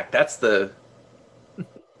it back? That's the...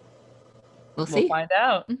 We'll see. We'll find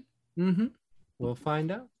out. Mm-hmm. We'll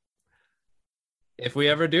find out. If we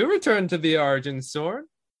ever do return to the Argent Sword.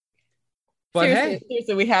 But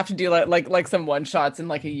seriously, we have to do like some one shots in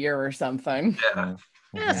like a year or something.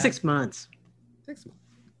 Yeah. 6 months. 6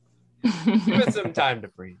 months. Give it some time to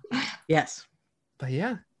breathe. Yes. But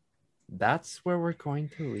yeah, that's where we're going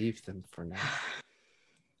to leave them for now.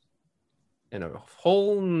 In a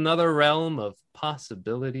whole nother realm of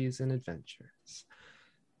possibilities and adventures.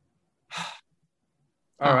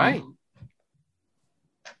 All right.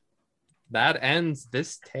 That ends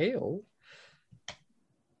this tale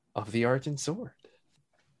of the Argent Sword.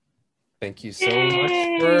 Thank you so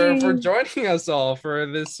much for joining us all for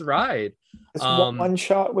this ride. This one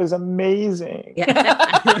shot was amazing. Yeah.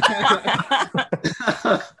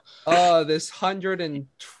 This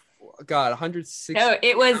 160. No,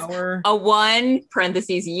 it was a 1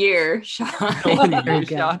 parentheses year shot.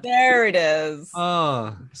 There it is.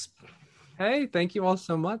 Hey, thank you all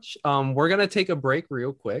so much. We're gonna take a break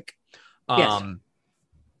real quick. Yes.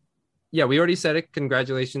 Yeah, we already said it.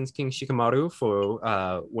 Congratulations, King Shikamaru,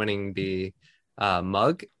 for winning the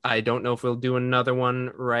mug. I don't know if we'll do another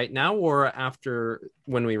one right now or after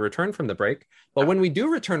when we return from the break. But when we do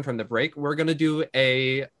return from the break, we're going to do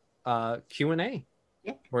a Q&A.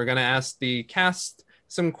 Yeah. We're going to ask the cast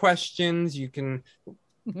some questions. You can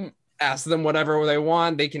ask them whatever they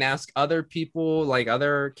want. They can ask other people, like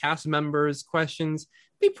other cast members, questions.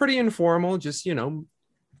 Be pretty informal, just,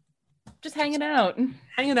 just hanging out. And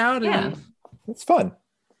it's fun.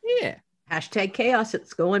 Yeah. Hashtag chaos.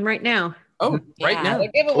 It's going right now. Oh, right now. The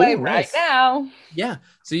giveaway nice. right now. Yeah.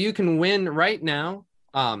 So you can win right now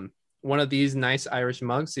one of these nice Irish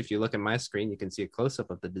mugs. If you look at my screen, you can see a close-up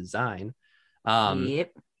of the design.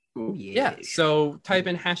 Yep. Yeah. So type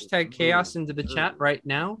in hashtag chaos into the chat right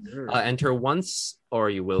now. Enter once or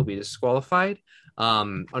you will be disqualified.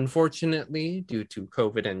 Unfortunately, due to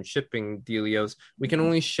COVID and shipping dealios, we can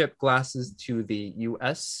only ship glasses to the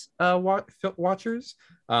US watchers,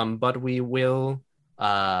 but we will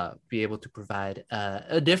be able to provide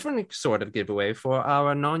a different sort of giveaway for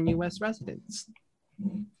our non-US residents.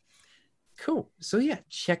 Cool. So yeah,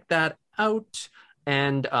 check that out.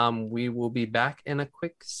 And we will be back in a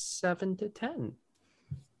quick 7 to 10.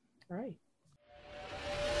 All right.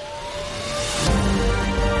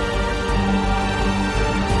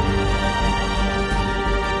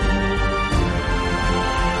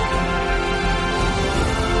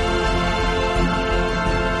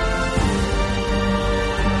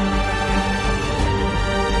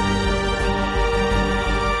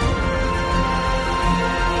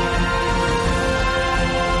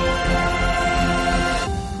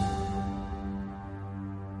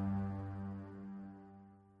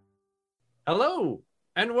 Hello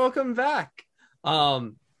and welcome back.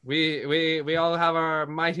 We all have our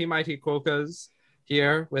mighty Quokkas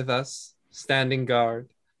here with us, standing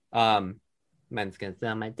guard. Man's gonna sit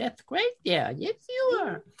on my desk right there. Yes, you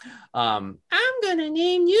are. I'm gonna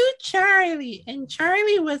name you Charlie, and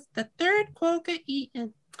Charlie was the third Quokka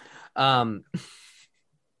eaten. Well,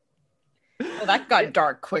 that got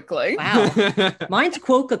dark quickly. Wow. Mine's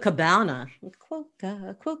Quokka Cabana.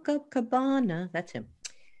 Quokka Cabana. That's him.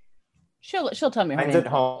 She'll tell me her Mine's name.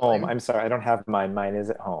 at home. I'm sorry, I don't have mine. Mine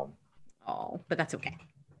is at home. Oh, but that's okay.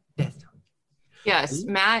 Yes,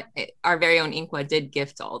 Matt, our very own Inqua, did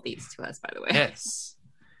gift all these to us, by the way.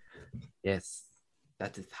 Yes.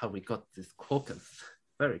 That is how we got this Quokkas.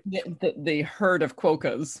 Very The herd of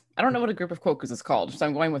Quokkas. I don't know what a group of Quokkas is called, so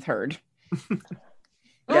I'm going with herd.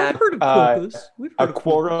 Yeah, I've heard of Quokkas. We've heard A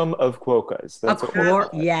quorum of Quokkas. That's what we're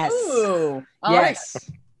calling it. Yes. Ooh, Yes.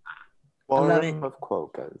 I love Quorum it. of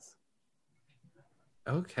Quokkas.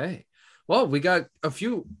 Okay. Well, we got a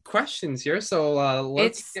few questions here, so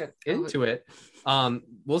let's get into it.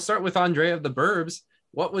 We'll start with Andre of the Burbs.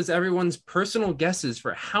 What was everyone's personal guesses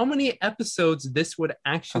for how many episodes this would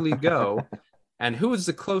actually go, and who was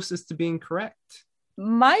the closest to being correct?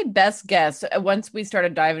 My best guess, once we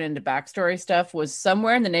started diving into backstory stuff, was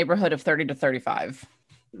somewhere in the neighborhood of 30 to 35.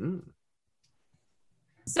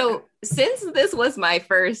 So since this was my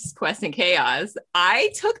first Quest and Chaos,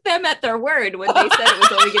 I took them at their word when they said it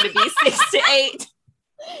was only going to be 6 to 8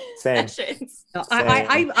 Same. sessions. No,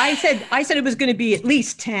 I said it was going to be at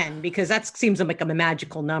least 10 because that seems like a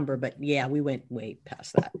magical number. But yeah, we went way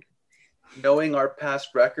past that. Knowing our past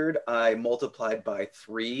record, I multiplied by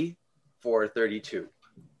 3 for 32.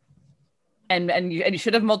 And you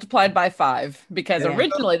should have multiplied by 5 because Yeah.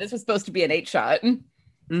 originally this was supposed to be an 8-shot.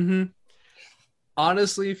 Mm-hmm.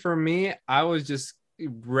 Honestly, for me, I was just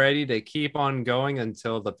ready to keep on going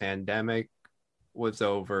until the pandemic was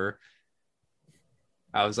over.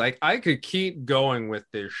 I was like, I could keep going with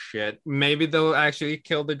this shit. Maybe they'll actually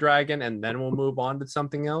kill the dragon and then we'll move on to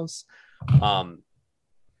something else.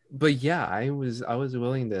 But yeah, I was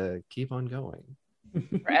willing to keep on going.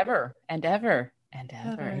 Forever and ever and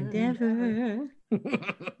ever. And ever.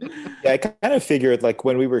 Yeah, I kind of figured like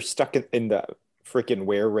when we were stuck in the freaking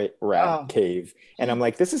rat cave, and I'm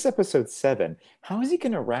like, this is episode 7. How is he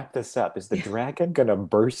gonna wrap this up? Is the dragon gonna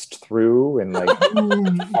burst through and like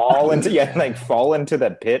fall into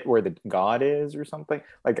the pit where the god is or something?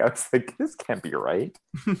 Like I was like, this can't be right.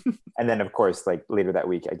 And then of course, like later that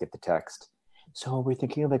week, I get the text. So we're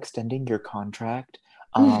thinking of extending your contract.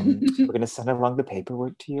 We're gonna send along the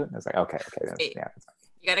paperwork to you. And I was like, okay, yeah.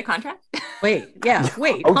 You got a contract? Wait.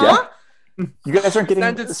 Oh, huh? yeah. You guys aren't getting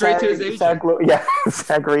Send it straight to his agent.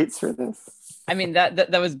 SAG rates for this. I mean, that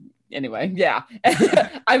was anyway. Yeah,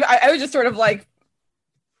 I was just sort of like,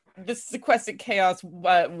 this is a Quest and Chaos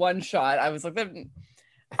one shot. I was like,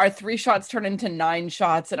 our 3 shots turn into 9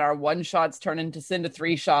 shots, and our 1 shots turn into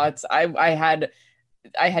 3 shots. I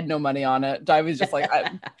had no money on it. I was just like,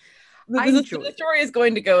 the story is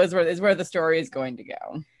going to go is where the story is going to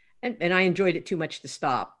go. And I enjoyed it too much to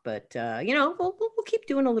stop, but we'll keep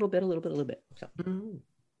doing a little bit. So.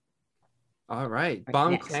 All right.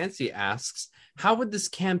 Bon Clancy asks, how would this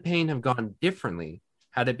campaign have gone differently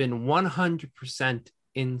had it been 100%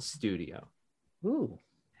 in studio? Ooh.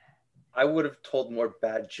 I would have told more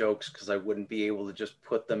bad jokes because I wouldn't be able to just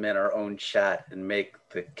put them in our own chat and make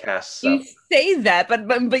the cast You stuff. say that,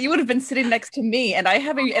 but you would have been sitting next to me, and I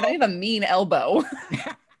have a mean elbow.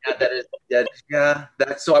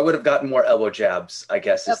 So I would have gotten more elbow jabs, I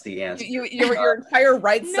guess, is the answer. Your entire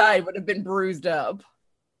right side would have been bruised up.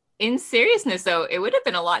 In seriousness, though, it would have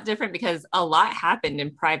been a lot different because a lot happened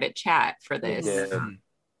in private chat for this. Yeah.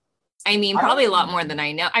 I mean, probably a lot more than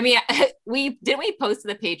I know. I mean, we post to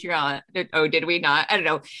the Patreon. Oh, did we not? I don't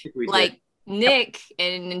know. Like Nick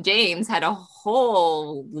and James had a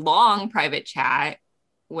whole long private chat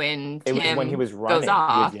when It was Tim when he was running. goes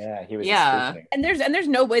off. He was Yeah. escaping. And there's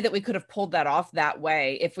no way that we could have pulled that off that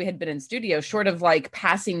way if we had been in studio, short of like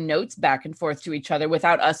passing notes back and forth to each other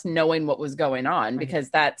without us knowing what was going on, because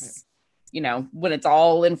that's, when it's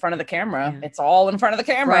all in front of the camera, it's all in front of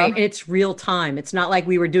the camera. Right. It's real time. It's not like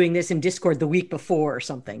we were doing this in Discord the week before or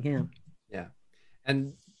something. Yeah. Yeah.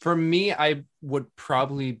 And for me, I would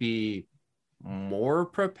probably be more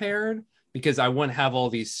prepared because I wouldn't have all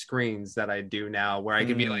these screens that I do now where I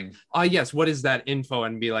could be like, oh, yes, what is that info?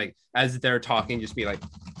 And be like, as they're talking, just be like.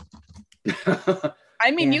 I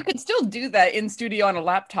mean, you could still do that in studio on a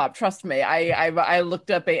laptop. Trust me. I looked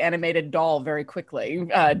up a animated doll very quickly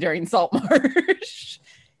during Saltmarsh.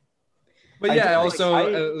 But yeah,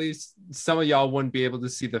 at least some of y'all wouldn't be able to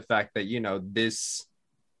see the fact that,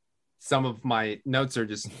 some of my notes are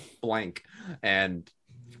just blank and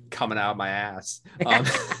coming out of my ass.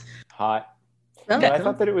 Hot. No, I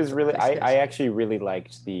thought that it was really. I actually really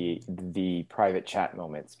liked the private chat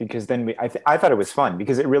moments, because then I thought it was fun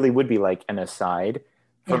because it really would be like an aside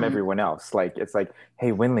from everyone else. Like it's like,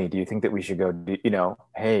 hey Winley, do you think that we should go?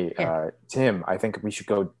 Hey Tim, I think we should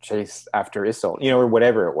go chase after Isolde, or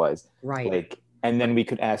whatever it was. Right. Like, and then we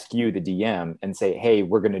could ask you, the DM, and say, hey,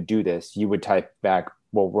 we're going to do this. You would type back,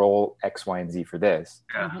 we'll roll X, Y, and Z for this.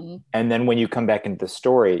 Mm-hmm. And then when you come back into the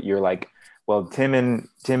story, you're like, well, Tim and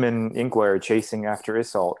Inkwa are chasing after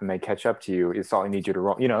Isolde, and they catch up to you. Isolde, I need you to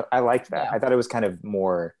roll. I liked that. Yeah. I thought it was kind of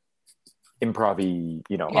more improv-y,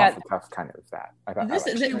 off the cuff kind of that. I thought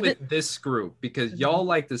especially with this group, because y'all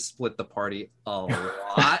like to split the party a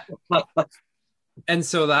lot. And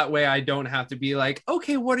so that way I don't have to be like,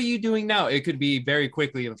 okay, what are you doing now? It could be very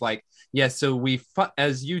quickly of like, yes, so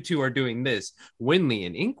as you two are doing this, Winley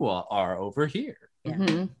and Inkwa are over here.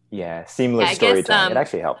 Mm-hmm. Yeah, seamless storytelling. It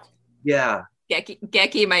actually helped. Yeah.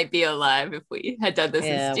 Geki might be alive if we had done this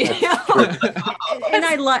in studio. and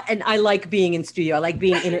I like being in studio. I like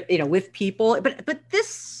being in with people. But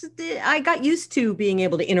this, I got used to being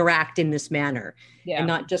able to interact in this manner and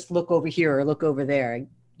not just look over here or look over there.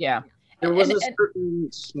 Yeah. There was a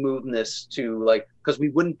certain smoothness to, like, because we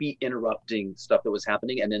wouldn't be interrupting stuff that was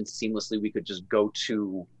happening, and then seamlessly we could just go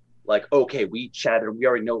to, like, okay, we chatted, we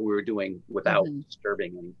already know what we were doing without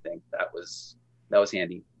disturbing anything. That was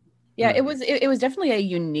handy. Yeah, it was definitely a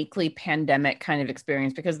uniquely pandemic kind of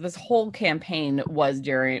experience, because this whole campaign was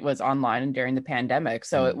online and during the pandemic.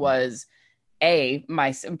 So it was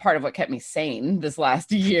part of what kept me sane this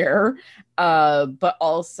last year, but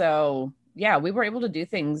also. Yeah, we were able to do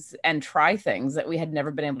things and try things that we had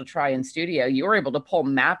never been able to try in studio. You were able to pull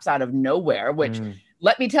maps out of nowhere, which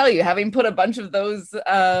let me tell you, having put a bunch of those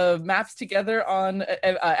maps together on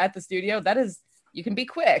at the studio, you can be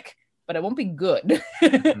quick, but it won't be good.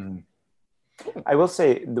 I will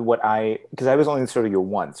say because I was only in studio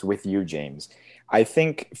once with you, James. I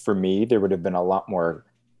think for me, there would have been a lot more,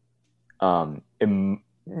 not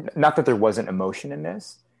that there wasn't emotion in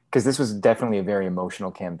this, because this was definitely a very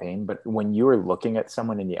emotional campaign, but when you were looking at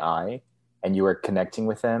someone in the eye and you were connecting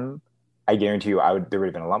with them, I guarantee you there would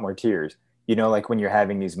have been a lot more tears. Like when you're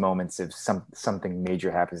having these moments of something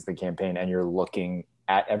major happens in the campaign and you're looking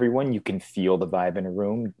at everyone, you can feel the vibe in a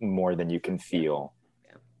room more than you can feel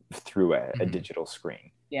through a digital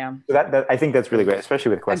screen. Yeah. So that I think that's really great, especially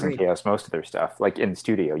with Quest and Chaos, most of their stuff, like in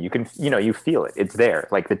studio, you can, you feel it. It's there.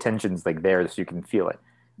 Like the tension's like there, so you can feel it.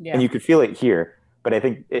 Yeah. And you could feel it here. But I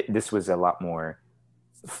think this was a lot more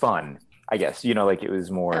fun, I guess. Like it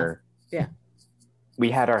was more. Yeah.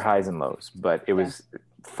 We had our highs and lows, but it was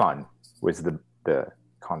fun. Was the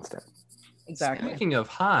constant. Exactly. Speaking of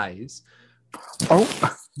highs,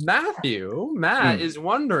 Matt is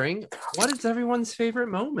wondering, what is everyone's favorite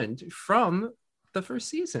moment from the first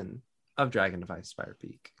season of Dragon Device Spire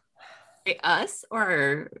Peak? Us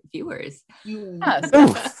or viewers?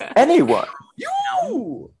 Us. Anyone.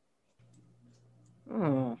 You.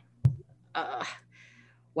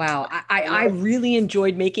 Wow. I really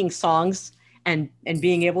enjoyed making songs and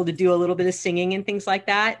being able to do a little bit of singing and things like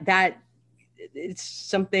that. That it's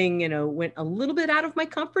something, went a little bit out of my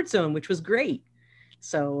comfort zone, which was great.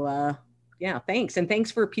 So thanks. And thanks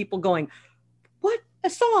for people going, what, a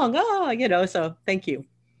song? So thank you.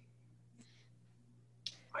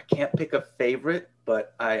 I can't pick a favorite,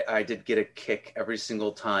 but I did get a kick every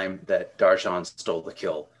single time that Darjan stole the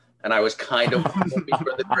kill. And I was kind of hoping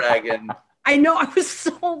for the dragon. I know. I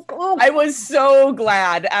was so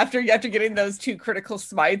glad after getting those 2 critical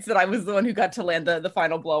smites that I was the one who got to land the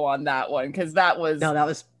final blow on that one, because that was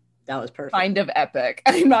perfect. Kind of epic.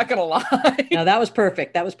 I'm not gonna lie. No, that was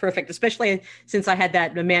perfect. That was perfect, especially since I had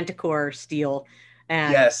that Manticore steal.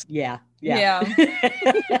 And yes. Yeah.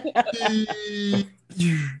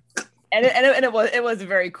 and it was a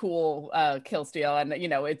very cool kill steal, and you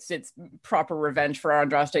know it's proper revenge for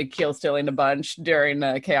Andraste kill stealing a bunch during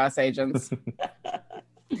Chaos Agents.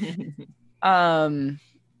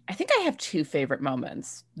 I think I have two favorite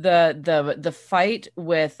moments. The fight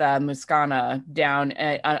with Muscana down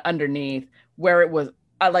underneath, where it was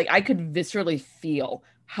I could viscerally feel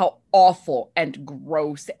how awful and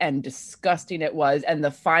gross and disgusting it was, and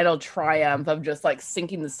the final triumph of just like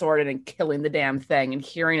sinking the sword in and killing the damn thing and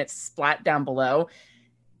hearing it splat down below.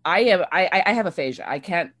 I have aphasia. I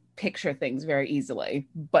can't picture things very easily,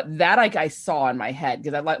 but that I saw in my head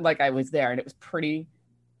because I was there, and it was pretty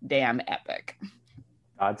damn epic.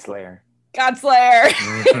 Godslayer.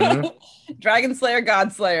 Mm-hmm. Dragon Slayer,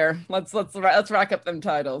 God Slayer. Let's rack up them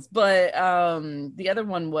titles. But the other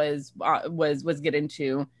one was get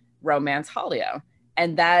into Romance Halio,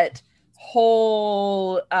 and that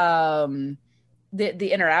whole the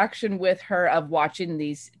interaction with her of watching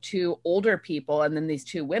these two older people and then these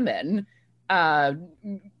two women kind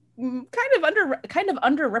of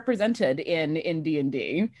underrepresented in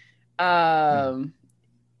D&D.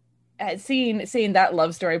 Seeing that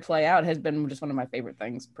love story play out has been just one of my favorite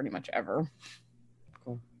things pretty much ever.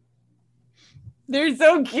 Cool. They're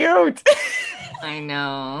so cute. I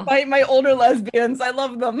know. My older lesbians, I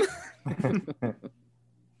love them. I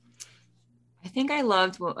think I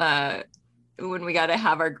loved when we got to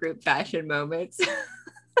have our group fashion moments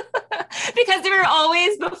because they were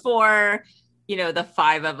always before, you know, the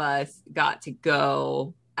five of us got to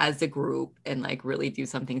go as a group and like really do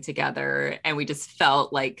something together, and we just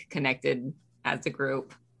felt like connected as a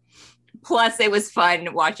group. Plus it was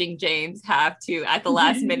fun watching James have to at the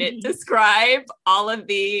last minute describe all of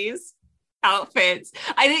these outfits.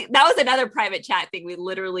 I think that was another private chat thing. We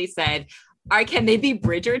literally said, all right, can they be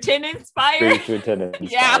Bridgerton inspired? Bridgerton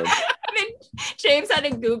inspired. Yeah. I mean, James had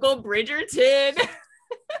to Google Bridgerton.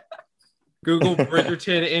 Google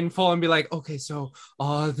Bridgerton in full and be like, okay, so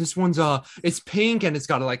this one's it's pink and it's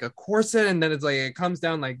got like a corset, and then it's like it comes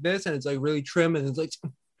down like this and it's like really trim and it's like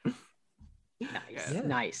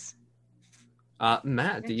Nice.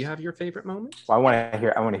 Matt, do you have your favorite moment? Well, I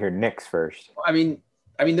want to hear Nick's first. I mean,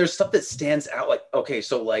 there's stuff that stands out. Like, okay,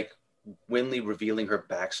 so like Winley revealing her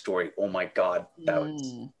backstory. Oh my God, that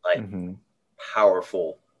was like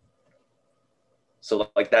powerful. So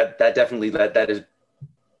like that definitely that is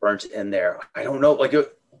burnt in there. I don't know, like, you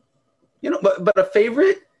know, but a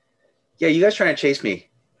favorite. Yeah, you guys trying to chase me.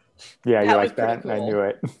 Yeah, you like that? Cool. I knew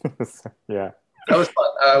it. Yeah, that was fun.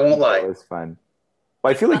 I won't lie. It was fun.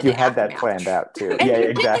 Well, I feel like you had that planned out too. And yeah, you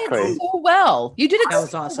exactly. did it so well. You did it That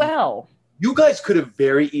was so awesome. well. You guys could have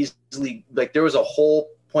very easily, like, there was a whole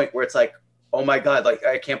point where it's like, oh my God, like,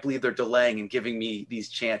 I can't believe they're delaying and giving me these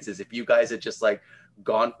chances. If you guys had just like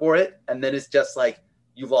gone for it, and then it's just like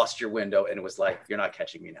you lost your window and it was like, you're not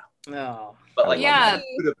catching me now. No. But like, yeah,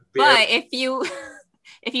 but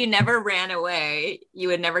if you never ran away, you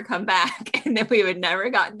would never come back, and then we would never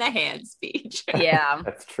gotten the hand speech. Yeah,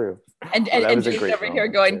 that's true. And James over here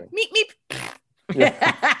going, meep meep.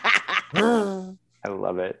 Yeah. I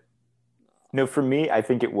love it. No, for me, I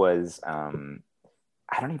think it was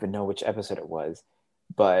I don't even know which episode it was,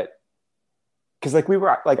 but because like we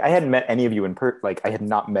were like I hadn't met any of you I had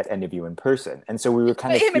not met any of you in person, and so we were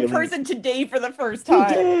kind of him in person today for the first time.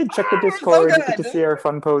 We did check the Discord, get to see our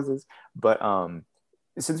fun poses, but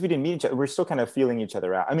since we didn't meet each other, we're still kind of feeling each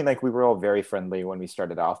other out. I mean, like we were all very friendly when we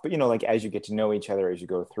started off, but you know, like as you get to know each other as you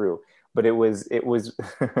go through. But it was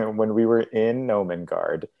when we were in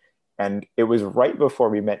Nomengard, and it was right before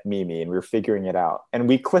we met Mimi, and we were figuring it out, and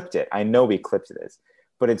we clipped it. I know we clipped this,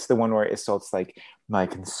 but it's the one where Isolt's like, my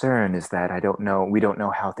concern is that we don't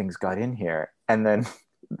know how things got in here, and then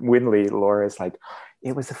Winley, Laura's like,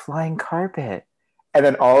 it was a flying carpet, and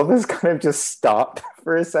then all of us kind of just stop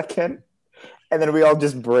for a second. And then we all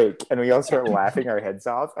just break and we all start laughing our heads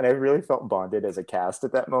off. And I really felt bonded as a cast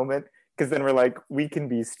at that moment. Because then we're like, we can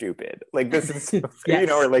be stupid. Like this is, you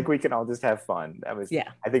know, or like we can all just have fun. That was,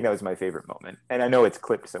 I think that was my favorite moment. And I know it's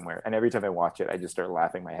clipped somewhere. And every time I watch it, I just start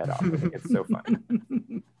laughing my head off. I think it's so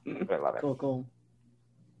fun. But I love it. Cool.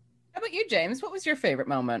 How about you, James? What was your favorite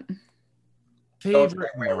moment?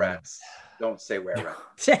 Favorite Were Rats. Don't say Were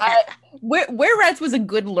Rats. Were Rats was a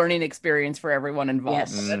good learning experience for everyone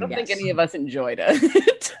involved. Yes. I don't think any of us enjoyed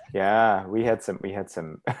it. Yeah, we had some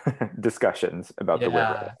discussions about the Were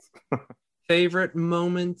Rats. Favorite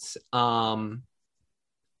moments. I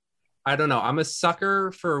don't know. I'm a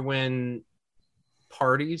sucker for when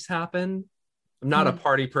parties happen. I'm not a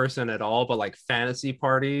party person at all, but like fantasy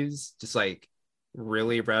parties just like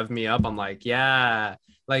really rev me up. I'm like, yeah,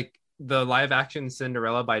 like the live action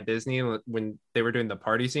Cinderella by Disney, when they were doing the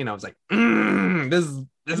party scene, I was like, this is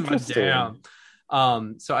This is my Interesting. jam.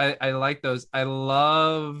 So I like those. I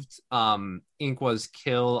loved Inqua's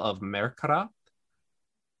kill of Merkara.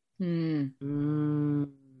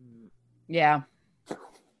 Yeah.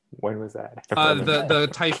 When was that? The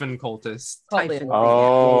Typhon cultist. Typhon.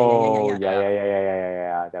 Oh,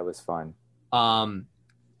 yeah. That was fun.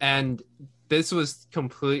 And this was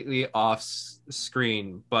completely off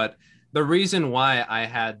screen, but the reason why I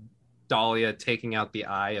had Dahlia taking out the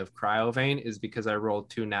eye of Cryovane is because I rolled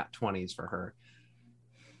 2 nat 20s for her.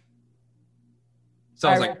 So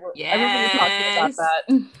I was like, I remember you talking about that.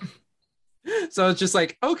 so it's just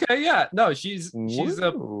like, okay, yeah, no, she's a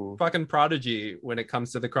Woo. fucking prodigy when it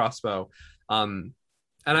comes to the crossbow. And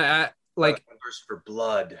I like thirst for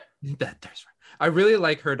blood. I really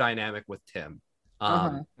like her dynamic with Tim.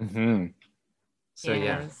 So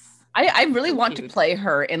yeah. I really want to play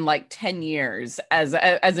her in like 10 years as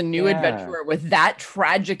a new adventurer with that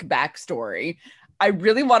tragic backstory. I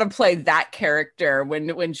really want to play that character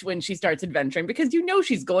when she starts adventuring, because you know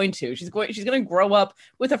she's going to grow up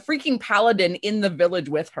with a freaking paladin in the village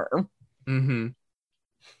with her. Yeah,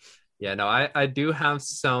 no, I do have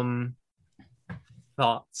some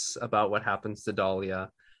thoughts about what happens to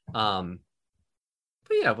Dahlia. But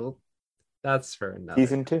yeah, well, that's for another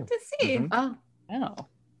season 2. To see.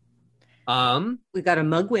 We got a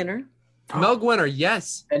mug winner. Mug winner,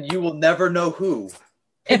 yes. And you will never know who.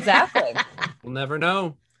 Exactly. We'll never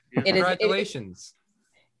know. Congratulations.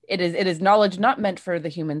 It is knowledge not meant for the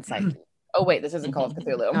human psyche. Oh wait, this isn't Call of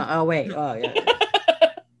Cthulhu.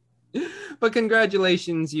 Yeah. But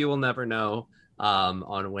congratulations, you will never know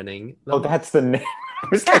on winning. That's the name. I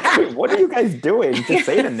was like, wait, what are you guys doing? Just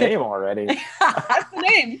say the name already. That's the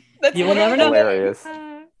name. You will never know. Hilarious.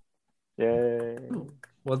 Yay.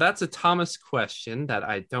 Well, that's a Thomas question that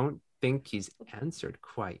I don't think he's answered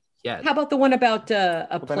quite yet. How about the one about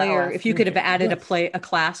a player? If you could have added a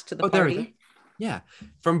class to the There party. we go. Yeah.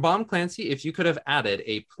 From Bomb Clancy, if you could have added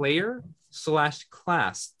a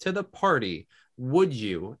player/class to the party, would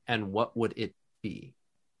you, and what would it be?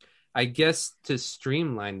 I guess to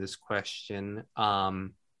streamline this question, I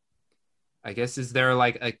guess, is there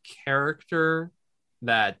like a character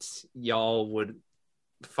that y'all would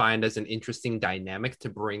find as an interesting dynamic to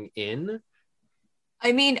bring in?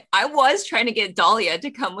 I mean, I was trying to get Dahlia to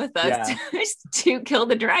come with us to kill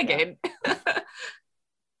the dragon.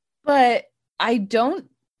 But I don't.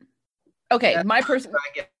 Okay, my person.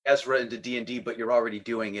 I get Ezra into D&D, but you're already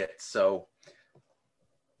doing it, so.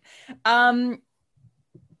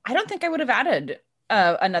 I don't think I would have added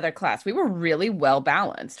another class. We were really well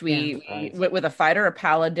balanced. We with a fighter, a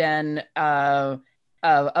paladin, a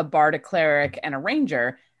bard, a cleric, and a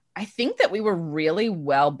ranger. I think that we were really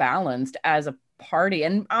well balanced as a party.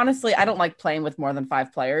 And honestly, I don't like playing with more than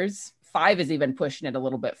 5 players. 5 is even pushing it a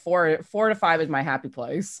little bit. 4 to 5 is my happy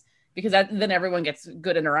place, because then everyone gets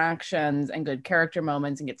good interactions and good character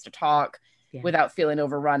moments and gets to talk without feeling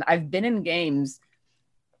overrun. I've been in games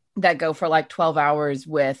that go for like 12 hours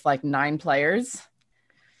with like 9 players.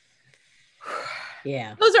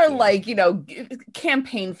 Yeah. Those are like,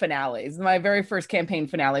 campaign finales. My very first campaign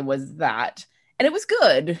finale was that. And it was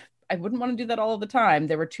good. I wouldn't want to do that all of the time.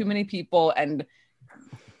 There were too many people and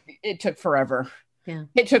it took forever. Yeah.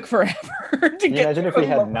 It took forever to get. Imagine if we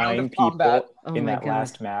had 9 people in that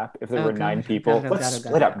last map. If there were 9 people, let's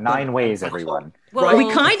split up 9 ways, everyone. Well,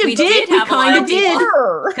 we kind of did. We kind of did,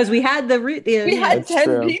 because we had we had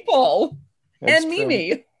 10 people and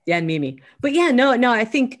Mimi. Yeah, and Mimi. But yeah, no. I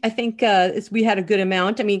think we had a good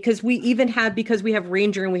amount. I mean, because we have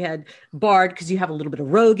Ranger and we had Bard, because you have a little bit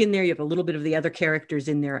of Rogue in there. You have a little bit of the other characters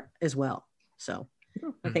in there as well. So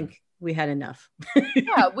I think we had enough.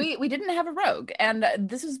 Yeah, we didn't have a rogue, and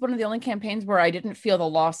this is one of the only campaigns where I didn't feel the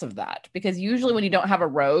loss of that, because usually when you don't have a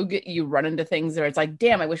rogue, you run into things where it's like,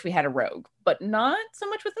 damn, I wish we had a rogue, but not so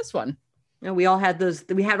much with this one. And we all had those.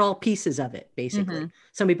 We had all pieces of it, basically.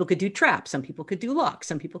 Some people could do traps, some people could do locks,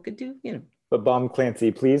 some people could do, But Bomb Clancy,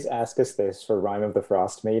 please ask us this for Rime of the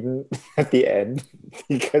Frost Maiden at the end,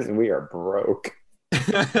 because we are broke.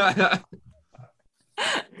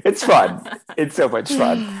 It's fun. It's so much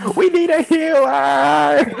fun. We need a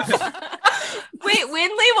healer. Wait,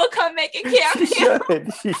 Winley will come make a cameo.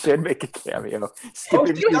 She should make a cameo.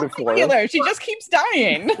 Skipping through the forest. Healer. She just keeps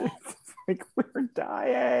dying. Like, we're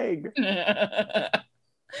dying.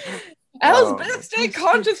 Elspeth, stay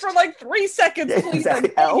conscious for like 3 seconds, please.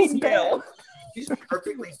 Elspeth. She's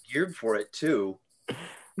perfectly geared for it too.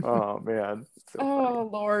 Oh man. So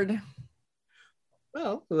Lord.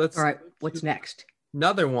 Well, let's. All right. What's next?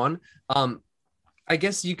 Another one. I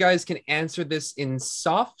guess you guys can answer this in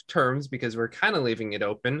soft terms, because we're kind of leaving it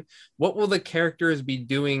open. What will the characters be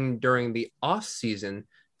doing during the off season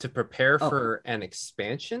to prepare for an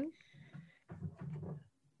expansion.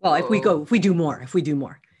 Well, if we do more.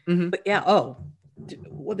 Mm-hmm. But yeah,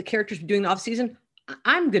 what the characters be doing off season?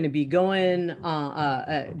 I'm going to be going.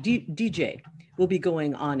 DJ will be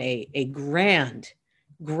going on a grand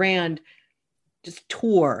just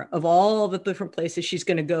tour of all the different places she's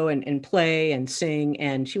going to go and play and sing,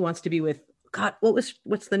 and she wants to be with God.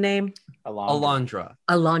 What's the name? Alondra.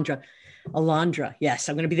 Yes,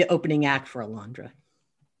 I'm going to be the opening act for Alondra.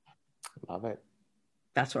 Love it.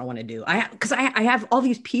 That's what I want to do. Because I have all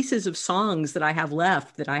these pieces of songs that I have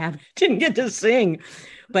left that I didn't get to sing,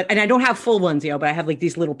 and I don't have full ones, but I have like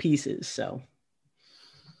these little pieces. So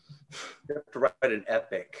you have to write an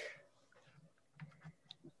epic.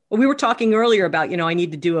 Well, we were talking earlier about, I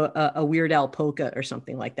need to do a Weird Al polka or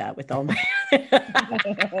something like that with all my.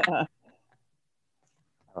 I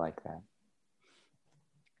like that.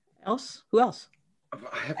 Who else?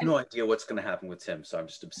 I have no idea what's going to happen with Tim, so I'm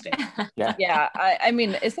just abstaining. Yeah. I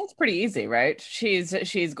mean, it sounds pretty easy, right? She's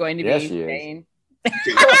going to be staying.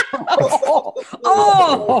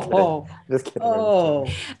 Oh, just kidding.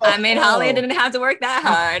 I mean, Holly didn't have to work that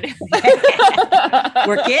hard.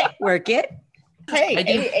 Work it. Hey, I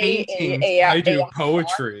do painting. I do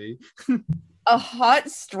poetry. A hot,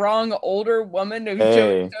 strong, older woman who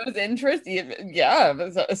shows interest. Yeah,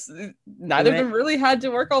 neither of them really had to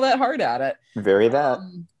work all that hard at it. Very that.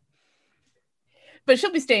 But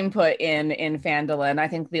she'll be staying put in Phandalin. I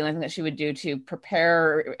think the only thing that she would do to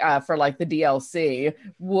prepare for like the DLC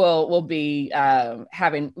will be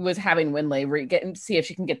having Winley see if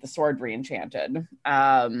she can get the sword re-enchanted.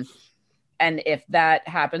 And if that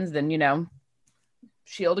happens, then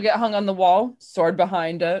shield will get hung on the wall, sword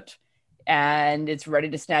behind it, and it's ready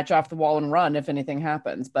to snatch off the wall and run if anything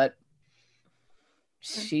happens. But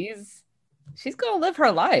she's going to live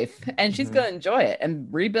her life, and she's going to enjoy it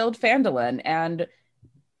and rebuild Phandalin. And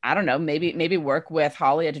I don't know, maybe work with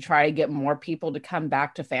Halia to try to get more people to come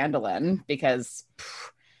back to Phandalin, because the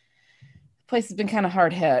place has been kind of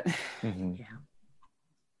hard hit. Mm-hmm. Yeah,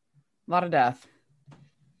 a lot of death.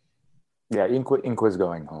 Yeah, Inqua's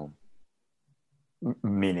going home.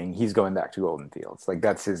 Meaning he's going back to Golden Fields. Like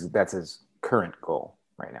that's his current goal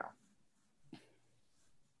right now.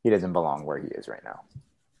 He doesn't belong where he is right now.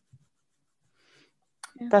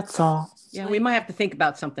 Yeah. That's all. Yeah, we might have to think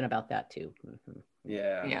about something about that too. Mm-hmm.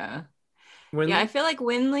 Yeah. Winley? Yeah, I feel like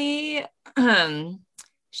Winley,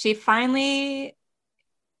 she finally,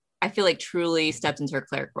 I feel like truly stepped into her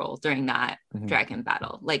cleric role during that dragon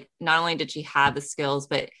battle. Like, not only did she have the skills,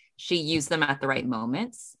 but she used them at the right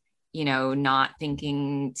moments. Not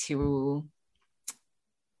thinking to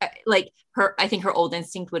like her. I think her old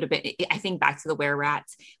instinct would have been, I think back to the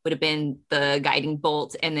were-rats, would have been the guiding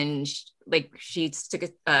bolt. And then she took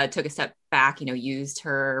a step back, used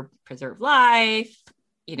her preserve life,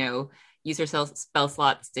 use her spell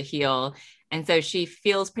slots to heal. And so she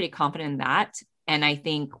feels pretty confident in that. And I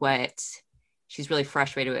think what she's really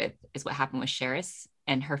frustrated with is what happened with Sheris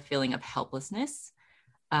and her feeling of helplessness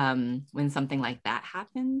when something like that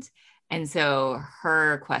happened. And so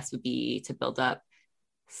her quest would be to build up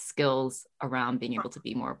skills around being able to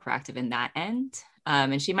be more proactive in that end.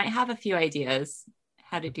 And she might have a few ideas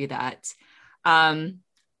how to do that. But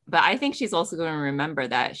I think she's also going to remember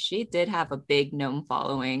that she did have a big gnome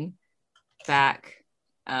following back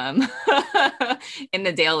in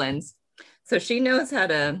the Dalelands. So she knows how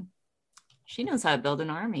to build an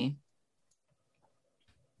army.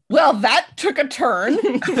 Well, that took a turn.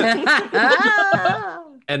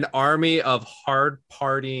 An army of hard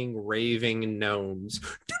partying, raving gnomes.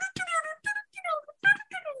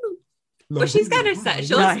 Well, she's got her size.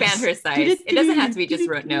 She'll expand her size. It doesn't have to be just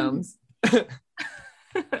rote gnomes.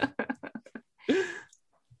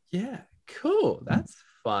 Yeah, cool. That's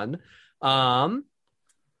fun.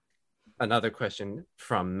 Another question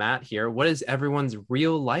from Matt here. What is everyone's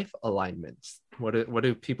real life alignments? What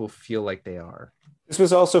do people feel like they are? This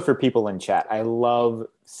was also for people in chat. I love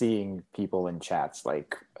seeing people in chats,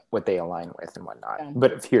 like what they align with and whatnot. Yeah.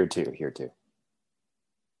 But here too.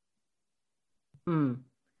 I'm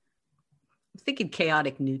thinking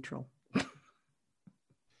chaotic neutral.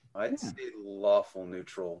 I'd say lawful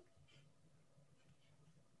neutral.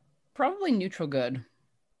 Probably neutral good.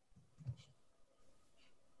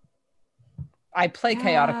 I play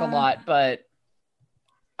chaotic a lot, but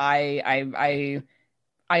I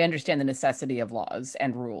understand the necessity of laws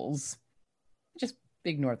and rules. Just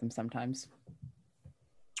ignore them sometimes.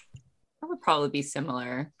 That would probably be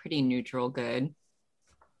similar. Pretty neutral good.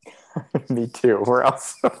 Me too. We're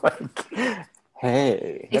also like,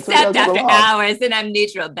 hey. Except after hours, then I'm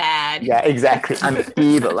neutral bad. Yeah, exactly. I'm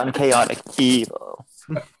evil. I'm chaotic evil.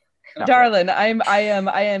 Darling, I am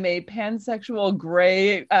a pansexual,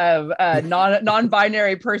 gray,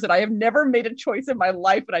 non-binary person. I have never made a choice in my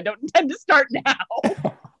life, and I don't intend to start now.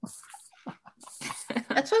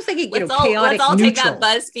 That's what I was thinking. Let's Chaotic all take neutral.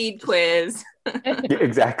 that BuzzFeed quiz.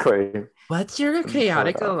 Exactly. What's your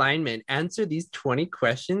chaotic Sort of. alignment? Answer these 20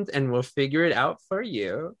 questions and we'll figure it out for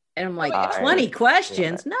you. And I'm like, I- 20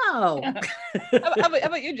 questions? No. How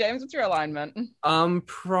about you, James? What's your alignment?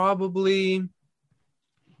 Probably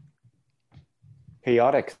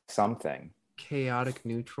Chaotic something. chaotic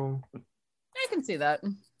neutral. I can see that.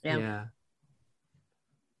 Yeah.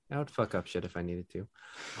 I would fuck up shit if I needed to.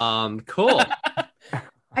 Cool.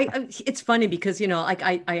 It's funny because, like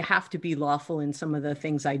I have to be lawful in some of the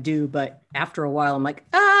things I do, but after a while I'm like,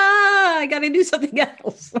 I got to do something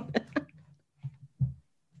else.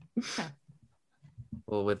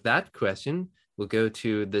 Well, with that question, we'll go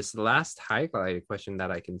to this last highlighted question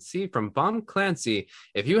that I can see from Bon Clancy.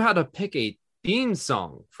 If you had to pick a theme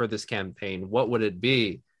song for this campaign, what would it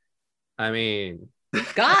be? I mean,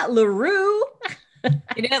 Scott LaRue.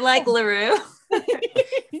 You didn't like LaRue?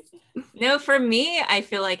 No, for me, I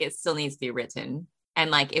feel like it still needs to be written.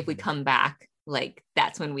 And like if we come back, like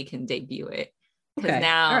that's when we can debut it. Because Okay.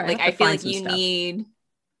 now, All right, like I'll have I to feel find like some stuff.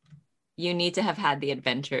 you need to have had the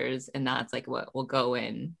adventures, and that's like what will go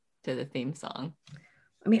in to the theme song.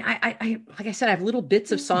 I mean, I like I said, I have little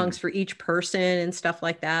bits of songs for each person and stuff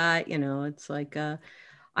like that. It's like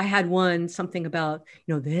I had one something about,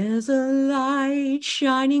 there's a light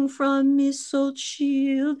shining from Miss Old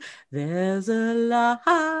Shield. There's a light.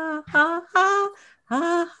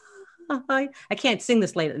 I can't sing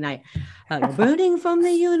this late at night. Burning from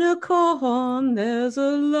the unicorn, there's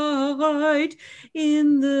a light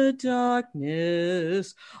in the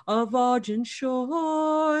darkness of Argent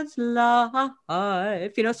Shores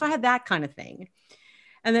life. So I had that kind of thing.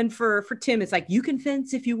 And then for Tim, it's like, you can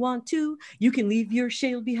fence if you want to. You can leave your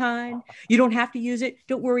shield behind. You don't have to use it.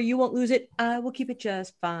 Don't worry, you won't lose it. I will keep it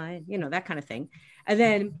just fine. That kind of thing. And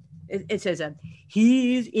then it says,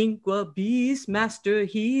 he's Inqua Beastmaster.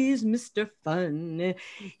 He's Mr. Fun.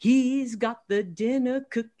 He's got the dinner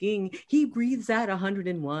cooking. He breathes at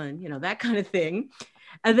 101, that kind of thing.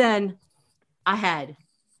 And then I had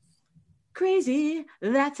crazy,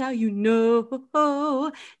 that's how you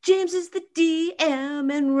know. James is the DM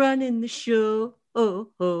and running the show.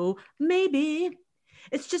 Maybe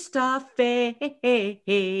it's just our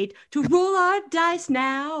fate to roll our dice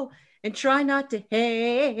now and try not to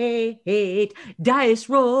hate. Dice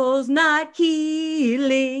rolls not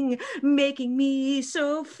healing, making me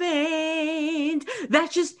so faint.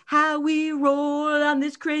 That's just how we roll on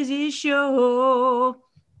this crazy show.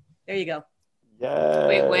 There you go. Yeah.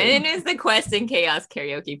 Wait, when is the Quest and Chaos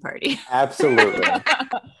karaoke party? Absolutely.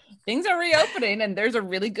 Things are reopening, and there's a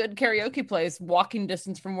really good karaoke place walking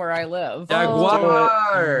distance from where I live.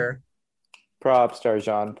 Jaguar. Props,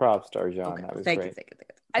 Darjan. Props, Darjan. Okay. That was Thank great. you.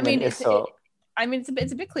 I And then mean, Issel-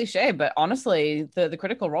 it's a bit cliche, but honestly, the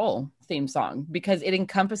Critical Role theme song, because it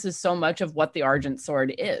encompasses so much of what the Argent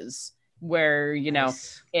Sword is, where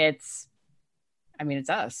Nice. it's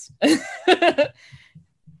us.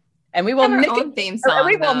 And we will Have our nick own it. theme song.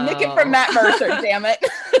 We will nick it from Matt Mercer. Damn it!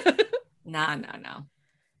 No.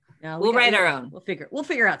 No, We'll write our own. We'll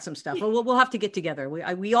figure out some stuff. We'll have to get together.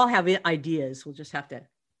 We all have ideas. We'll just have to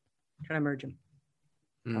try to merge them.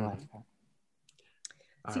 I like that.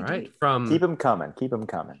 All right. Keep From Keep them coming. Keep them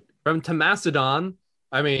coming. Tomastodon,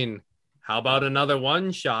 I mean, how about another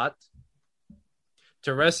one shot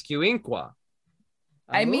to rescue Inqua?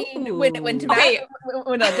 I mean, when Okay.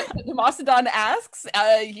 Demostodon asks,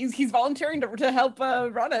 he's volunteering to help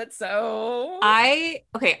run it. So I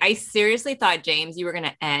seriously thought, James, you were going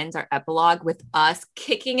to end our epilogue with us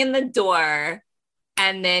kicking in the door.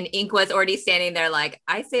 And then Inqua's already standing there like,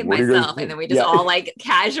 I saved What are you myself. guys- And then we just Yeah. all like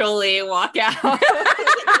casually walk out.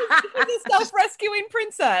 He's a self-rescuing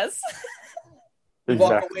princess.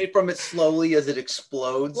 Walk Exactly. away from it slowly as it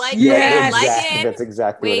explodes. Like, Yes! like Exactly. in, That's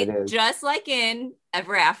exactly wait, what it is. just like in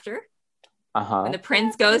Ever After, Uh-huh. when the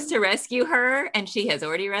prince goes to rescue her and she has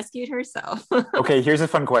already rescued herself. Okay, here's a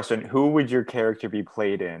fun question. Who would your character be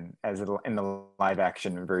played in in the live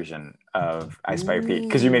action version of I Spy Pete?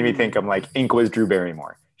 Because you made me think I'm like, Inqua is Drew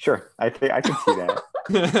Barrymore. Sure, I can see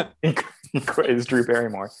that. Inqua is Drew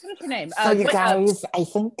Barrymore. What's her name? So you guys, I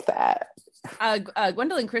think that.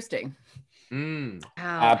 Gwendolyn Christie.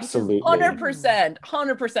 Absolutely. 100%.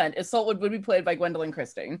 Isolde would be played by Gwendolyn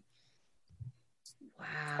Christie. Wow.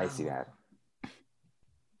 I see that.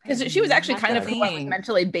 Because she was actually That's kind of the who I was thing.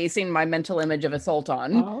 mentally basing my mental image of Isolde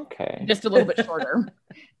on. Oh, okay. Just a little bit shorter.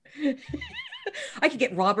 I could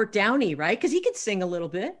get Robert Downey, right? Because he could sing a little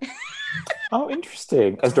bit. Oh,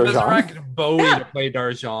 interesting. As Darjan. Resurrect Bowie to play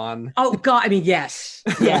Darjan. Oh God! I mean, yes,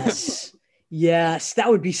 yes, that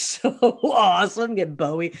would be so awesome. Get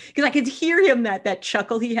Bowie because I could hear him that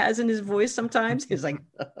chuckle he has in his voice sometimes. He's like,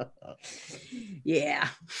 yeah.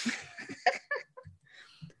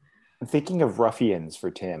 I'm thinking of ruffians for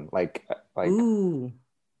Tim, like Ooh.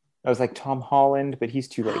 I was like Tom Holland, but he's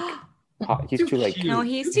too he's too like No,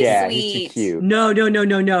 he's too yeah, sweet. he's too cute. No.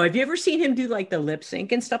 Have you ever seen him do like the lip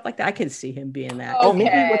sync and stuff like that? I can see him being that. Oh, maybe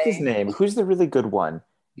what's his name? Who's the really good one?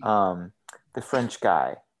 The French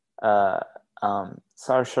guy.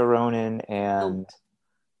 Saoirse Ronan and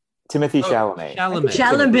Timothy Chalamet.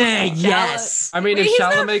 Chalamet, yes. I mean, Wait, if he's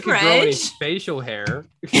not Chalamet could grow any French? facial hair.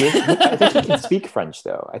 I think he can speak French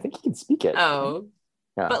though. I think he can speak it. Oh,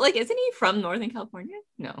 Yeah. but like, isn't he from Northern California?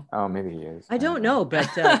 No. Oh, maybe he is. I don't know, but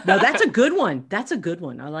no, that's a good one. That's a good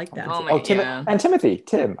one. I like that. Oh my Tim. I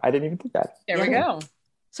didn't even think that. There we go.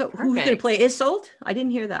 So who's going to play Isolde? I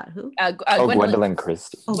didn't hear that. Who? Gwendolyn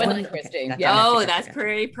Christie. Gwendolyn Christie. Okay. Yeah. Oh, that's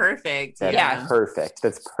pretty perfect. That's Yeah. perfect.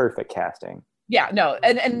 That's perfect casting. Yeah, no,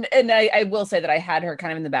 and I will say that I had her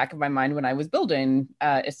kind of in the back of my mind when I was building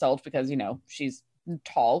Isolde because she's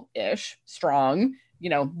tall-ish, strong,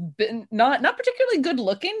 not particularly good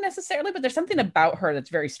looking necessarily, but there's something about her that's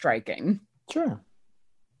very striking. Sure.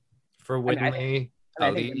 For Whitney,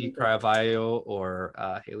 I think Ali Caravaggio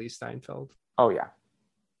or Haley Steinfeld. Oh yeah.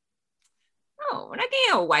 Oh, we're not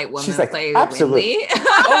getting a white woman She's to like, play absolutely.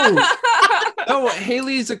 Winley. Oh,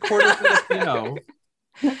 Haley's a quarter Filipino.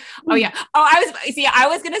 Oh yeah. Oh, I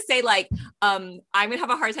was gonna say like I'm gonna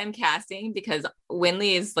have a hard time casting because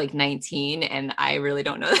Winley is like 19 and I really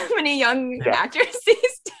don't know that many young actors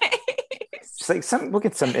these days. Just like we'll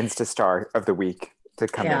get some Insta star of the week to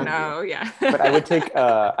come in. No, yeah. But I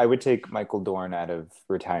would take Michael Dorn out of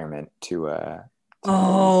retirement to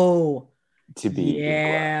be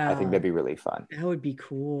yeah. Ingua. I think that'd be really fun. That would be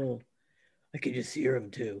cool. I could just hear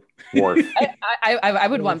him too. Worf. I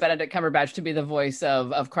would want Benedict Cumberbatch to be the voice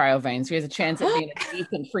of Cryovane, so he has a chance at being a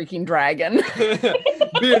decent freaking dragon.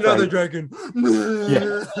 Be another dragon.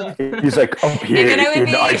 Yeah. He's like, up here in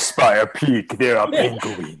Icespire Peak, there are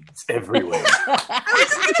penguins everywhere.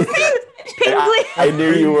 Penguin. I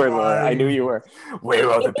knew you were, Laura. I knew you were.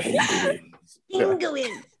 Where are the penguins?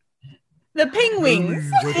 Penguins. The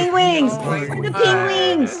penguins. Penguins. Oh, The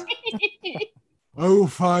penguins. Oh,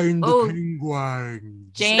 find the Oh. penguins.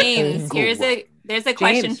 James, there's a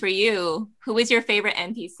question James. for you. Who is your favorite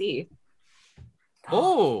NPC?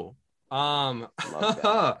 Oh,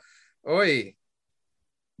 oi.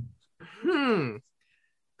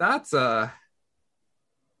 That's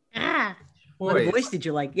What voice did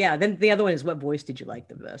you like? Yeah. Then the other one is what voice did you like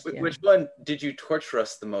the best? Yeah. Which one did you torture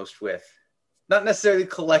us the most with? Not necessarily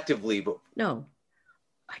collectively, but No.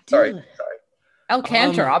 I do. sorry. El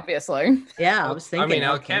Cantor, obviously. Yeah, I was thinking. I mean,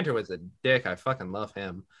 El El Cantor was a dick. I fucking love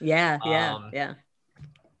him. Yeah.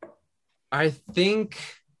 I think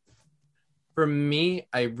for me,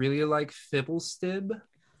 I really like Fibblestib.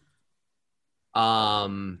 That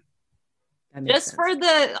makes Just sense. for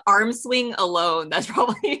the arm swing alone, that's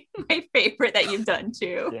probably my favorite that you've done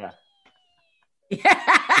too. Yeah.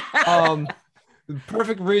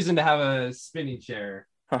 Perfect reason to have a spinny chair.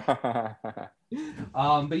 But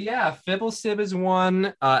yeah, Fibblestib is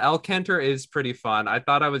one. El Cantor is pretty fun. I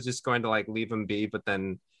thought I was just going to like leave him be, but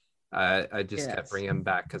then I just kept bringing him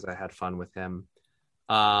back because I had fun with him.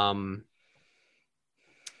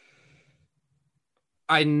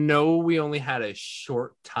 I know we only had a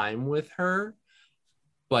short time with her,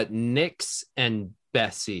 but Nyx and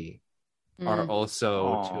Bessie are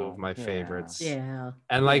also two of my favorites. Yeah.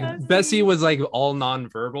 And like Bessie was like all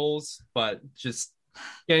non-verbals, but just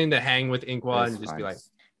getting to hang with Ingua and just be like,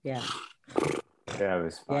 yeah, yeah, it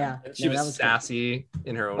was fun. Yeah. she No, was that was good. sassy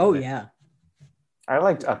in her own Oh way. yeah. I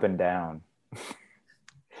liked Up and Down.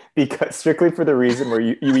 Because strictly for the reason where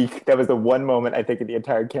you that was the one moment I think in the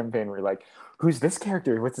entire campaign where you're like, who's this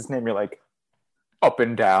character? What's his name? You're like, Up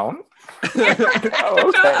and Down? Oh,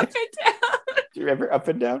 okay. Up and down. Do you remember Up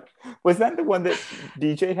and Down? Was that the one that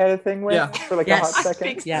DJ had a thing with for like Yes. a hot second?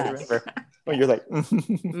 I think Yeah. I remember. When you're like,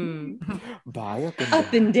 Mm. bye Up and Down.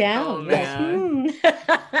 Up and down. Oh, Yes.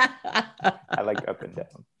 Mm. I like Up and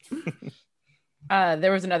Down.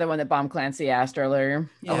 There was another one that Bomb Clancy asked earlier.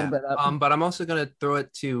 A little bit up. But I'm also going to throw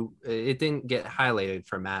it to, it didn't get highlighted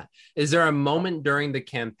for Matt. Is there a moment during the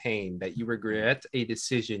campaign that you regret a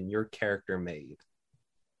decision your character made?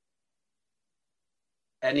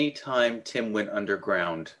 Anytime Tim went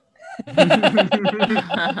underground.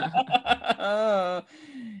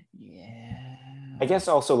 Yeah. I guess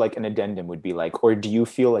also like an addendum would be like, or do you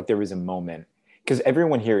feel like there was a moment, because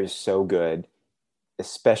everyone here is so good,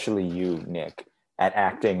 especially you, Nick, at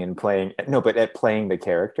acting and playing, but at playing the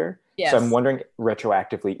character. Yes. So I'm wondering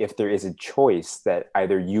retroactively if there is a choice that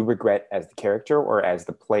either you regret as the character or as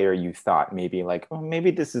the player you thought maybe like, oh,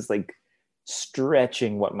 maybe this is like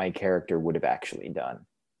stretching what my character would have actually done,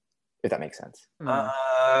 if that makes sense.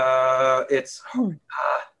 It's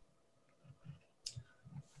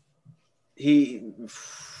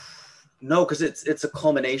no, because it's a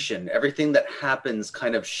culmination. Everything that happens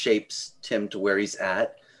kind of shapes Tim to where he's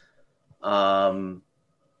at.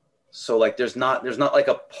 So like there's not like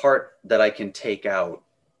a part that I can take out.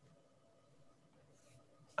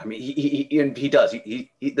 I mean, he does.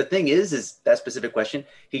 The thing is that specific question,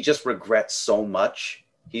 he just regrets so much.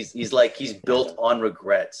 He's built on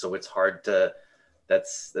regret, so it's hard to.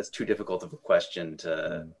 That's too difficult of a question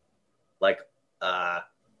to, like,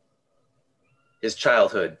 his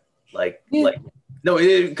childhood,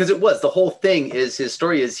 because it was the whole thing. Is his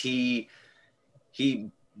story is he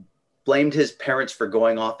blamed his parents for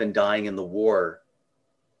going off and dying in the war,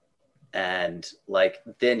 and like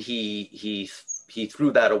then he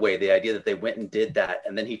threw that away, the idea that they went and did that,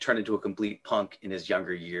 and then he turned into a complete punk in his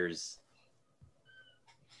younger years.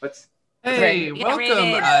 Hey,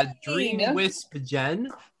 welcome, Dream Wisp Jen.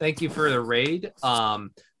 Thank you for the raid.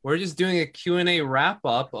 We're just doing a Q&A wrap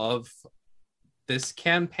up of this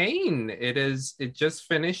campaign. It just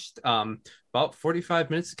finished about 45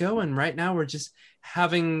 minutes ago, and right now we're just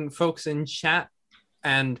having folks in chat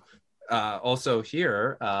and also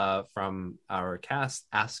here from our cast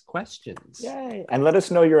ask questions. Yay! And let us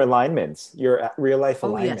know your alignments, your real life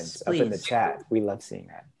alignments, yes, up in the chat. We love seeing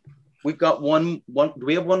that. We've got one. Do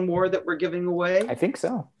we have one more that we're giving away? I think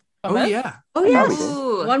so. Oh yeah. Oh yes.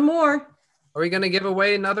 One more. Are we gonna give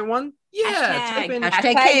away another one? Yeah. Type in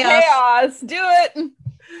Hashtag chaos. Do it. Drop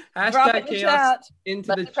it Hashtag in the chaos chat. into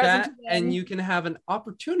Let the the present chat, win. and you can have an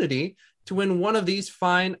opportunity to win one of these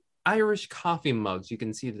fine Irish coffee mugs. You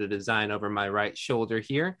can see the design over my right shoulder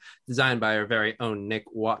here, designed by our very own Nick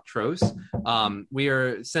Watros. We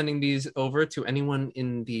are sending these over to anyone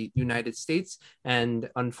in the United States, and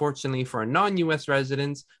unfortunately for non-US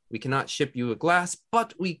residents, we cannot ship you a glass,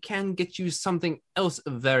 but we can get you something else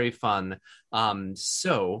very fun.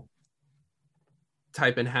 So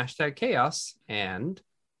type in hashtag chaos, and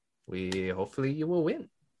hopefully you will win.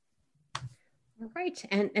 All right.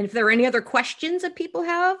 And if there are any other questions that people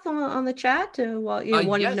have on the chat while you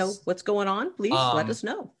want to know what's going on, please let us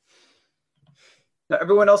know. Now,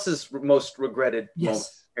 everyone else's most regretted moment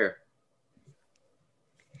here.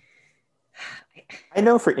 I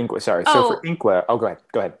know for Inkwa, sorry. So for Inkwa,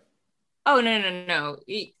 go ahead. Oh, no.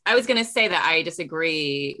 I was going to say that I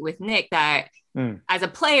disagree with Nick that as a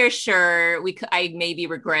player, sure, I maybe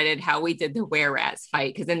regretted how we did the were-rats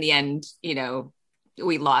fight, because in the end,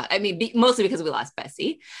 we lost. I mean, mostly because we lost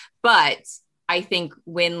Bessie, but I think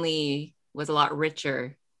Winley was a lot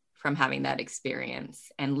richer from having that experience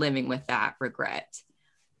and living with that regret.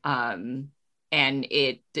 And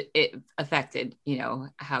it affected,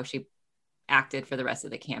 how she acted for the rest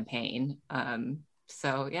of the campaign.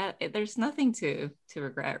 So yeah, there's nothing to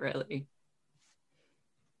regret, really.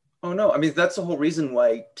 Oh no, I mean, that's the whole reason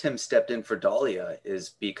why Tim stepped in for Dahlia,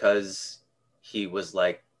 is because he was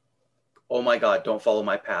like, oh my God, don't follow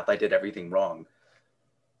my path. I did everything wrong.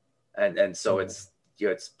 And so it's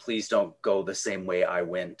please don't go the same way I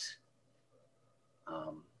went.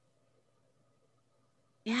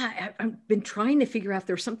 Yeah, I've been trying to figure out if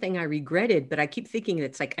there's something I regretted, but I keep thinking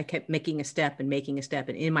it's like I kept making a step and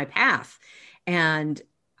in my path. And,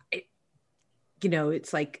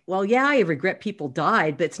 it's like, well, yeah, I regret people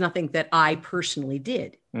died, but it's nothing that I personally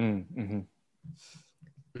did. Mm-hmm.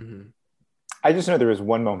 Mm-hmm. I just know there was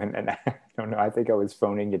one moment, and I don't know, I think I was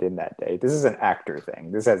phoning it in that day. This is an actor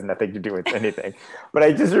thing. This has nothing to do with anything. But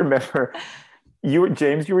I just remember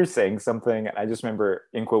James, you were saying something, and I just remember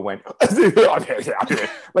Inkwa went,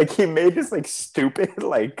 like he made this like stupid,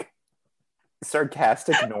 like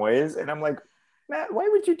sarcastic noise. And I'm like, Matt, why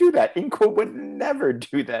would you do that? Inkwa would never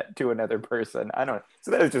do that to another person. I don't know.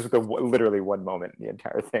 So that was just literally one moment in the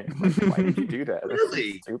entire thing. Like, why did you do that?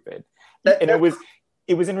 Really? That's stupid. And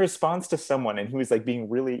it was in response to someone, and he was like he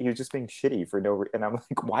was just being shitty for no reason. And I'm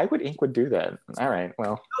like, why would Inkwood do that? All right,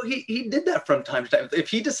 well. No, he did that from time to time. If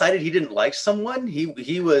he decided he didn't like someone,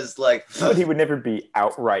 he was like. But he would never be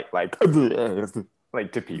outright like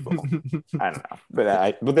to people. I don't know.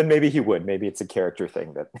 But then maybe he would. Maybe it's a character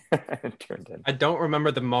thing that turned in. I don't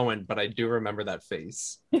remember the moment, but I do remember that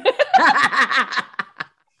face.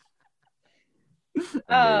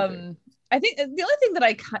 I think the only thing that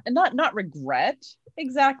I not regret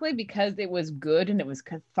exactly, because it was good and it was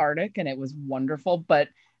cathartic and it was wonderful, but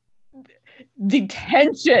the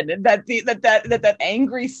tension that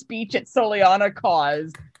angry speech at Soliana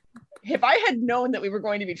caused, if I had known that we were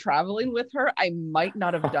going to be traveling with her, I might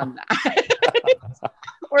not have done that.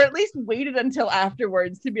 Or at least waited until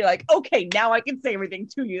afterwards to be like, okay, now I can say everything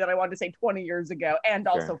to you that I wanted to say 20 years ago and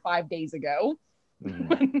also 5 days ago.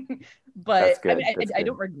 Mm-hmm. But Good. I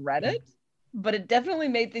don't regret it, but it definitely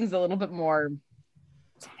made things a little bit more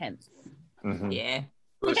tense. Mm-hmm. Yeah.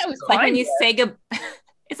 Which I was It's like fine when you with. say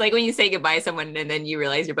it's like when you say goodbye to someone and then you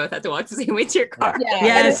realize you both have to walk the same way to your car. Yeah,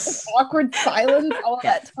 Yes. and it's awkward silence all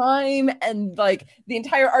that time, and like the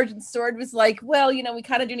entire Argent Sword was like, well, you know, we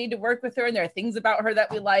kind of do need to work with her, and there are things about her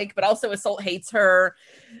that we like, but also Assault hates her.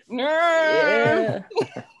 Yeah.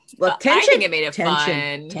 Well, I tension. think it made it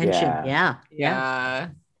tension. fun. Tension. Yeah. Yeah.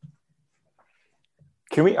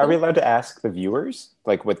 Are we allowed to ask the viewers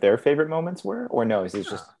like what their favorite moments were, or no? Is this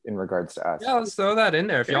just in regards to us? Yeah, let's throw that in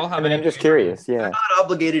there. If y'all have I mean, any I'm just curious. We're Yeah. not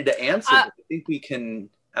obligated to answer. But I think we can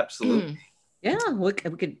absolutely. Yeah. We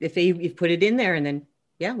could, if you put it in there and then,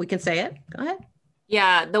 we can say it. Go ahead.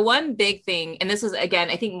 Yeah, the one big thing, and this was again,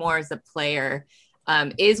 I think more as a player,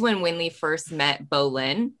 is when Winley first met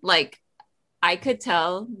Bolin. Like, I could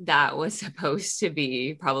tell that was supposed to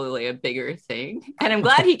be probably a bigger thing, and I'm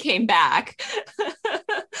glad he came back.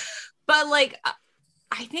 But like,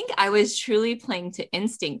 I think I was truly playing to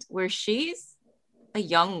instinct, where she's a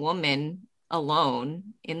young woman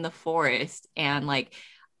alone in the forest, and like,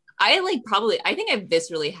 I think I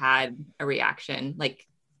viscerally had a reaction, like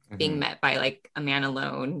being met by like a man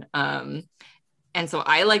alone. And so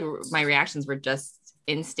I like my reactions were just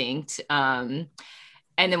instinct. And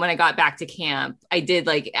then when I got back to camp, I did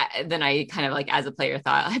like, then I kind of like as a player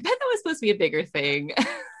thought, I bet that was supposed to be a bigger thing.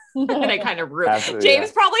 And I kind of ruined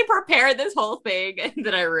James probably prepared this whole thing and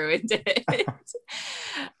then I ruined it.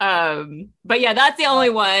 But yeah, that's the only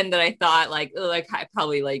one that I thought like I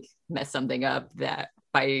probably like messed something up that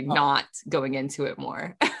by not going into it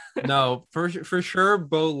more. No, for sure,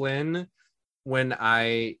 Bolin, when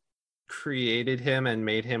I created him and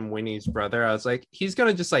made him Winnie's brother, I was like, he's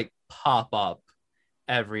gonna just like pop up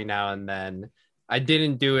every now and then. I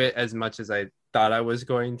didn't do it as much as I thought I was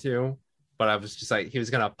going to, but I was just like, he was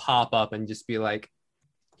gonna pop up and just be like,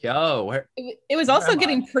 yo, where it was also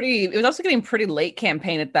getting pretty late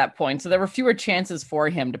campaign at that point, so there were fewer chances for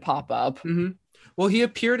him to pop up. Mm-hmm. Well, he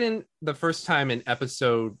appeared in the first time in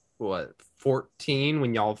episode 14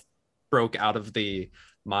 when y'all broke out of the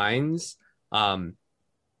mines, and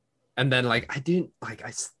then like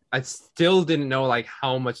I still didn't know like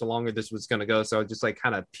how much longer this was gonna go, so I was just like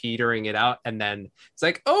kind of petering it out, and then it's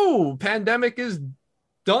like, oh, pandemic is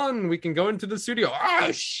done, we can go into the studio.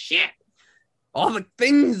 Oh shit, all the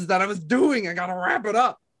things that I was doing, I gotta wrap it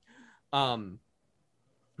up.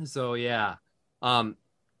 So yeah,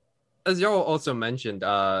 as y'all also mentioned,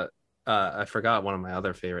 I forgot one of my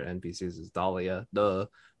other favorite NPCs is Dahlia. That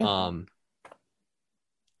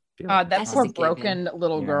poor broken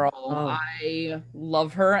little girl. I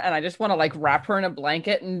love her, and I just want to like wrap her in a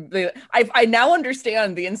blanket. And I now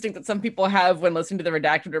understand the instinct that some people have when listening to the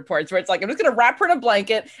redacted reports, where it's like, I'm just gonna wrap her in a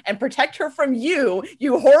blanket and protect her from you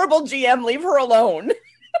horrible GM. Leave her alone.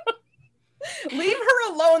 Leave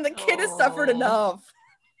her alone. The kid has suffered enough.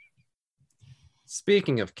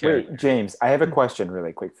 Speaking of character. Wait, James, I have a question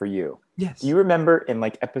really quick for you. Yes. Do you remember in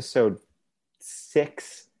like episode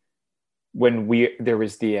 6 when there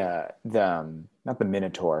was the not the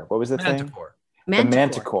Minotaur, what was the thing? The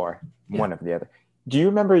Manticore, one of the other. Do you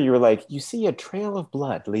remember you were like, you see a trail of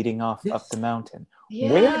blood leading off up the mountain?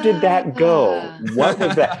 Yeah. Where did that go? What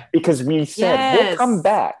was that? Because we said we'll come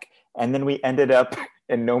back, and then we ended up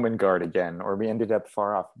in Nomengard again, or we ended up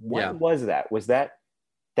far off. What was that? Was that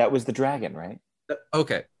was the dragon, right?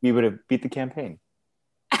 Okay. We would have beat the campaign.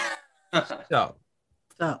 So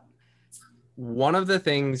one of the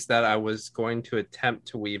things that I was going to attempt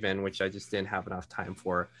to weave in, which I just didn't have enough time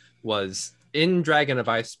for, was in Dragon of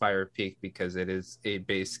Icespire Peak, because it is a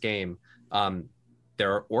base game.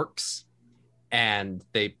 There are orcs, and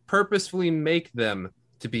they purposefully make them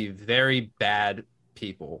to be very bad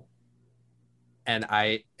people. And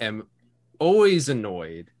I am always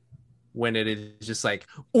annoyed when it is just like,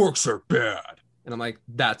 orcs are bad. And I'm like,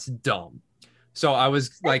 that's dumb. So I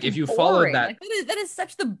was like, if you followed that. Like, that is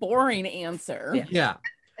such the boring answer. Yeah.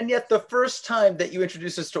 And yet the first time that you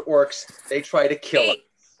introduce us to orcs, they try to kill us.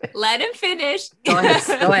 Let him finish. Go ahead.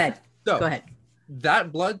 So, Go ahead.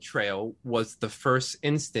 That blood trail was the first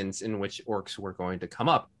instance in which orcs were going to come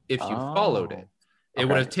up. If you followed it, it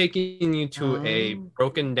would have taken you to a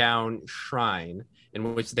broken down shrine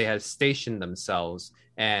in which they had stationed themselves.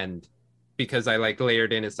 And because I like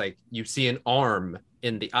layered in, it's like you see an arm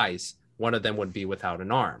in the ice. One of them would be without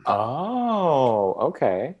an arm. Oh,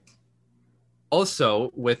 okay.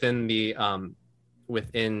 Also, within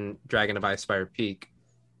Dragon of Icespire Peak,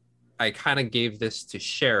 I kind of gave this to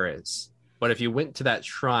Sheris. But if you went to that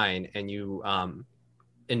shrine and you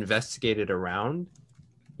investigated around,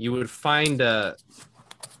 you would find a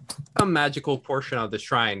magical portion of the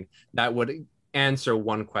shrine that would answer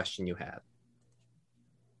one question you had.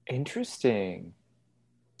 Interesting.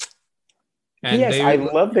 And yes, I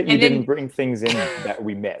love that you And then- didn't bring things in that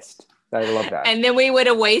we missed. I love that. And then we would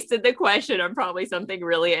have wasted the question on probably something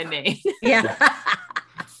really inane. Yeah.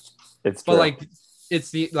 It's But true. like,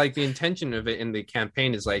 it's the intention of it in the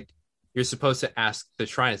campaign is like you're supposed to ask the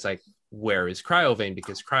shrine. It's like, where is Cryovane?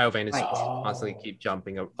 Because Cryovane is Right. supposed to constantly keep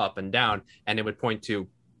jumping up and down, and it would point to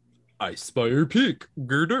Icespire Peak,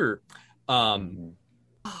 Girder. Oh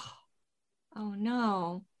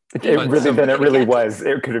no. It But really, some- then it really was.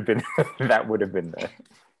 It could have been. That would have been there.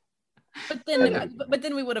 But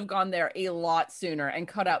then we would have gone there a lot sooner and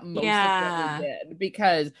cut out most Yeah. of what we did,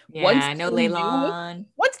 because Yeah, once I know Tim knew- Leylon.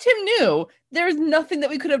 once Tim knew, there's nothing that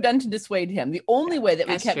we could have done to dissuade him. The only way that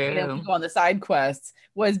we That's kept being able to true. go on the side quests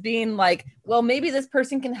was being like, well, maybe this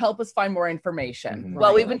person can help us find more information. Mhm. Well,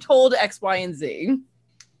 Right. we've been told X, Y, and Z.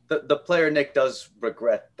 The player Nick does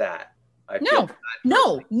regret that. I No, feel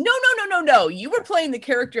no. You were playing the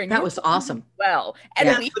character, and That you was were doing awesome. well, and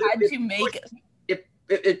Yeah. we But had to make.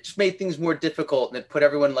 it just made things more difficult, and it put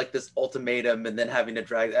everyone like this ultimatum, and then having to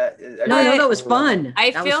drag that. No, that was fun.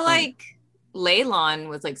 I That was feel fun. like Leylon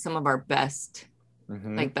was like some of our best,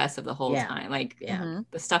 Mhm. like best of the whole Yeah. time. Like Yeah. Mhm.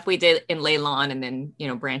 the stuff we did in Leylon, and then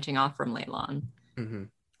branching off from Leylon. Mhm.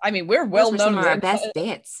 I mean, we're Those well were some known. of our best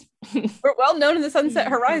bits. We're well known in the Sunset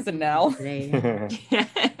Horizon now. Yeah,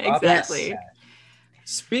 exactly.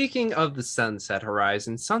 Speaking of the Sunset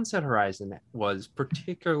Horizon was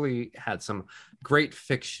particularly had some great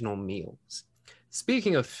fictional meals.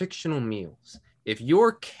 Speaking of fictional meals, if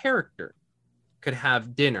your character could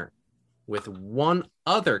have dinner with one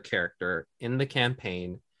other character in the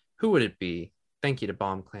campaign, who would it be? Thank you to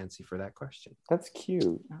Bomb Clancy for that question. That's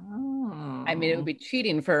cute. Oh. I mean, it would be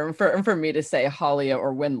cheating for me to say Halia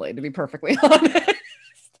or Winley, to be perfectly honest.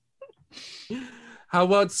 How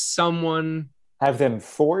about someone Have them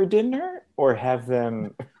for dinner or have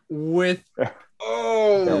them with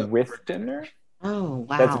with dinner? Oh,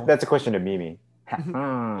 wow. That's a question to Mimi.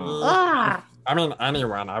 Ah. I mean,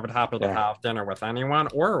 anyone. I would happy to Yeah. have dinner with anyone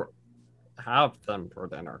or have them for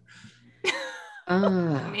dinner.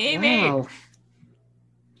 Maybe. Wow.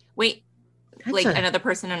 Wait, That's like a- another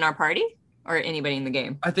person in our party or anybody in the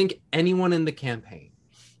game? I think anyone in the campaign.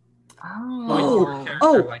 Oh,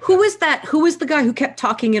 who was that? Who was the guy who kept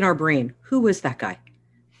talking in our brain? Who was that guy?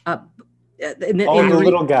 In the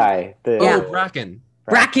little guy. Yeah. Bracken.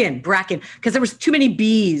 Bracken, because there was too many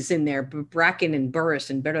B's in there. Bracken and Burris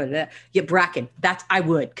and blah, blah, blah. Yeah, Bracken. That's I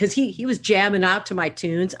would, because he was jamming out to my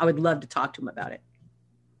tunes. I would love to talk to him about it.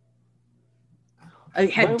 I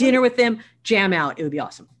had dinner with him, jam out. It would be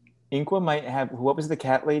awesome. Inqua might have. What was the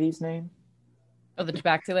cat lady's name? Oh, the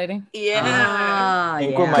Tabaxi lady? Ah,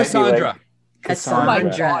 Inqua yeah. might Cassandra. be like Oh my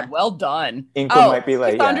Cassandra. god, well done. Inqua might be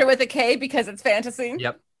like Cassandra yeah. with a K because it's fantasy.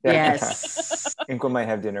 Yep. Yeah. Yes. Inqua might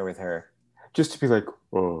have dinner with her, just to be like,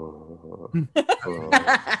 oh,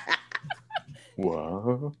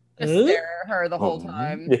 whoa. Just stare at her the whole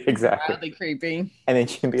time. Yeah, exactly. Wildly creepy. And then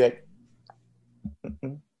she can be like,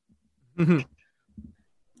 mm-mm.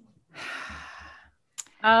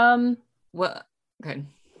 What? Good.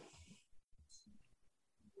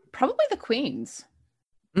 Probably the queens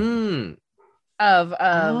Mm. of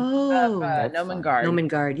that's Nomengard.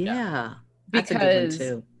 Nomengard, yeah. That's a good one Because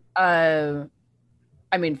too.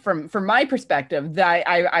 I mean, from my perspective, that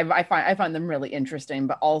I find them really interesting,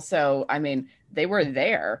 but also, I mean, they were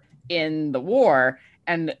there in the war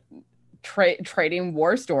and trading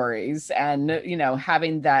war stories, and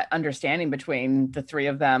having that understanding between the three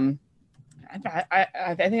of them.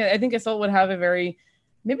 I think Isolde would have a very,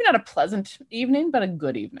 maybe not a pleasant evening, but a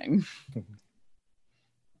good evening.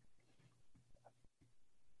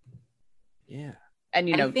 Yeah.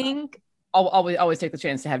 And I think I'll always take the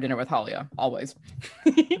chance to have dinner with Halia. Always.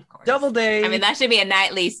 Double day. I mean, that should be a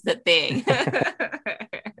nightly thing.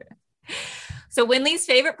 So Winley's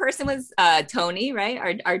favorite person was Tony,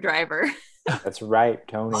 right? Our driver. That's right,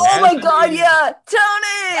 Tony. Oh my god, yeah,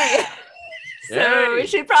 Tony! So we Yay.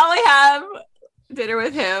 should probably have dinner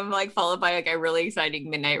with him, like followed by like a really exciting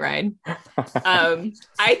midnight ride.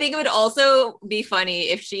 I think it would also be funny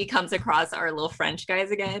if she comes across our little French guys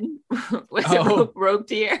again with a rope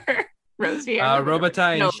deer. Rosie.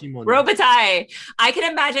 Robitaille No, and Shimon. Robitaille. I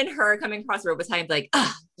can imagine her coming across Robitaille and be like,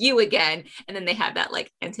 you again. And then they have that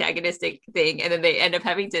like antagonistic thing, and then they end up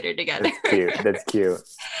having dinner together. That's cute. That's cute.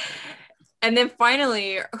 And then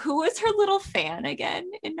finally, who was her little fan again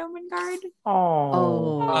in Nomengard?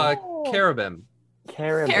 Carabim.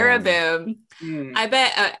 Carabim. I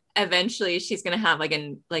bet eventually she's gonna have like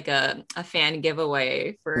a fan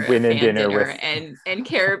giveaway for Win a a fan dinner dinner, with- and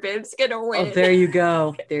Carabim's gonna win. Oh, there you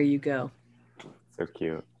go. There you go. So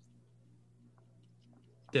cute.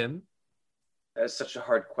 Tim. That's such a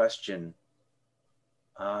hard question.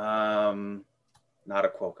 Not a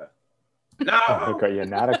Quokka. No. Okay, you're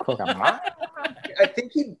not a cook. I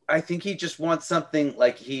think he just wants something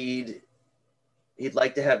like he'd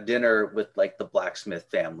like to have dinner with like the blacksmith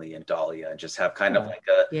family and Dahlia and just have kind of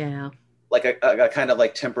like a kind of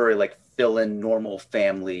like temporary like fill in normal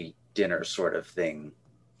family dinner sort of thing.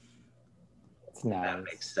 It's nice. That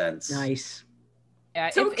makes sense. Nice. Yeah,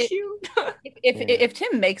 So cute. If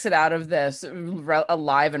Tim makes it out of this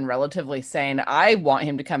alive and relatively sane, I want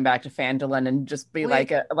him to come back to Phandalin and just be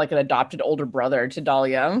like an adopted older brother to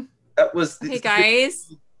Dahlia. That was Hey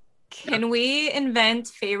guys, can we invent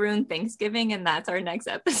Faerun Thanksgiving and that's our next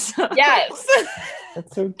episode? Yes.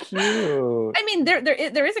 That's so cute. I mean, there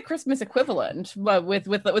is a Christmas equivalent, but with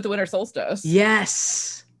the winter solstice.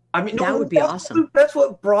 Yes. I mean, that would be awesome. That's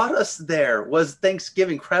what brought us there was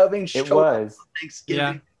Thanksgiving. Crowding It was.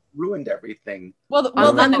 Thanksgiving ruined everything. No,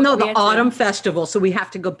 the autumn festival. So we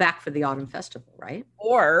have to go back for the autumn festival, right?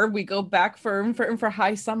 Or we go back for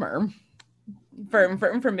high summer, for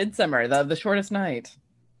midsummer, the shortest night.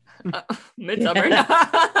 Midsummer.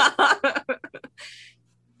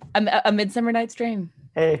 A Midsummer Night's Dream.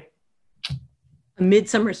 Hey. A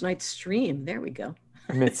Midsummer's Night's Stream. There we go.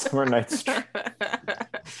 Midsummer Night's Dream.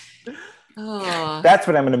 Oh. That's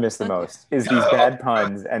what I'm going to miss the most is these bad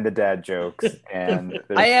puns and the dad jokes. And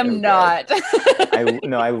I am not.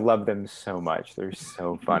 I love them so much. They're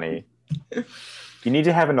so funny. You need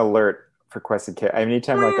to have an alert for Quested Care.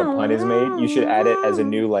 Anytime like a pun is made, you should add it as a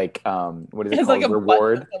new what is it It's called? like a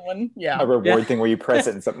Reward. Yeah. A reward thing where you press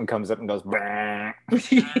it and something comes up and goes.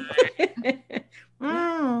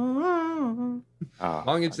 As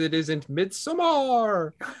long as it isn't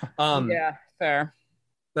midsummer. Yeah, fair.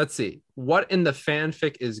 Let's see. What in the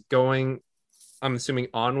fanfic is going, I'm assuming,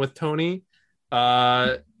 on with Tony?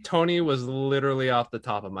 Tony was literally off the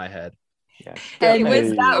top of my head. Yeah. And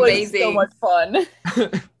was that was amazing. so much fun.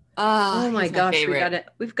 Oh my he's gosh, favorite.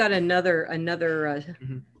 we've got another Hello,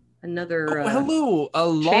 a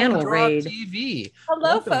long channel draw raid. TV.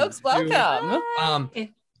 Hello, Welcome folks. to- Welcome.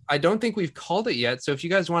 I don't think we've called it yet. So if you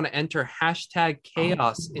guys want to enter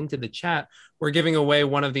 #chaos into the chat, we're giving away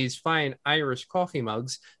one of these fine Irish coffee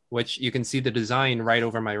mugs, which you can see the design right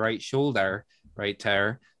over my right shoulder, right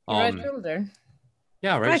there. Right shoulder.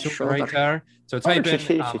 Yeah, right shoulder, right there. So type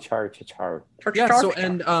in. Yeah, so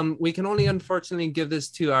and we can only unfortunately give this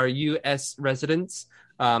to our US residents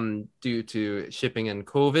due to shipping and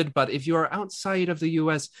COVID. But if you are outside of the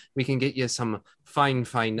US, we can get you some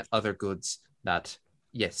fine other goods that,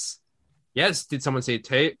 yes. Did someone say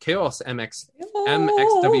Chaos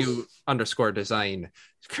MXW _ design?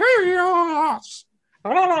 Chaos!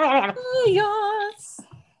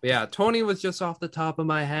 Yeah, Tony was just off the top of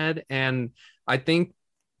my head. And I think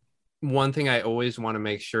one thing I always want to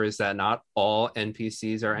make sure is that not all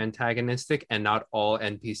NPCs are antagonistic and not all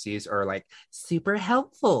NPCs are like super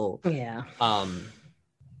helpful. Yeah.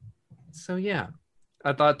 So yeah,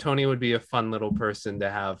 I thought Tony would be a fun little person to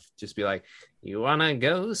have just be like, you want to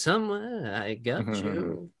go somewhere? I got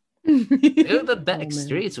you. To the back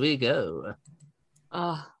streets we go.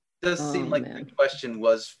 It does seem like the question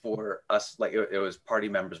was for us, like it was party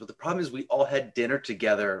members, but the problem is we all had dinner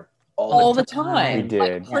together all the time. We did.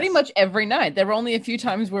 Like, pretty much every night. There were only a few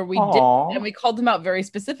times where we didn't, and we called them out very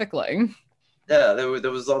specifically. Yeah, there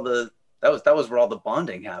was all the that was where all the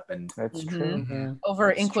bonding happened. That's true. Yeah.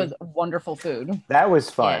 Over Inkwa's wonderful food. That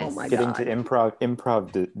was fun. Yes. Oh my Getting God. to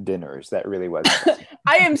improv dinners. That really was fun.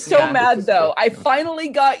 I am so mad though. I finally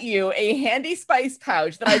got you a handy spice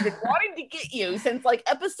pouch that I've been wanting to get you since like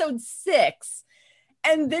episode 6.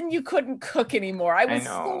 And then you couldn't cook anymore. I was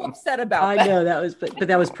so upset about that. I know that was, but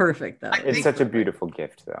that was perfect though. It's such a beautiful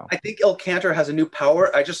gift, though. I think El Cantor has a new power.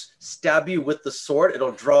 I just stab you with the sword.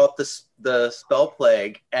 It'll draw up the spell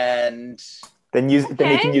plague, and then you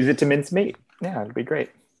can use it to mince meat. Yeah, it'd be great.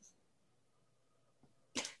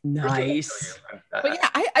 Nice. But yeah,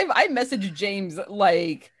 I messaged James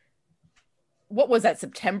like, what was that,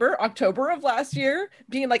 September, October of last year,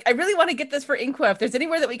 being like, I really want to get this for Inkwa. If there's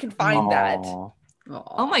anywhere that we can find that.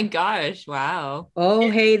 Oh my gosh! Wow. Oh,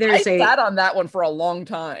 hey, there's I sat on that one for a long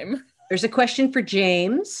time. There's a question for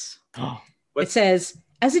James. It says,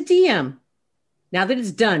 as a DM, now that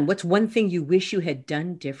it's done, what's one thing you wish you had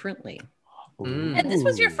done differently? And this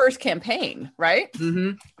was your first campaign, right?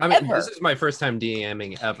 Mm-hmm. I mean, this is my first time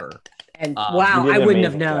DMing ever. And wow, I wouldn't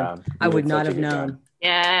have known. I would not have known. Job.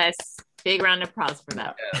 Yes. Big round of applause for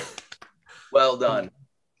that. Well done.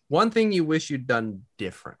 One thing you wish you'd done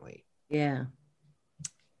differently. Yeah.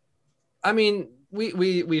 I mean,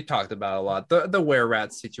 we talked about a lot the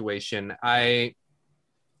were-rat situation. I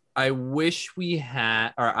wish we had,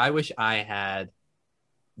 or I wish I had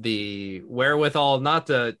the wherewithal not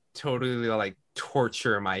to totally like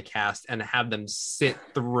torture my cast and have them sit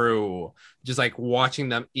through just like watching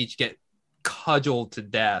them each get cudgeled to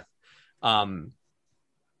death,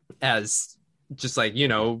 as just like, you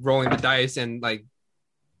know, rolling the dice, and like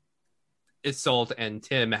Isolt and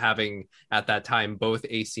Tim having at that time both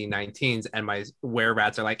AC 19s, and my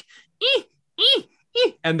were-rats are like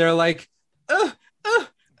and they're like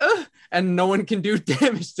and no one can do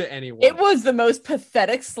damage to anyone. It was the most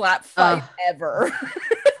pathetic slap fight ever.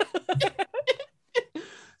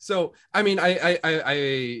 So I mean,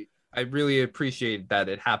 I really appreciate that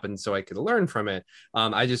it happened so I could learn from it.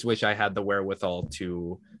 I just wish I had the wherewithal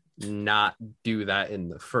to not do that in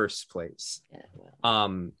the first place.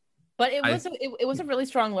 But it was a really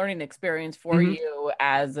strong learning experience for you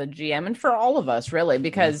as a GM and for all of us, really,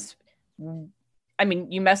 because I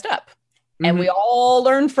mean, you messed up and we all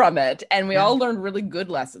learned from it, and we all learned really good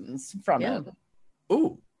lessons from it.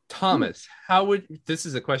 Ooh, Thomas, this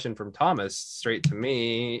is a question from Thomas straight to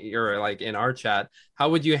me, or like in our chat, how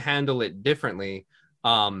would you handle it differently?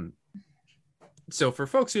 So for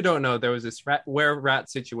folks who don't know, there was this were-rat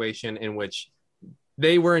situation in which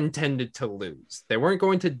they were intended to lose. They weren't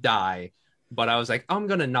going to die, but I was like, I'm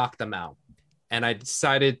going to knock them out. And I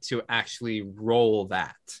decided to actually roll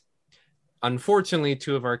that. Unfortunately,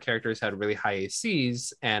 two of our characters had really high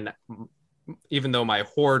ACs, and even though my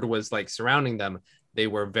horde was like surrounding them, they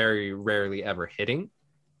were very rarely ever hitting.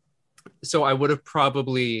 So I would have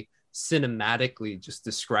probably cinematically just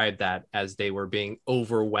described that as they were being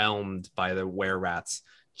overwhelmed by the were-rats,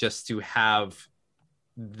 just to have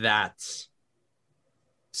that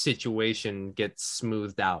situation get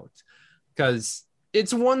smoothed out. Because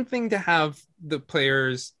it's one thing to have the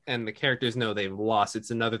players and the characters know they've lost.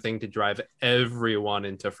 It's another thing to drive everyone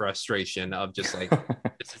into frustration of just like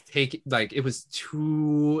it was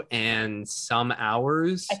 2 and some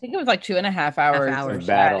hours. I think it was like 2.5 hours.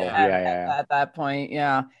 Battle. At that point.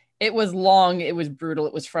 Yeah. It was long. It was brutal.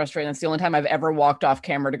 It was frustrating. That's the only time I've ever walked off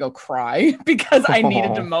camera to go cry because I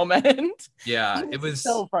needed a moment. Yeah. It was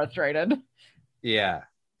so frustrated. Yeah.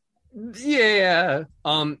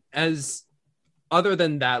 As other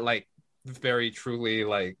than that, like very truly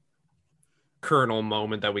like kernel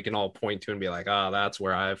moment that we can all point to and be like, that's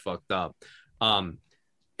where I fucked up.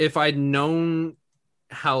 If I'd known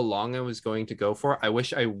how long I was going to go for, I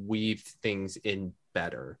wish I weaved things in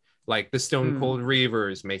better, like the Stone Cold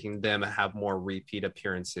Reavers, making them have more repeat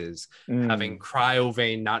appearances, having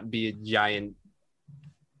Cryovane not be a giant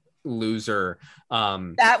loser.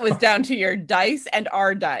 That was down to your dice and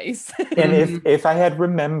our dice. And if I had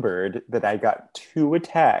remembered that I got 2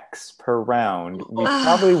 attacks per round, we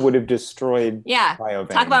probably would have destroyed Cryovane.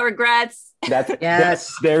 Talk about regrets. There's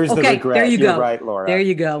the regret. There you go. You're right, Laura. There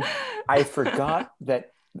you go. I forgot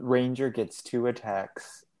that Ranger gets 2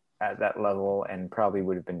 attacks at that level and probably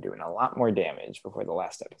would have been doing a lot more damage before the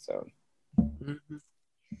last episode.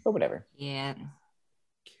 But whatever. Yeah.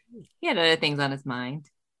 He had other things on his mind.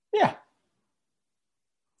 Yeah.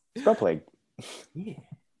 Spell plague.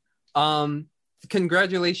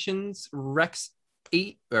 Congratulations, Rex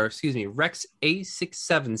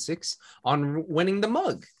A676 on winning the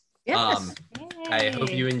mug. Yes. I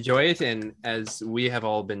hope you enjoy it, and as we have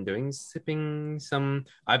all been doing,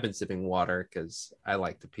 I've been sipping water because I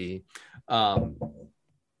like to pee.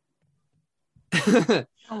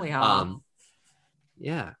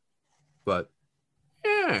 Yeah, but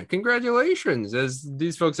yeah, congratulations, as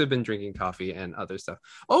these folks have been drinking coffee and other stuff.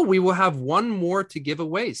 Oh, we will have one more to give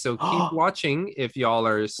away, so keep watching if y'all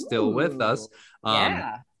are still with us.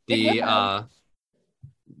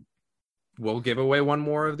 We'll give away one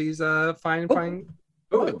more of these fine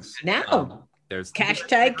bugs. Now. There's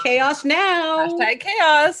hashtag chaos now. Hashtag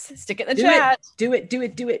chaos. Stick it in the chat. Do it.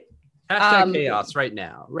 Hashtag chaos right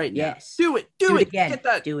now. Yes. Do it again. Get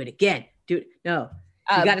that. Do it again. No.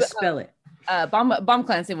 You got to spell it. Bomb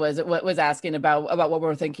Clancy was asking about what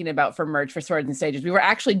we're thinking about for merch for Swords and Stages. We were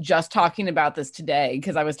actually just talking about this today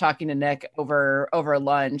because I was talking to Nick over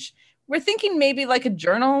lunch. We're thinking maybe like a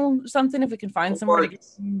journal, something, if we can find somewhere to get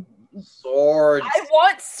Swords. I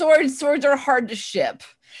want swords. Swords are hard to ship.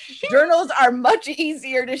 Journals are much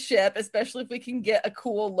easier to ship, especially if we can get a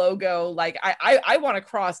cool logo. Like I want a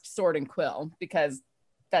crossed sword and quill because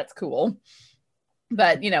that's cool.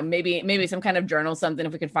 But maybe some kind of journal, something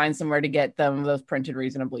if we could find somewhere to get those printed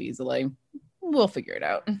reasonably easily. We'll figure it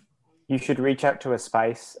out. You should reach out to a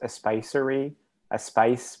spice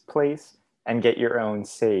place, and get your own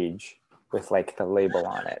sage with like the label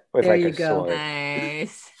on it with There like you a go. sword.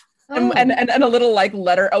 Nice. And a little like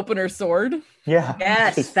letter opener sword. Yeah.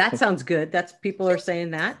 Yes, that sounds good. That's people are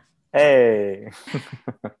saying that. Hey.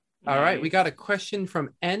 All right, we got a question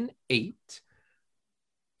from N8.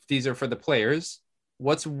 These are for the players.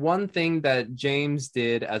 What's one thing that James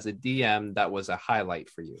did as a DM that was a highlight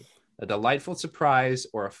for you? A delightful surprise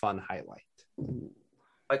or a fun highlight?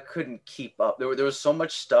 I couldn't keep up. There was so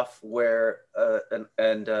much stuff where I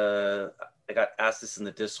got asked this in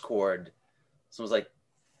the Discord. Someone was like,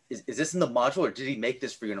 is this in the module or did he make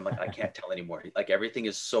this for you? And I'm like, I can't tell anymore. Like everything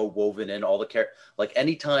is so woven in, all the like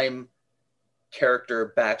anytime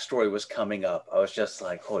character backstory was coming up, I was just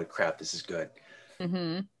like, holy crap, this is good.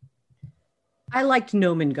 Mm-hmm. I liked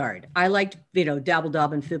Nomengard. I liked,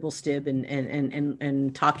 Dabbledob and Fibblestib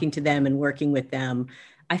and talking to them and working with them.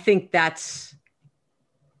 I think that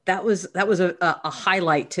was a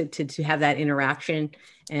highlight to have that interaction.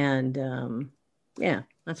 And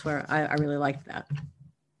that's where I really liked that.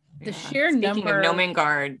 The sheer Speaking number of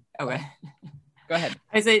Nomengard, okay. Go ahead.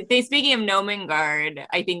 Speaking of Nomengard,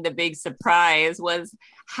 I think the big surprise was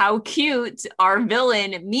how cute our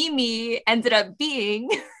villain Mimi ended up being.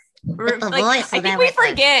 I think we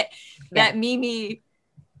forget that Mimi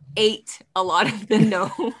ate a lot of the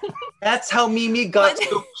gnome. That's how Mimi got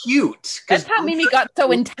so cute. That's how Mimi got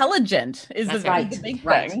so intelligent. Is That's the big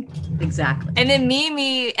thing. Exactly. And then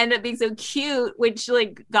Mimi ended up being so cute, which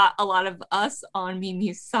like got a lot of us on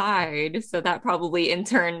Mimi's side. So that probably in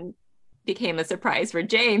turn became a surprise for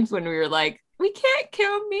James when we were like, we can't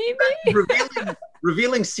kill Mimi.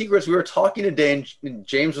 revealing secrets. We were talking today, and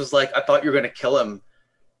James was like, "I thought you were going to kill him,"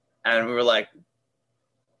 and we were like,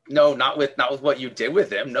 "No, not with what you did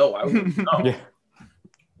with him. No, no." Yeah.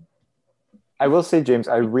 I will say, James,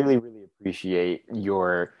 I really, really appreciate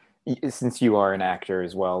since you are an actor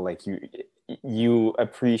as well. Like you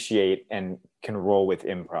appreciate and can roll with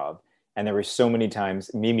improv, and there were so many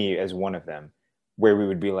times, Mimi as one of them, where we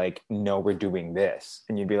would be like, "No, we're doing this,"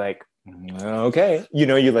 and you'd be like, "Okay,"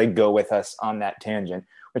 you like go with us on that tangent,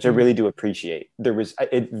 which I really do appreciate. There was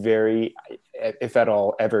if at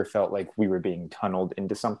all, ever felt like we were being tunneled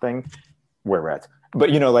into something, we're at. But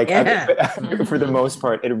for the most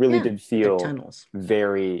part, it really did feel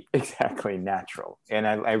very exactly natural, and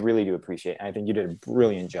I really do appreciate it. And I think you did a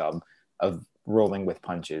brilliant job of rolling with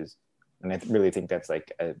punches, and I really think that's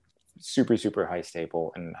like a super, super high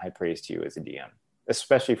staple and high praise to you as a DM,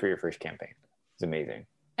 especially for your first campaign. It's amazing.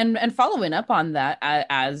 And following up on that,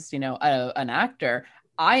 as an actor,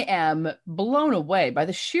 I am blown away by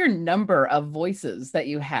the sheer number of voices that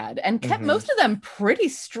you had, and kept most of them pretty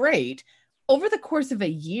straight over the course of a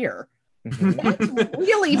year. That's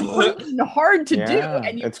really freaking hard to do,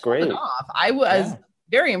 and you it's great. It off. I was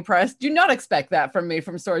very impressed. Do not expect that from me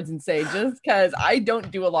from Swords and Sages, because I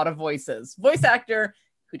don't do a lot of voices. Voice actor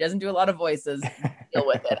who doesn't do a lot of voices, deal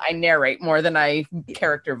with it. I narrate more than I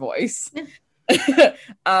character voice.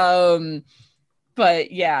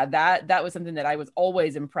 But yeah, that was something that I was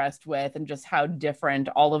always impressed with, and just how different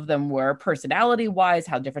all of them were personality wise,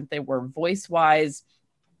 how different they were voice wise.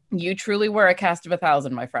 You truly were a cast of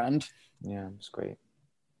 1,000, my friend. Yeah, it's great.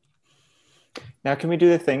 Now, can we do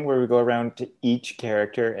the thing where we go around to each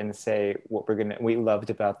character and say what we loved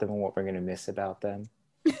about them and what we're gonna miss about them?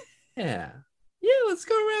 Yeah, let's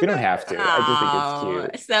go around. We don't have to. I just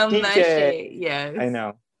think it's cute. So DJ, mushy. Yes. I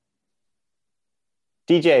know.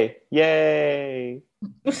 DJ, yay!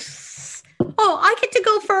 Oh, I get to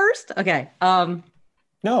go first. Okay.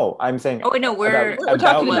 No, I'm saying. Oh no, we're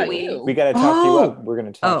talking about you. We got to talk you up. We're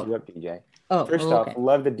going to talk you up, DJ. Oh, First off,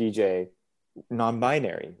 love the DJ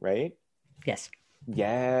non-binary, right? Yes.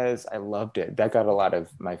 Yes, I loved it. That got a lot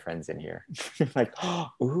of my friends in here. Like,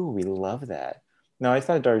 ooh, we love that. No, I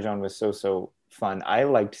thought Darjan was so fun. I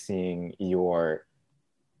liked seeing your,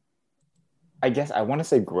 I guess I want to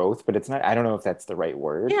say growth, but it's not. I don't know if that's the right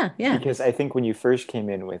word. Yeah. Because I think when you first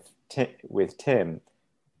came in with Tim,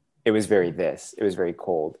 it was very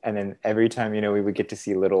cold, and then every time we would get to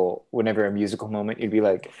see whenever a musical moment, you'd be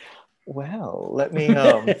like, "Well, let me."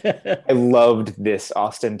 I loved this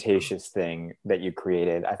ostentatious thing that you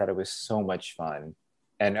created. I thought it was so much fun,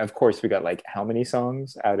 and of course, we got like how many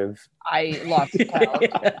songs out of? I lost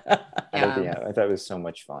count. I thought it was so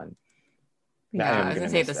much fun. Yeah, I was gonna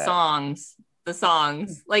say the songs.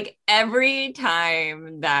 Like every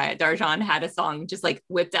time that Darjan had a song just like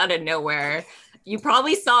whipped out of nowhere, you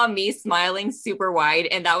probably saw me smiling super wide,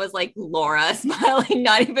 and that was like Laura smiling,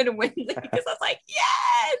 not even Winley, because I was like,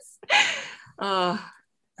 yes. I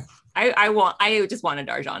just want a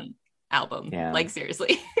Darjan album. Yeah. Like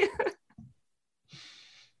seriously.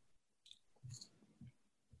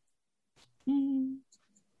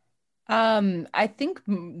 I think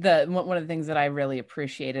one of the things that I really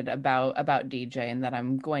appreciated about DJ and that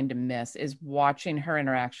I'm going to miss is watching their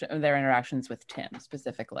interactions with Tim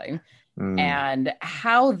specifically, and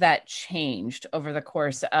how that changed over the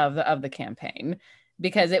course of the campaign,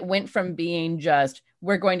 because it went from being just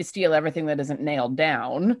we're going to steal everything that isn't nailed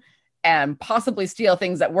down and possibly steal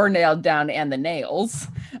things that were nailed down and the nails,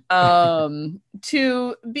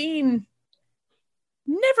 to being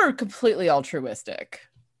never completely altruistic,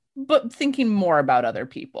 but thinking more about other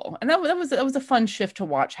people. And that was a fun shift to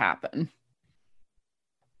watch happen.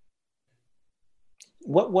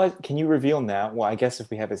 Can you reveal now? Well, I guess if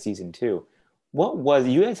we have a season 2,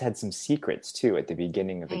 you guys had some secrets too at the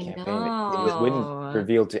beginning of the campaign that you wouldn't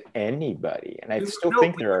reveal to anybody. And I still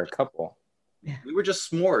think there are a couple. We were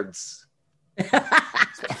just smords.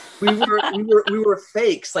 we were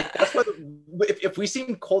fakes. Like that's what if we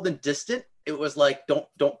seemed cold and distant, it was like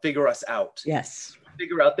don't figure us out. Yes.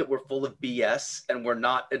 Figure out that we're full of BS and we're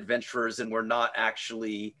not adventurers and we're not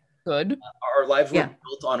actually good. Our lives were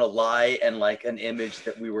built on a lie and like an image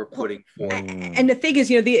that we were putting forth. And the thing is,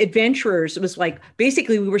 the adventurers, it was like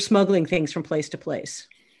basically we were smuggling things from place to place.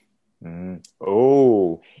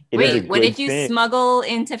 Oh, wait, what did you smuggle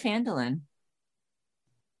into Phandalin?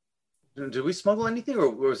 Did we smuggle anything, or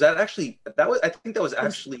was that actually I think that was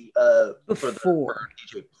actually for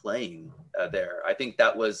DJ playing there. I think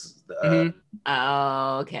that was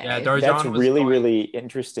oh, okay. Yeah, that's really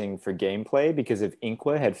interesting for gameplay, because if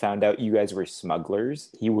Inkwa had found out you guys were smugglers,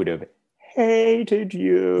 he would have hated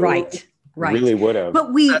you. Right. Really would have.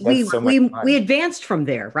 But we advanced from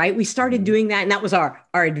there, right? We started doing that, and that was our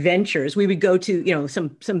adventures. We would go to,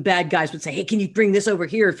 some bad guys would say, "Hey, can you bring this over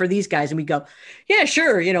here for these guys?" And we'd go, "Yeah,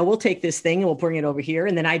 sure. We'll take this thing and we'll bring it over here."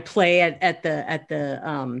 And then I'd play at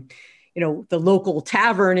the local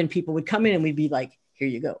tavern, and people would come in, and we'd be like, "Here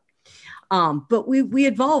you go." But we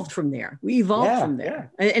evolved from there. We evolved from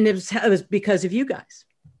there, and it was because of you guys.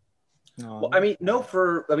 Well,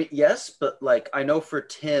 yes, but like I know for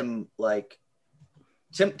Tim, like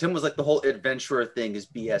Tim was like the whole adventurer thing is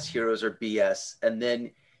BS, heroes are BS, and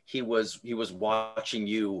then he was watching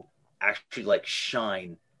you actually like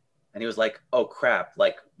shine, and he was like, oh crap,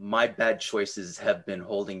 like my bad choices have been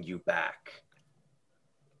holding you back.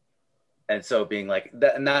 And so being like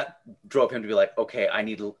that, and that drove him to be like, okay, I'm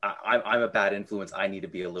a bad influence, I need to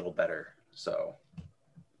be a little better. So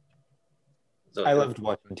I loved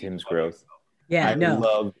watching Tim's growth. I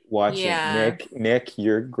loved watching Nick.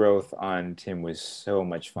 Your growth on Tim was so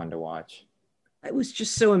much fun to watch. It was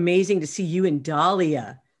just so amazing to see you and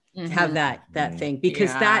Dahlia have that thing,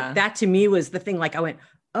 because that to me was the thing. Like I went,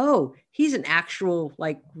 oh, he's an actual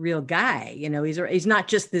like real guy. He's not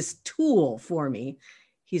just this tool for me.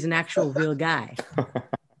 He's an actual real guy.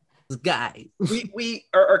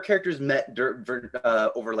 Our characters met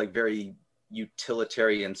over like very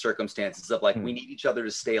utilitarian circumstances of like we need each other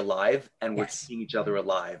to stay alive, and we're keeping each other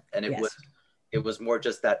alive, and it was more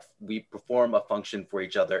just that we perform a function for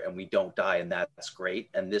each other and we don't die, and that's great.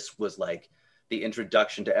 And this was like the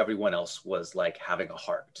introduction to everyone else was like having a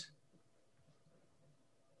heart.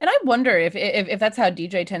 And I wonder if that's how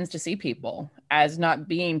DJ tends to see people, as not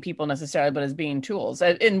being people necessarily, but as being tools.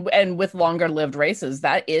 And with longer lived races,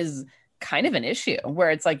 that is kind of an issue,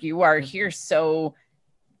 where it's like you are here so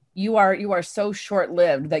you are so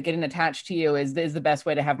short-lived that getting attached to you is the best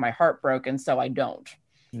way to have my heart broken, so I don't.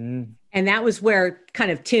 And that was where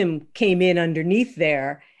kind of Tim came in underneath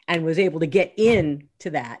there and was able to get into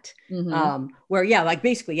that. Where like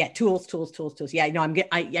basically tools.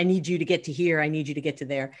 I need you to get to here, I need you to get to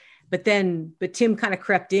there. But Tim kind of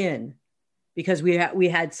crept in, because we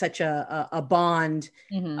had such a bond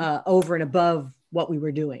over and above what we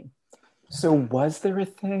were doing. So was there a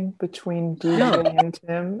thing between DJ and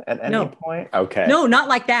Tim at any point? Okay. No, not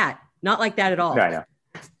like that. Not like that at all. No.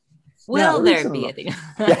 Will there be a thing?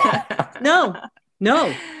 No.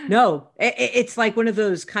 It's like one of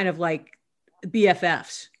those kind of like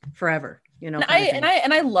BFFs forever. And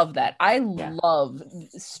I love that. I love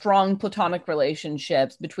strong platonic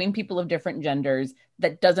relationships between people of different genders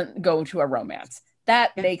that doesn't go to a romance.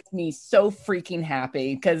 That makes me so freaking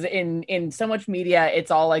happy, because in so much media,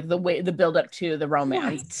 it's all like the build up to the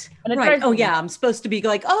romance. Right. I'm supposed to be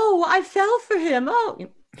like, oh, I fell for him. Oh,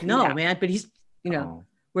 no, man. But you know,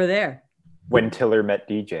 we're there. When Tiller met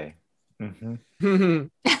DJ. Mm-hmm.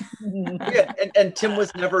 Yeah, and Tim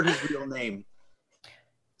was never his real name.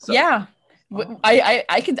 So. Yeah,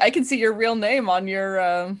 I can see your real name on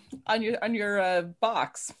your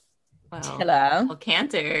box. Well, Hello,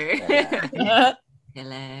 Cantor. Yeah.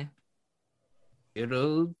 Hello.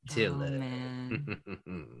 Little Tiller. Oh,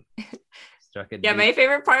 man. Struck a Yeah, deep- my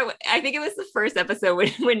favorite part, I think it was the first episode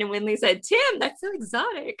when Winley said, Tim, that's so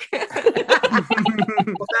exotic. Well,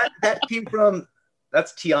 that came from,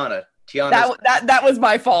 that's Tiana. Tiana. That was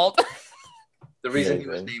my fault. The reason he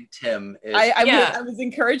was named Tim is I was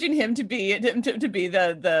encouraging him to be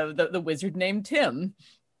the wizard named Tim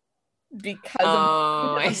because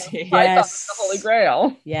I see. Yes, the Holy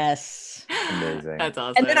Grail. Yes, amazing. That's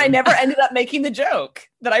awesome. And then I never ended up making the joke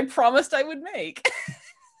that I promised I would make.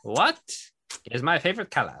 What is my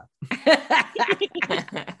favorite color?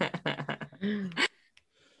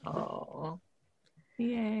 Oh,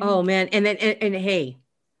 yeah. Oh man, and then and hey,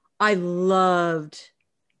 I loved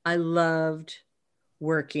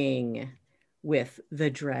working with the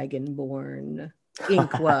Dragonborn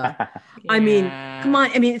Inkwa. I mean, come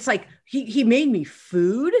on. I mean, it's like he made me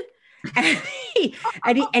food, and he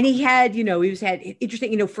had, you know, had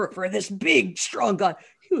interesting, you know, for this big strong guy,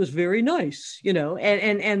 he was very nice, you know,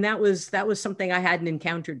 and that was something I hadn't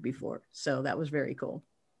encountered before, so that was very cool.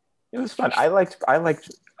 It was fun. I liked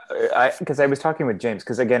because I was talking with James,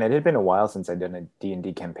 because again, it had been a while since I'd done a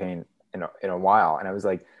D&D campaign in a while, and I was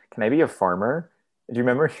like, can I be a farmer? Do you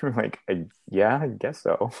remember? You were like, yeah, I guess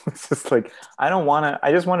so. It's just like, I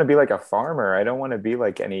just want to be like a farmer. I don't want to be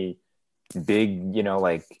like any big, you know,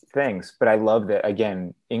 like things. But I love that,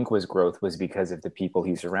 again, Inkwa's growth was because of the people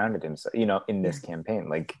he surrounded himself, you know, in this campaign.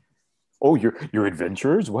 Like, oh, you're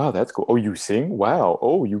adventurers? Wow, that's cool. Oh, you sing? Wow.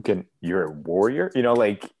 Oh, you're a warrior? You know,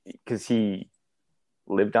 like, because he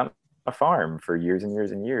lived on a farm for years and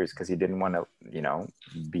years and years because he didn't want to, you know,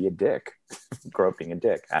 be a dick, grow up being a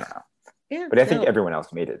dick. I don't know. Yeah, but I think everyone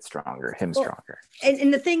else made it stronger, stronger.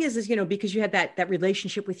 And the thing is, you know, because you had that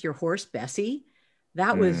relationship with your horse, Bessie,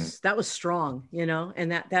 that was strong, you know, and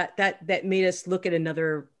that made us look at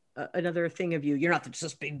another thing of you. You're not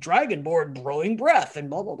just big dragonborn blowing breath and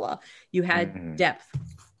blah, blah, blah. You had depth.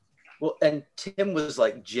 Well, and Tim was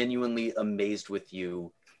like genuinely amazed with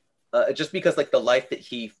you just because like the life that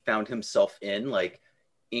he found himself in, like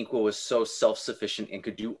Inkwa was so self-sufficient and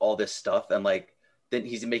could do all this stuff. And like, then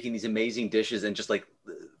he's making these amazing dishes, and just like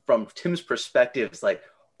from Tim's perspective, it's like,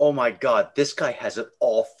 oh my God, this guy has it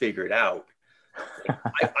all figured out.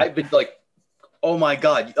 I've been like, oh my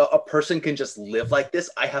God, a person can just live like this.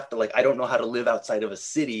 I have to like, I don't know how to live outside of a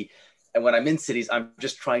city. And when I'm in cities, I'm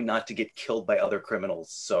just trying not to get killed by other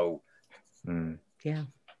criminals. So yeah.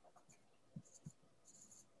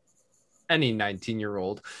 Any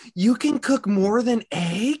 19-year-old, you can cook more than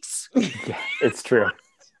eggs? Yeah, it's true.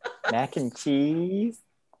 Mac and cheese,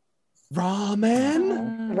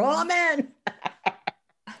 ramen.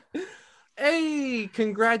 Hey,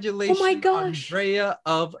 congratulations! Oh my gosh, Andrea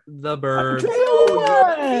of the Birds!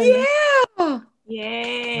 Yeah,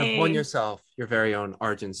 yay! You've won yourself your very own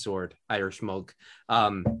Argent Sword Irish mug.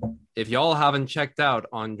 If y'all haven't checked out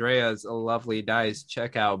Andrea's lovely dice,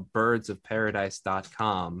 check out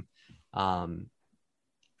birdsofparadise.com.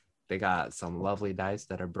 They got some lovely dice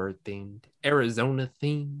that are bird themed, Arizona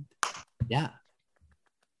themed. Yeah.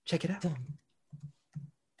 Check it out.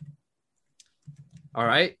 All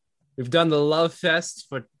right. We've done the love fest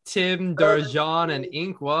for Tim, Darjan, and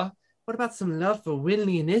Inkwa. What about some love for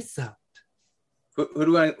Winley and Issa? Who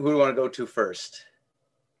do I want to go to first?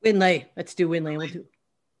 Winley. Let's do Winley. We'll do.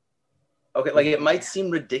 Okay, like it might seem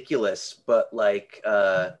ridiculous, but like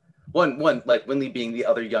one like Winley being the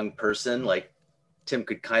other young person, like Tim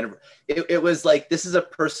could kind of, it was like, this is a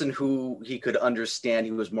person who he could understand,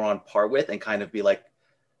 he was more on par with, and kind of be like,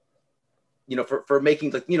 you know, for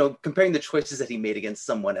making, like, you know, comparing the choices that he made against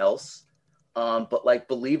someone else. But like,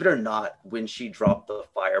 believe it or not, when she dropped the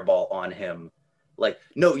fireball on him, like,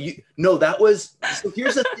 that was, so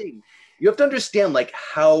here's the thing. You have to understand like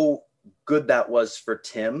how good that was for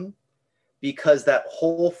Tim, because that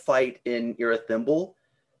whole fight in Irathimble,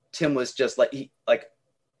 Tim was just like,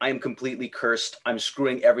 I am completely cursed. I'm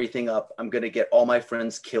screwing everything up. I'm going to get all my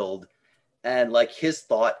friends killed. And like his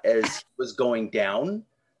thought as he was going down,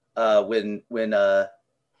 when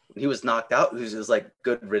he was knocked out, he was like,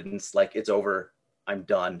 good riddance. Like, it's over. I'm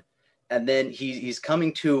done. And then he's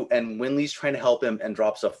coming to, and Winley's trying to help him and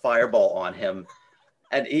drops a fireball on him.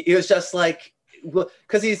 And he was just like,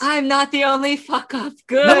 because I'm not the only fuck up.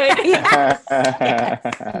 Good.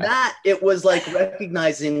 That it was like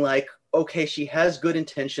recognizing like, okay, she has good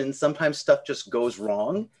intentions. Sometimes stuff just goes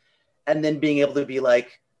wrong. and then being able to be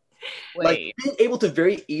like Wait. being able to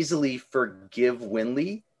very easily forgive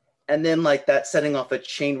Winley, and then like that setting off a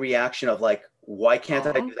chain reaction of like, why can't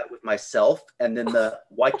I do that with myself? And then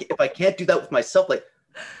if I can't do that with myself, like,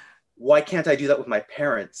 why can't I do that with my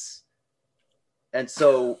parents? And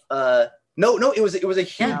so no, it was a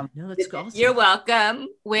huge. Yeah, no, that's awesome. You're welcome.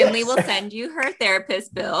 Winley will send you her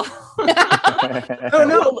therapist bill.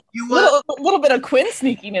 No, you little bit of Quinn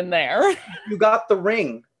sneaking in there. You got the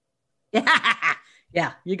ring.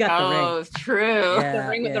 Yeah, you got the ring. Oh, true. The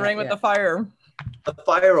ring with the fire. The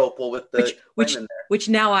fire opal with the which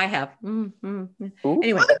now I have.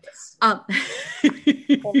 Anyway,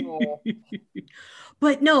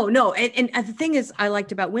 but no, and the thing is, I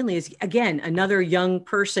liked about Winley is again another young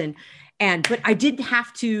person, but I didn't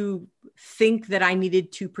have to think that I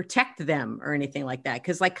needed to protect them or anything like that,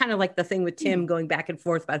 because like kind of like the thing with Tim going back and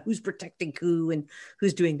forth about who's protecting who and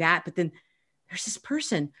who's doing that, but then there's this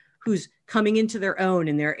person who's coming into their own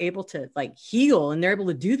and they're able to like heal and they're able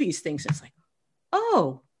to do these things. It's like,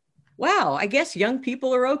 oh, wow, I guess young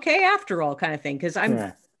people are okay after all, kind of thing. Because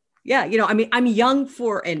I'm young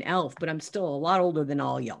for an elf, but I'm still a lot older than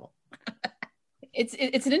all y'all. It's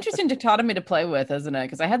an interesting dichotomy to play with, isn't it?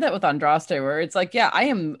 Because I had that with Andraste, where it's like, yeah, I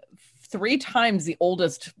am 3 times the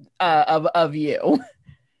oldest of you.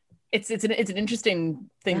 It's an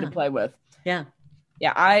interesting thing to play with. Yeah.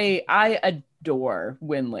 I adore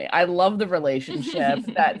Winley. I love the relationship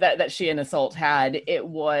that she and Isolde had. It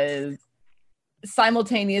was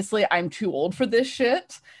simultaneously, I'm too old for this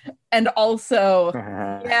shit, and also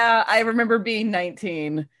I remember being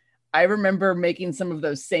 19. I remember making some of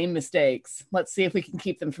those same mistakes. Let's see if we can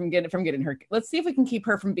keep them from getting her. Let's see if we can keep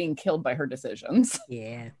her from being killed by her decisions.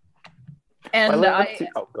 Yeah. And go ahead.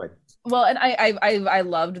 Well, and I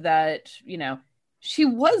loved that, she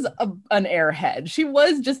was an airhead. She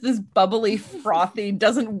was just this bubbly, frothy,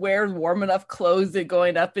 doesn't wear warm enough clothes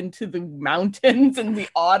going up into the mountains in the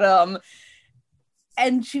autumn.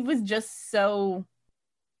 And she was just so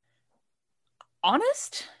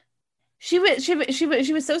honest. She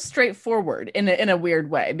was so straightforward in a weird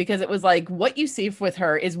way, because it was like what you see with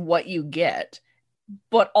her is what you get,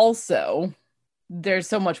 but also there's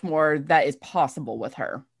so much more that is possible with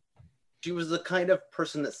her. She was the kind of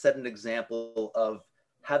person that set an example of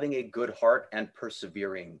having a good heart and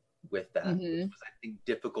persevering with that, which was, I think,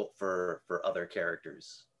 difficult for other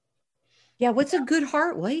characters. Yeah, what's a good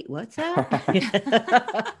heart? Wait, what's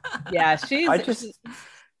that? Yeah, she's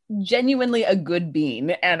genuinely a good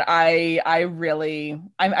being, and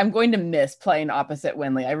I'm going to miss playing opposite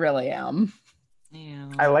Winley. I really am. Yeah.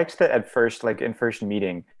 I liked that at first, like in first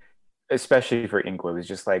meeting, especially for Inkwa, it was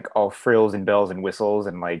just like all frills and bells and whistles,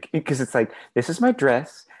 and like, because it's like, this is my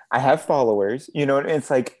dress, I have followers, and it's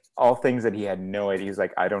like all things that he had no idea. He's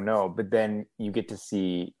like, I don't know. But then you get to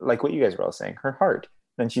see, like what you guys were all saying, her heart.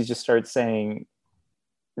 Then she just starts saying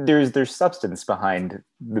there's substance behind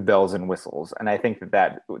the bells and whistles. And I think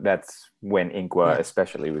that's when Inkwa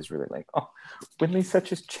especially was really like, oh, Winley's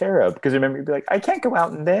such a cherub. Because remember, you'd be like, I can't go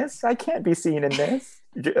out in this, I can't be seen in this.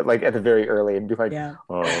 Like at the very early, and be like, oh,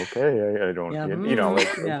 okay, I don't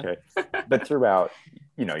okay. But throughout,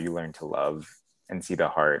 you learn to love and see the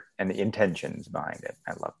heart and the intentions behind it.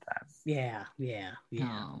 I love that. Yeah.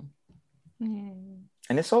 Oh. And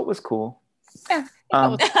Isolde was cool. Yeah.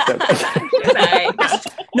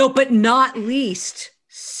 No, but not least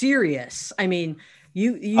serious. I mean,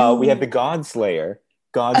 you we had the God Slayer,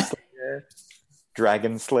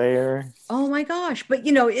 Dragon Slayer. Oh my gosh. But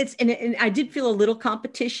it's and I did feel a little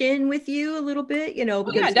competition with you a little bit,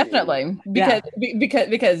 because yeah, definitely.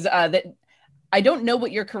 Because I don't know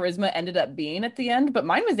what your charisma ended up being at the end, but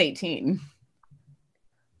mine was 18.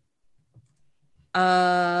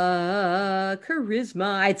 Charisma,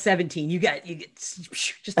 I had 17. You get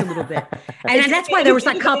just a little bit. And that's why there was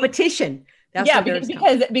that competition.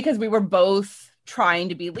 Because we were both trying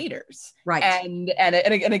to be leaders, right? And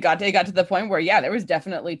it got to the point where there was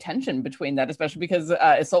definitely tension between that, especially because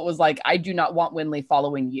Isolde was like, I do not want Winley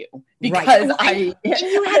following you, because and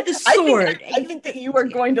you had the sword. I think that you were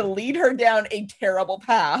going to lead her down a terrible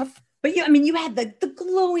path. But you had the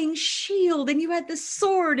glowing shield and you had the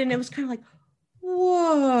sword, and it was kind of like,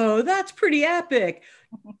 whoa, that's pretty epic.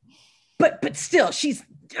 But still, she's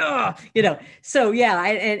so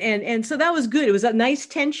and so that was good. It was a nice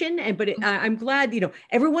tension, but I'm glad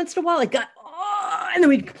every once in a while it got and then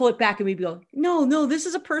we'd pull it back and we'd go, no, this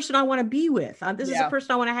is a person I want to be with. This is a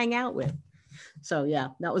person I want to hang out with. So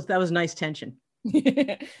that was nice tension.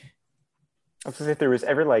 I was gonna say, if there was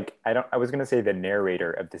ever I was gonna say the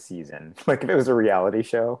narrator of the season, like if it was a reality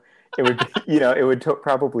show, it would it would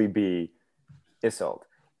probably be Isolde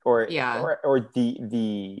or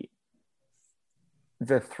the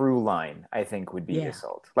the through line, I think, would be Yeah.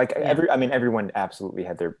 Isolde. Like everyone absolutely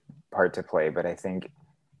had their part to play, but I think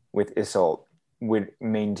with Isolde would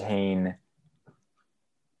maintain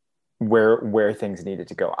where things needed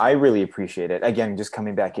to go. I really appreciate it. Again, just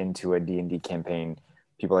coming back into a D&D campaign,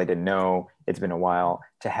 people I didn't know, it's been a while,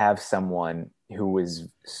 to have someone who was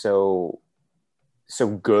so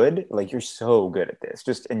good, like you're so good at this,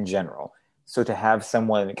 just in general. So to have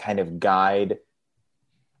someone kind of guide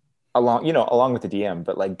along with the DM,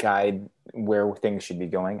 but like guide where things should be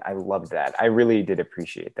going. I loved that. I really did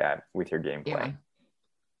appreciate that with your gameplay. Yeah.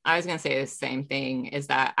 I was going to say the same thing, is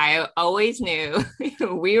that I always knew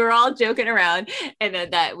we were all joking around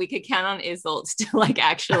and that we could count on Isolde to like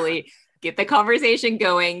actually get the conversation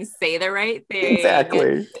going, say the right thing.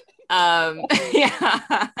 Exactly.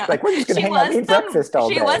 Yeah. Like, we're just going to hang out and eat breakfast all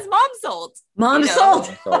day. She was Mom Salt. Mom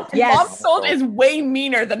Salt. Yes. Mom Salt is way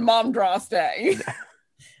meaner than Mom Droste.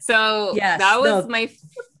 So Yes, that was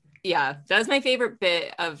that was my favorite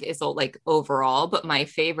bit of Isolde, like overall, but my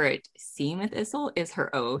favorite scene with Isolde is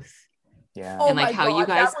her oath. Yeah. Oh And like my how God, you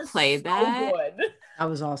guys that was played so that. good. That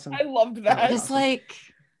was awesome. I loved that. Just like,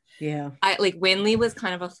 Yeah. I like Winley was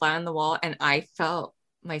kind of a fly on the wall, and I felt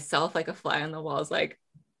myself like a fly on the wall. I was like,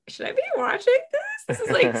 should I be watching this? This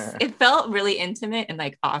is like, it felt really intimate and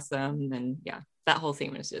like awesome. And yeah, that whole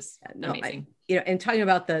scene was just amazing. And talking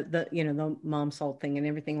about the Mom Salt thing and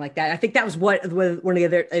everything like that, I think that was one of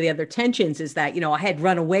the other tensions, is that, I had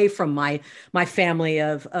run away from my family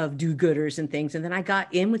of do-gooders and things, and then I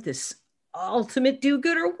got in with this ultimate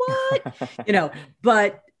do-gooder. What?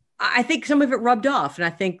 But I think some of it rubbed off, and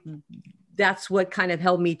I think that's what kind of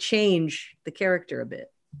helped me change the character a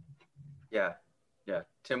bit. Yeah.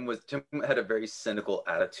 Tim had a very cynical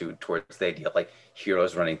attitude towards the idea of like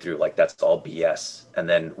heroes running through, like that's all BS. And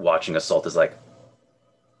then watching Assault is like,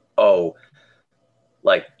 oh,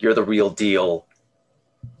 like you're the real deal.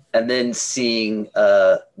 And then seeing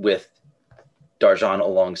with Darjan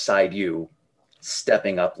alongside you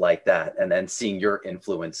stepping up like that, and then seeing your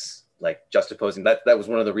influence like juxtaposing that was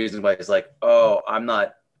one of the reasons why it's like, oh, I'm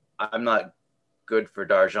not good for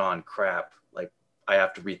Darjan, crap. Like I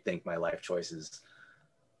have to rethink my life choices.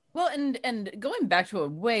 Well, and going back to a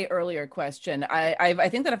way earlier question, I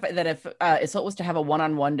think that if Isolde was to have a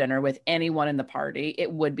one-on-one dinner with anyone in the party,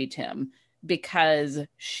 it would be Tim, because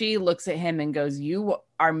she looks at him and goes, "You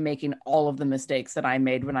are making all of the mistakes that I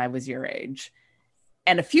made when I was your age,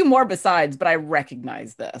 and a few more besides, but I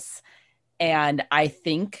recognize this, and I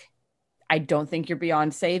don't think you're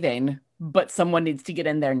beyond saving, but someone needs to get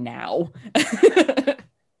in there now."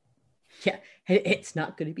 Yeah, it's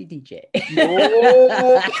not going to be DJ.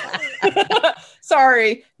 Nope.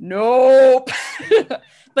 Sorry, nope.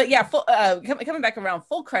 But yeah, coming back around,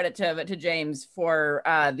 full credit to James for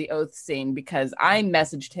the oath scene, because I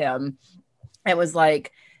messaged him. It was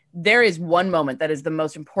like, there is one moment that is the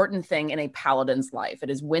most important thing in a paladin's life.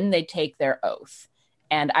 It is when they take their oath.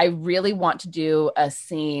 And I really want to do a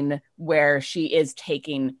scene where she is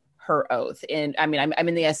taking her oath. And I mean, I'm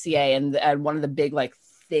in the SCA, and one of the big like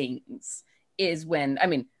things is when,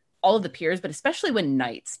 all of the peers, but especially when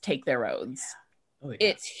knights take their oaths. Oh, yeah.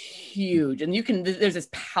 It's huge. And there's this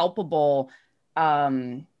palpable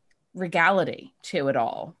regality to it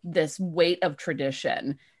all, this weight of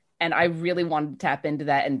tradition. And I really wanted to tap into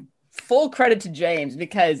that, and full credit to James,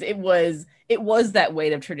 because it was that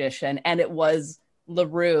weight of tradition, and it was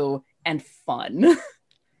LaRue and fun.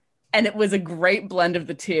 And it was a great blend of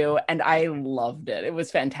the two, and I loved it. It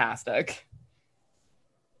was fantastic.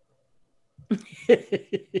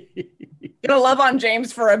 Gonna love on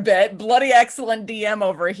James for a bit. Bloody excellent DM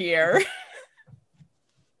over here.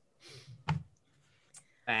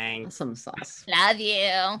 Thanks. Awesome sauce. Love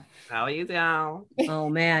you. How you doing? Oh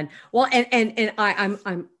man. Well, and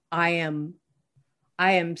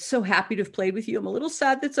I am so happy to have played with you. I'm a little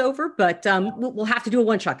sad that's over, but we'll have to do a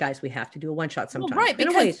one shot, guys. We have to do a one shot sometime. Well, right,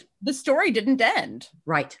 because the story didn't end.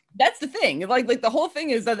 Right. That's the thing. Like the whole thing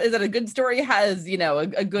is that a good story has,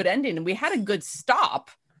 a good ending, and we had a good stop.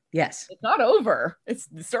 Yes. It's not over.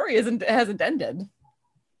 The story hasn't ended.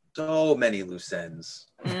 So many loose ends.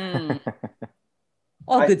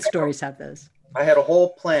 All good stories have those. I had a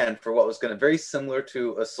whole plan for what was going to very similar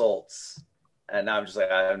to Assaults. And now I'm just like,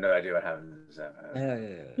 I have no idea what happens.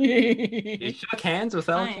 You shook hands with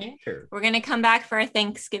our character. We're gonna come back for a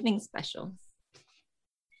Thanksgiving special.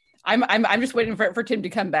 I'm just waiting for Tim to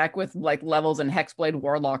come back with like levels in Hexblade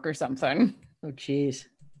Warlock or something. Oh jeez.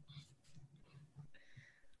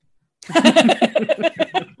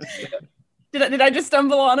 Did I just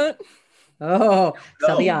stumble on it? Oh,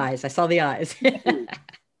 no. I saw the eyes.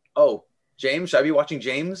 Oh, James, should I be watching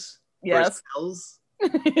James? Yes.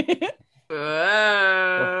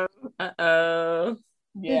 Uh-oh.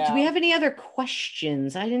 Do we have any other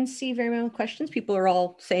questions? I didn't see very many questions. People are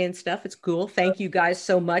all saying stuff. It's cool. Thank you guys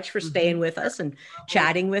so much for staying with us and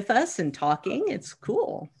chatting with us and talking. It's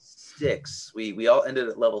cool. 6. We all ended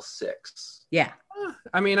at level 6. Yeah.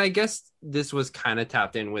 I mean, I guess this was kind of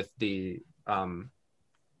tapped in with the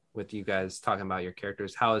with you guys talking about your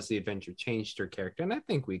characters. How has the adventure changed your character? And I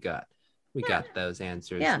think we got those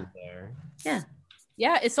answers in there.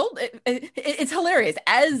 Yeah, it's hilarious.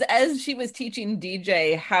 As she was teaching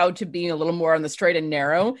DJ how to be a little more on the straight and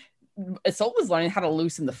narrow, Isolde was learning how to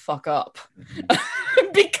loosen the fuck up.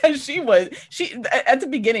 Because she at the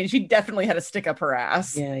beginning, she definitely had to stick up her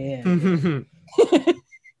ass. Yeah.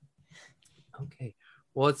 Okay.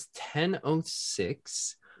 Well, it's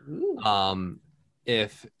 10:06.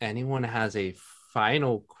 If anyone has a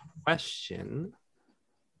final question,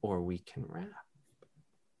 or we can wrap.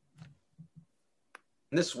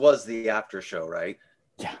 This was the after show, right?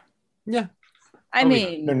 Yeah. I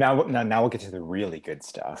mean, now we'll get to the really good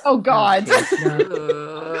stuff. Oh God.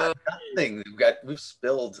 Nothing. We've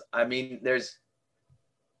spilled. I mean,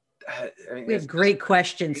 we have great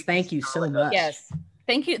questions. Thank you so much. Yes.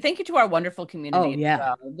 Thank you to our wonderful community. Oh, yeah. As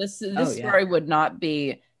well. This story would not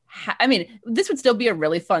be. I mean, this would still be a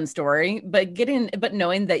really fun story, but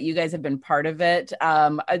knowing that you guys have been part of it,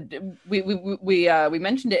 we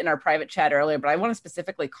mentioned it in our private chat earlier, but I want to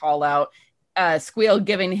specifically call out Squeal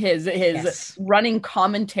giving his running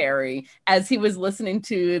commentary as he was listening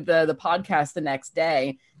to the podcast the next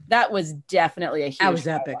day. That was definitely a huge. That was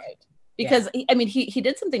epic. Because I mean, he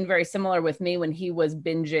did something very similar with me when he was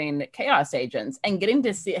binging Chaos Agents, and getting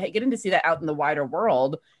to see that out in the wider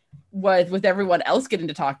world. With everyone else getting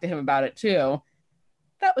to talk to him about it too.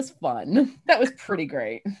 That was fun. That was pretty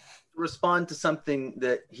great. Respond to something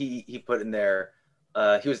that he put in there.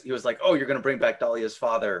 He was like, "Oh, you're gonna bring back Dahlia's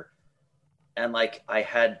father," and like I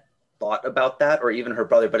had thought about that, or even her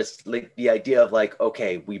brother, but it's like the idea of like,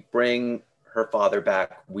 okay, we bring her father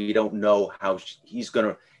back. We don't know how he's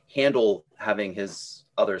gonna handle having his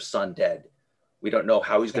other son dead. We don't know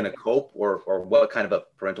how he's gonna cope, or what kind of a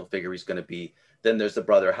parental figure he's gonna be. Then there's the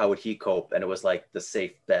brother. How would he cope? And it was like the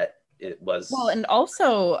safe bet. It was. Well, and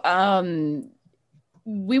also,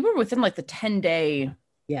 we were within like the 10-day.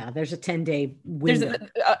 Yeah, there's a 10-day window.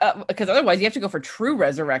 Because otherwise you have to go for true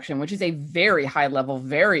resurrection, which is a very high level,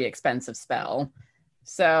 very expensive spell.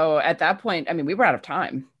 So at that point, I mean, we were out of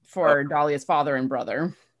time for Dahlia's father and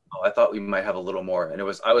brother. Oh, I thought we might have a little more. And I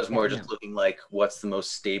was more just looking like, what's the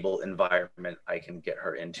most stable environment I can get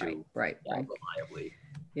her into right. reliably.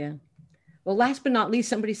 Yeah. Well, last but not least,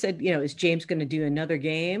 somebody said, is James going to do another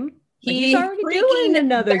game? He's already doing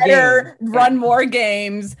another game. Run Yeah. more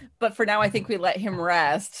games, but for now, I think we let him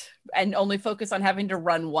rest and only focus on having to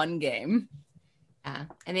run one game. Yeah,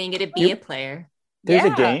 and then you get to be a player.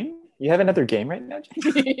 There's a game? You have another game right now,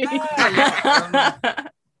 James?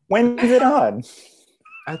 When's it on?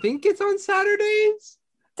 I think it's on Saturdays.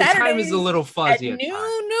 The time is a little fuzzy. At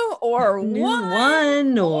noon or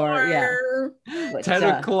one or 10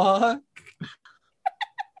 o'clock.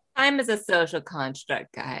 Time is a social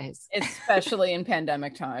construct, guys. Especially in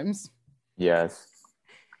pandemic times. Yes.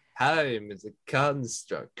 Time is a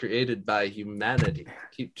construct created by humanity to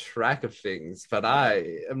keep track of things, but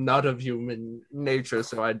I am not of human nature,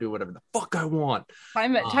 so I do whatever the fuck I want.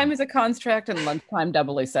 Time is a construct, and lunchtime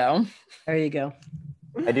doubly so. There you go.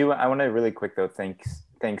 I want to really quick though, thanks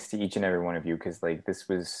to each and every one of you, because like this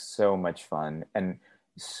was so much fun and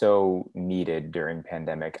so needed during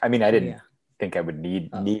pandemic. I mean, I didn't think I would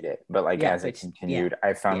need it, but like as it continued,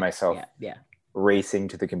 I found myself racing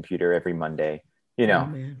to the computer every Monday,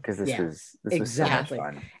 because this was so much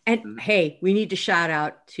fun. And hey, we need to shout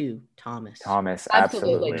out to Thomas.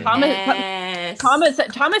 Absolutely. Thomas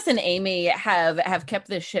and Amy have kept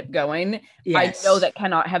this ship going. Yes. I know that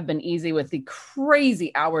cannot have been easy with the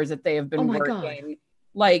crazy hours that they have been working. God.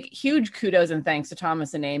 Like, huge kudos and thanks to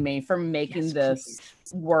Thomas and Amy for making this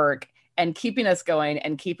work and keeping us going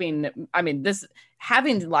and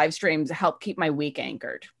having live streams helped keep my week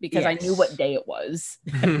anchored because I knew what day it was.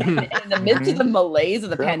 In the midst of the malaise of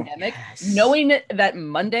the pandemic, knowing that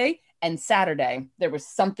Monday and Saturday there was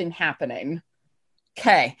something happening.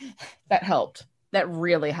 Okay, that helped. That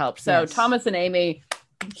really helped. So Thomas and Amy,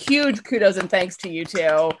 huge kudos and thanks to you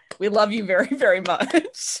two. We love you very, very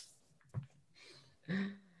much.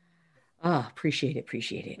 Appreciate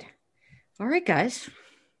it. All right, guys.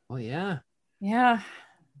 Oh yeah.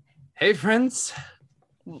 Hey friends,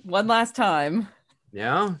 one last time.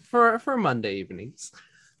 For Monday evenings.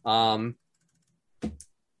 That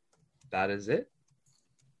is it.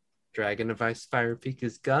 Dragon of Ice Fire Peak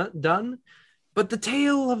is done. But the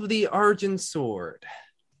tale of the Argent Sword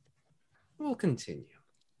will continue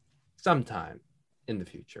sometime in the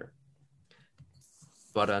future.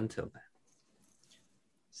 But until then,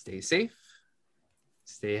 stay safe,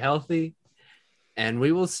 stay healthy, and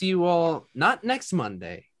we will see you all not next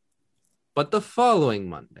Monday, but the following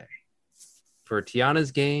Monday for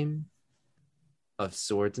Tiana's game of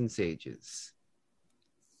Swords and Sages.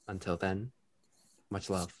 Until then, much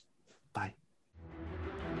love. Bye.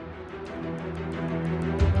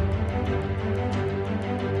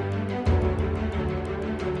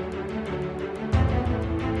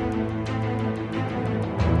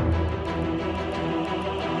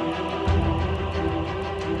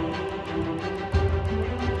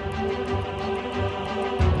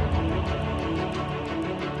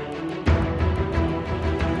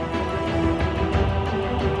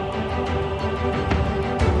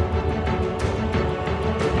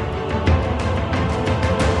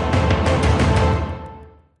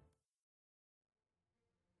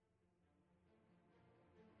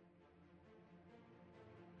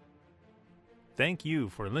 Thank you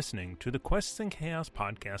for listening to the Quests and Chaos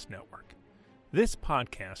Podcast Network. This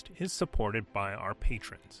podcast is supported by our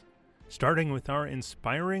patrons, starting with our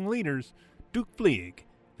inspiring leaders, Duke Fleeg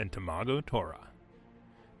and Tamago Tora.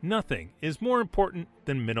 Nothing is more important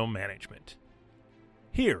than middle management.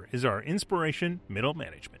 Here is our inspiration middle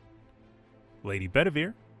management. Lady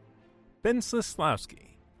Bedivere, Ben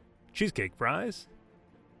Slislawski, Cheesecake Fries,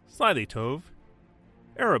 Slyly Tove,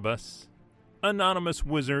 Erebus, Anonymous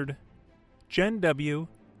Wizard, Jen W.,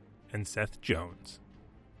 and Seth Jones.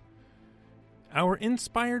 Our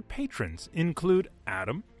inspired patrons include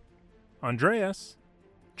Adam, Andreas,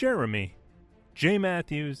 Jeremy, Jay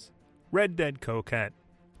Matthews, Red Dead Coquette,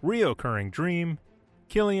 Reoccurring Dream,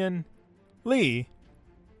 Killian, Lee,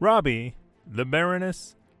 Robbie, the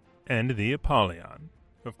Baroness, and the Apollyon.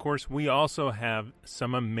 Of course, we also have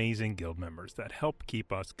some amazing guild members that help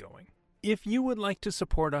keep us going. If you would like to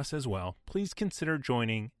support us as well, please consider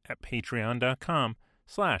joining at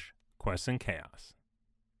patreon.com/questsandchaos.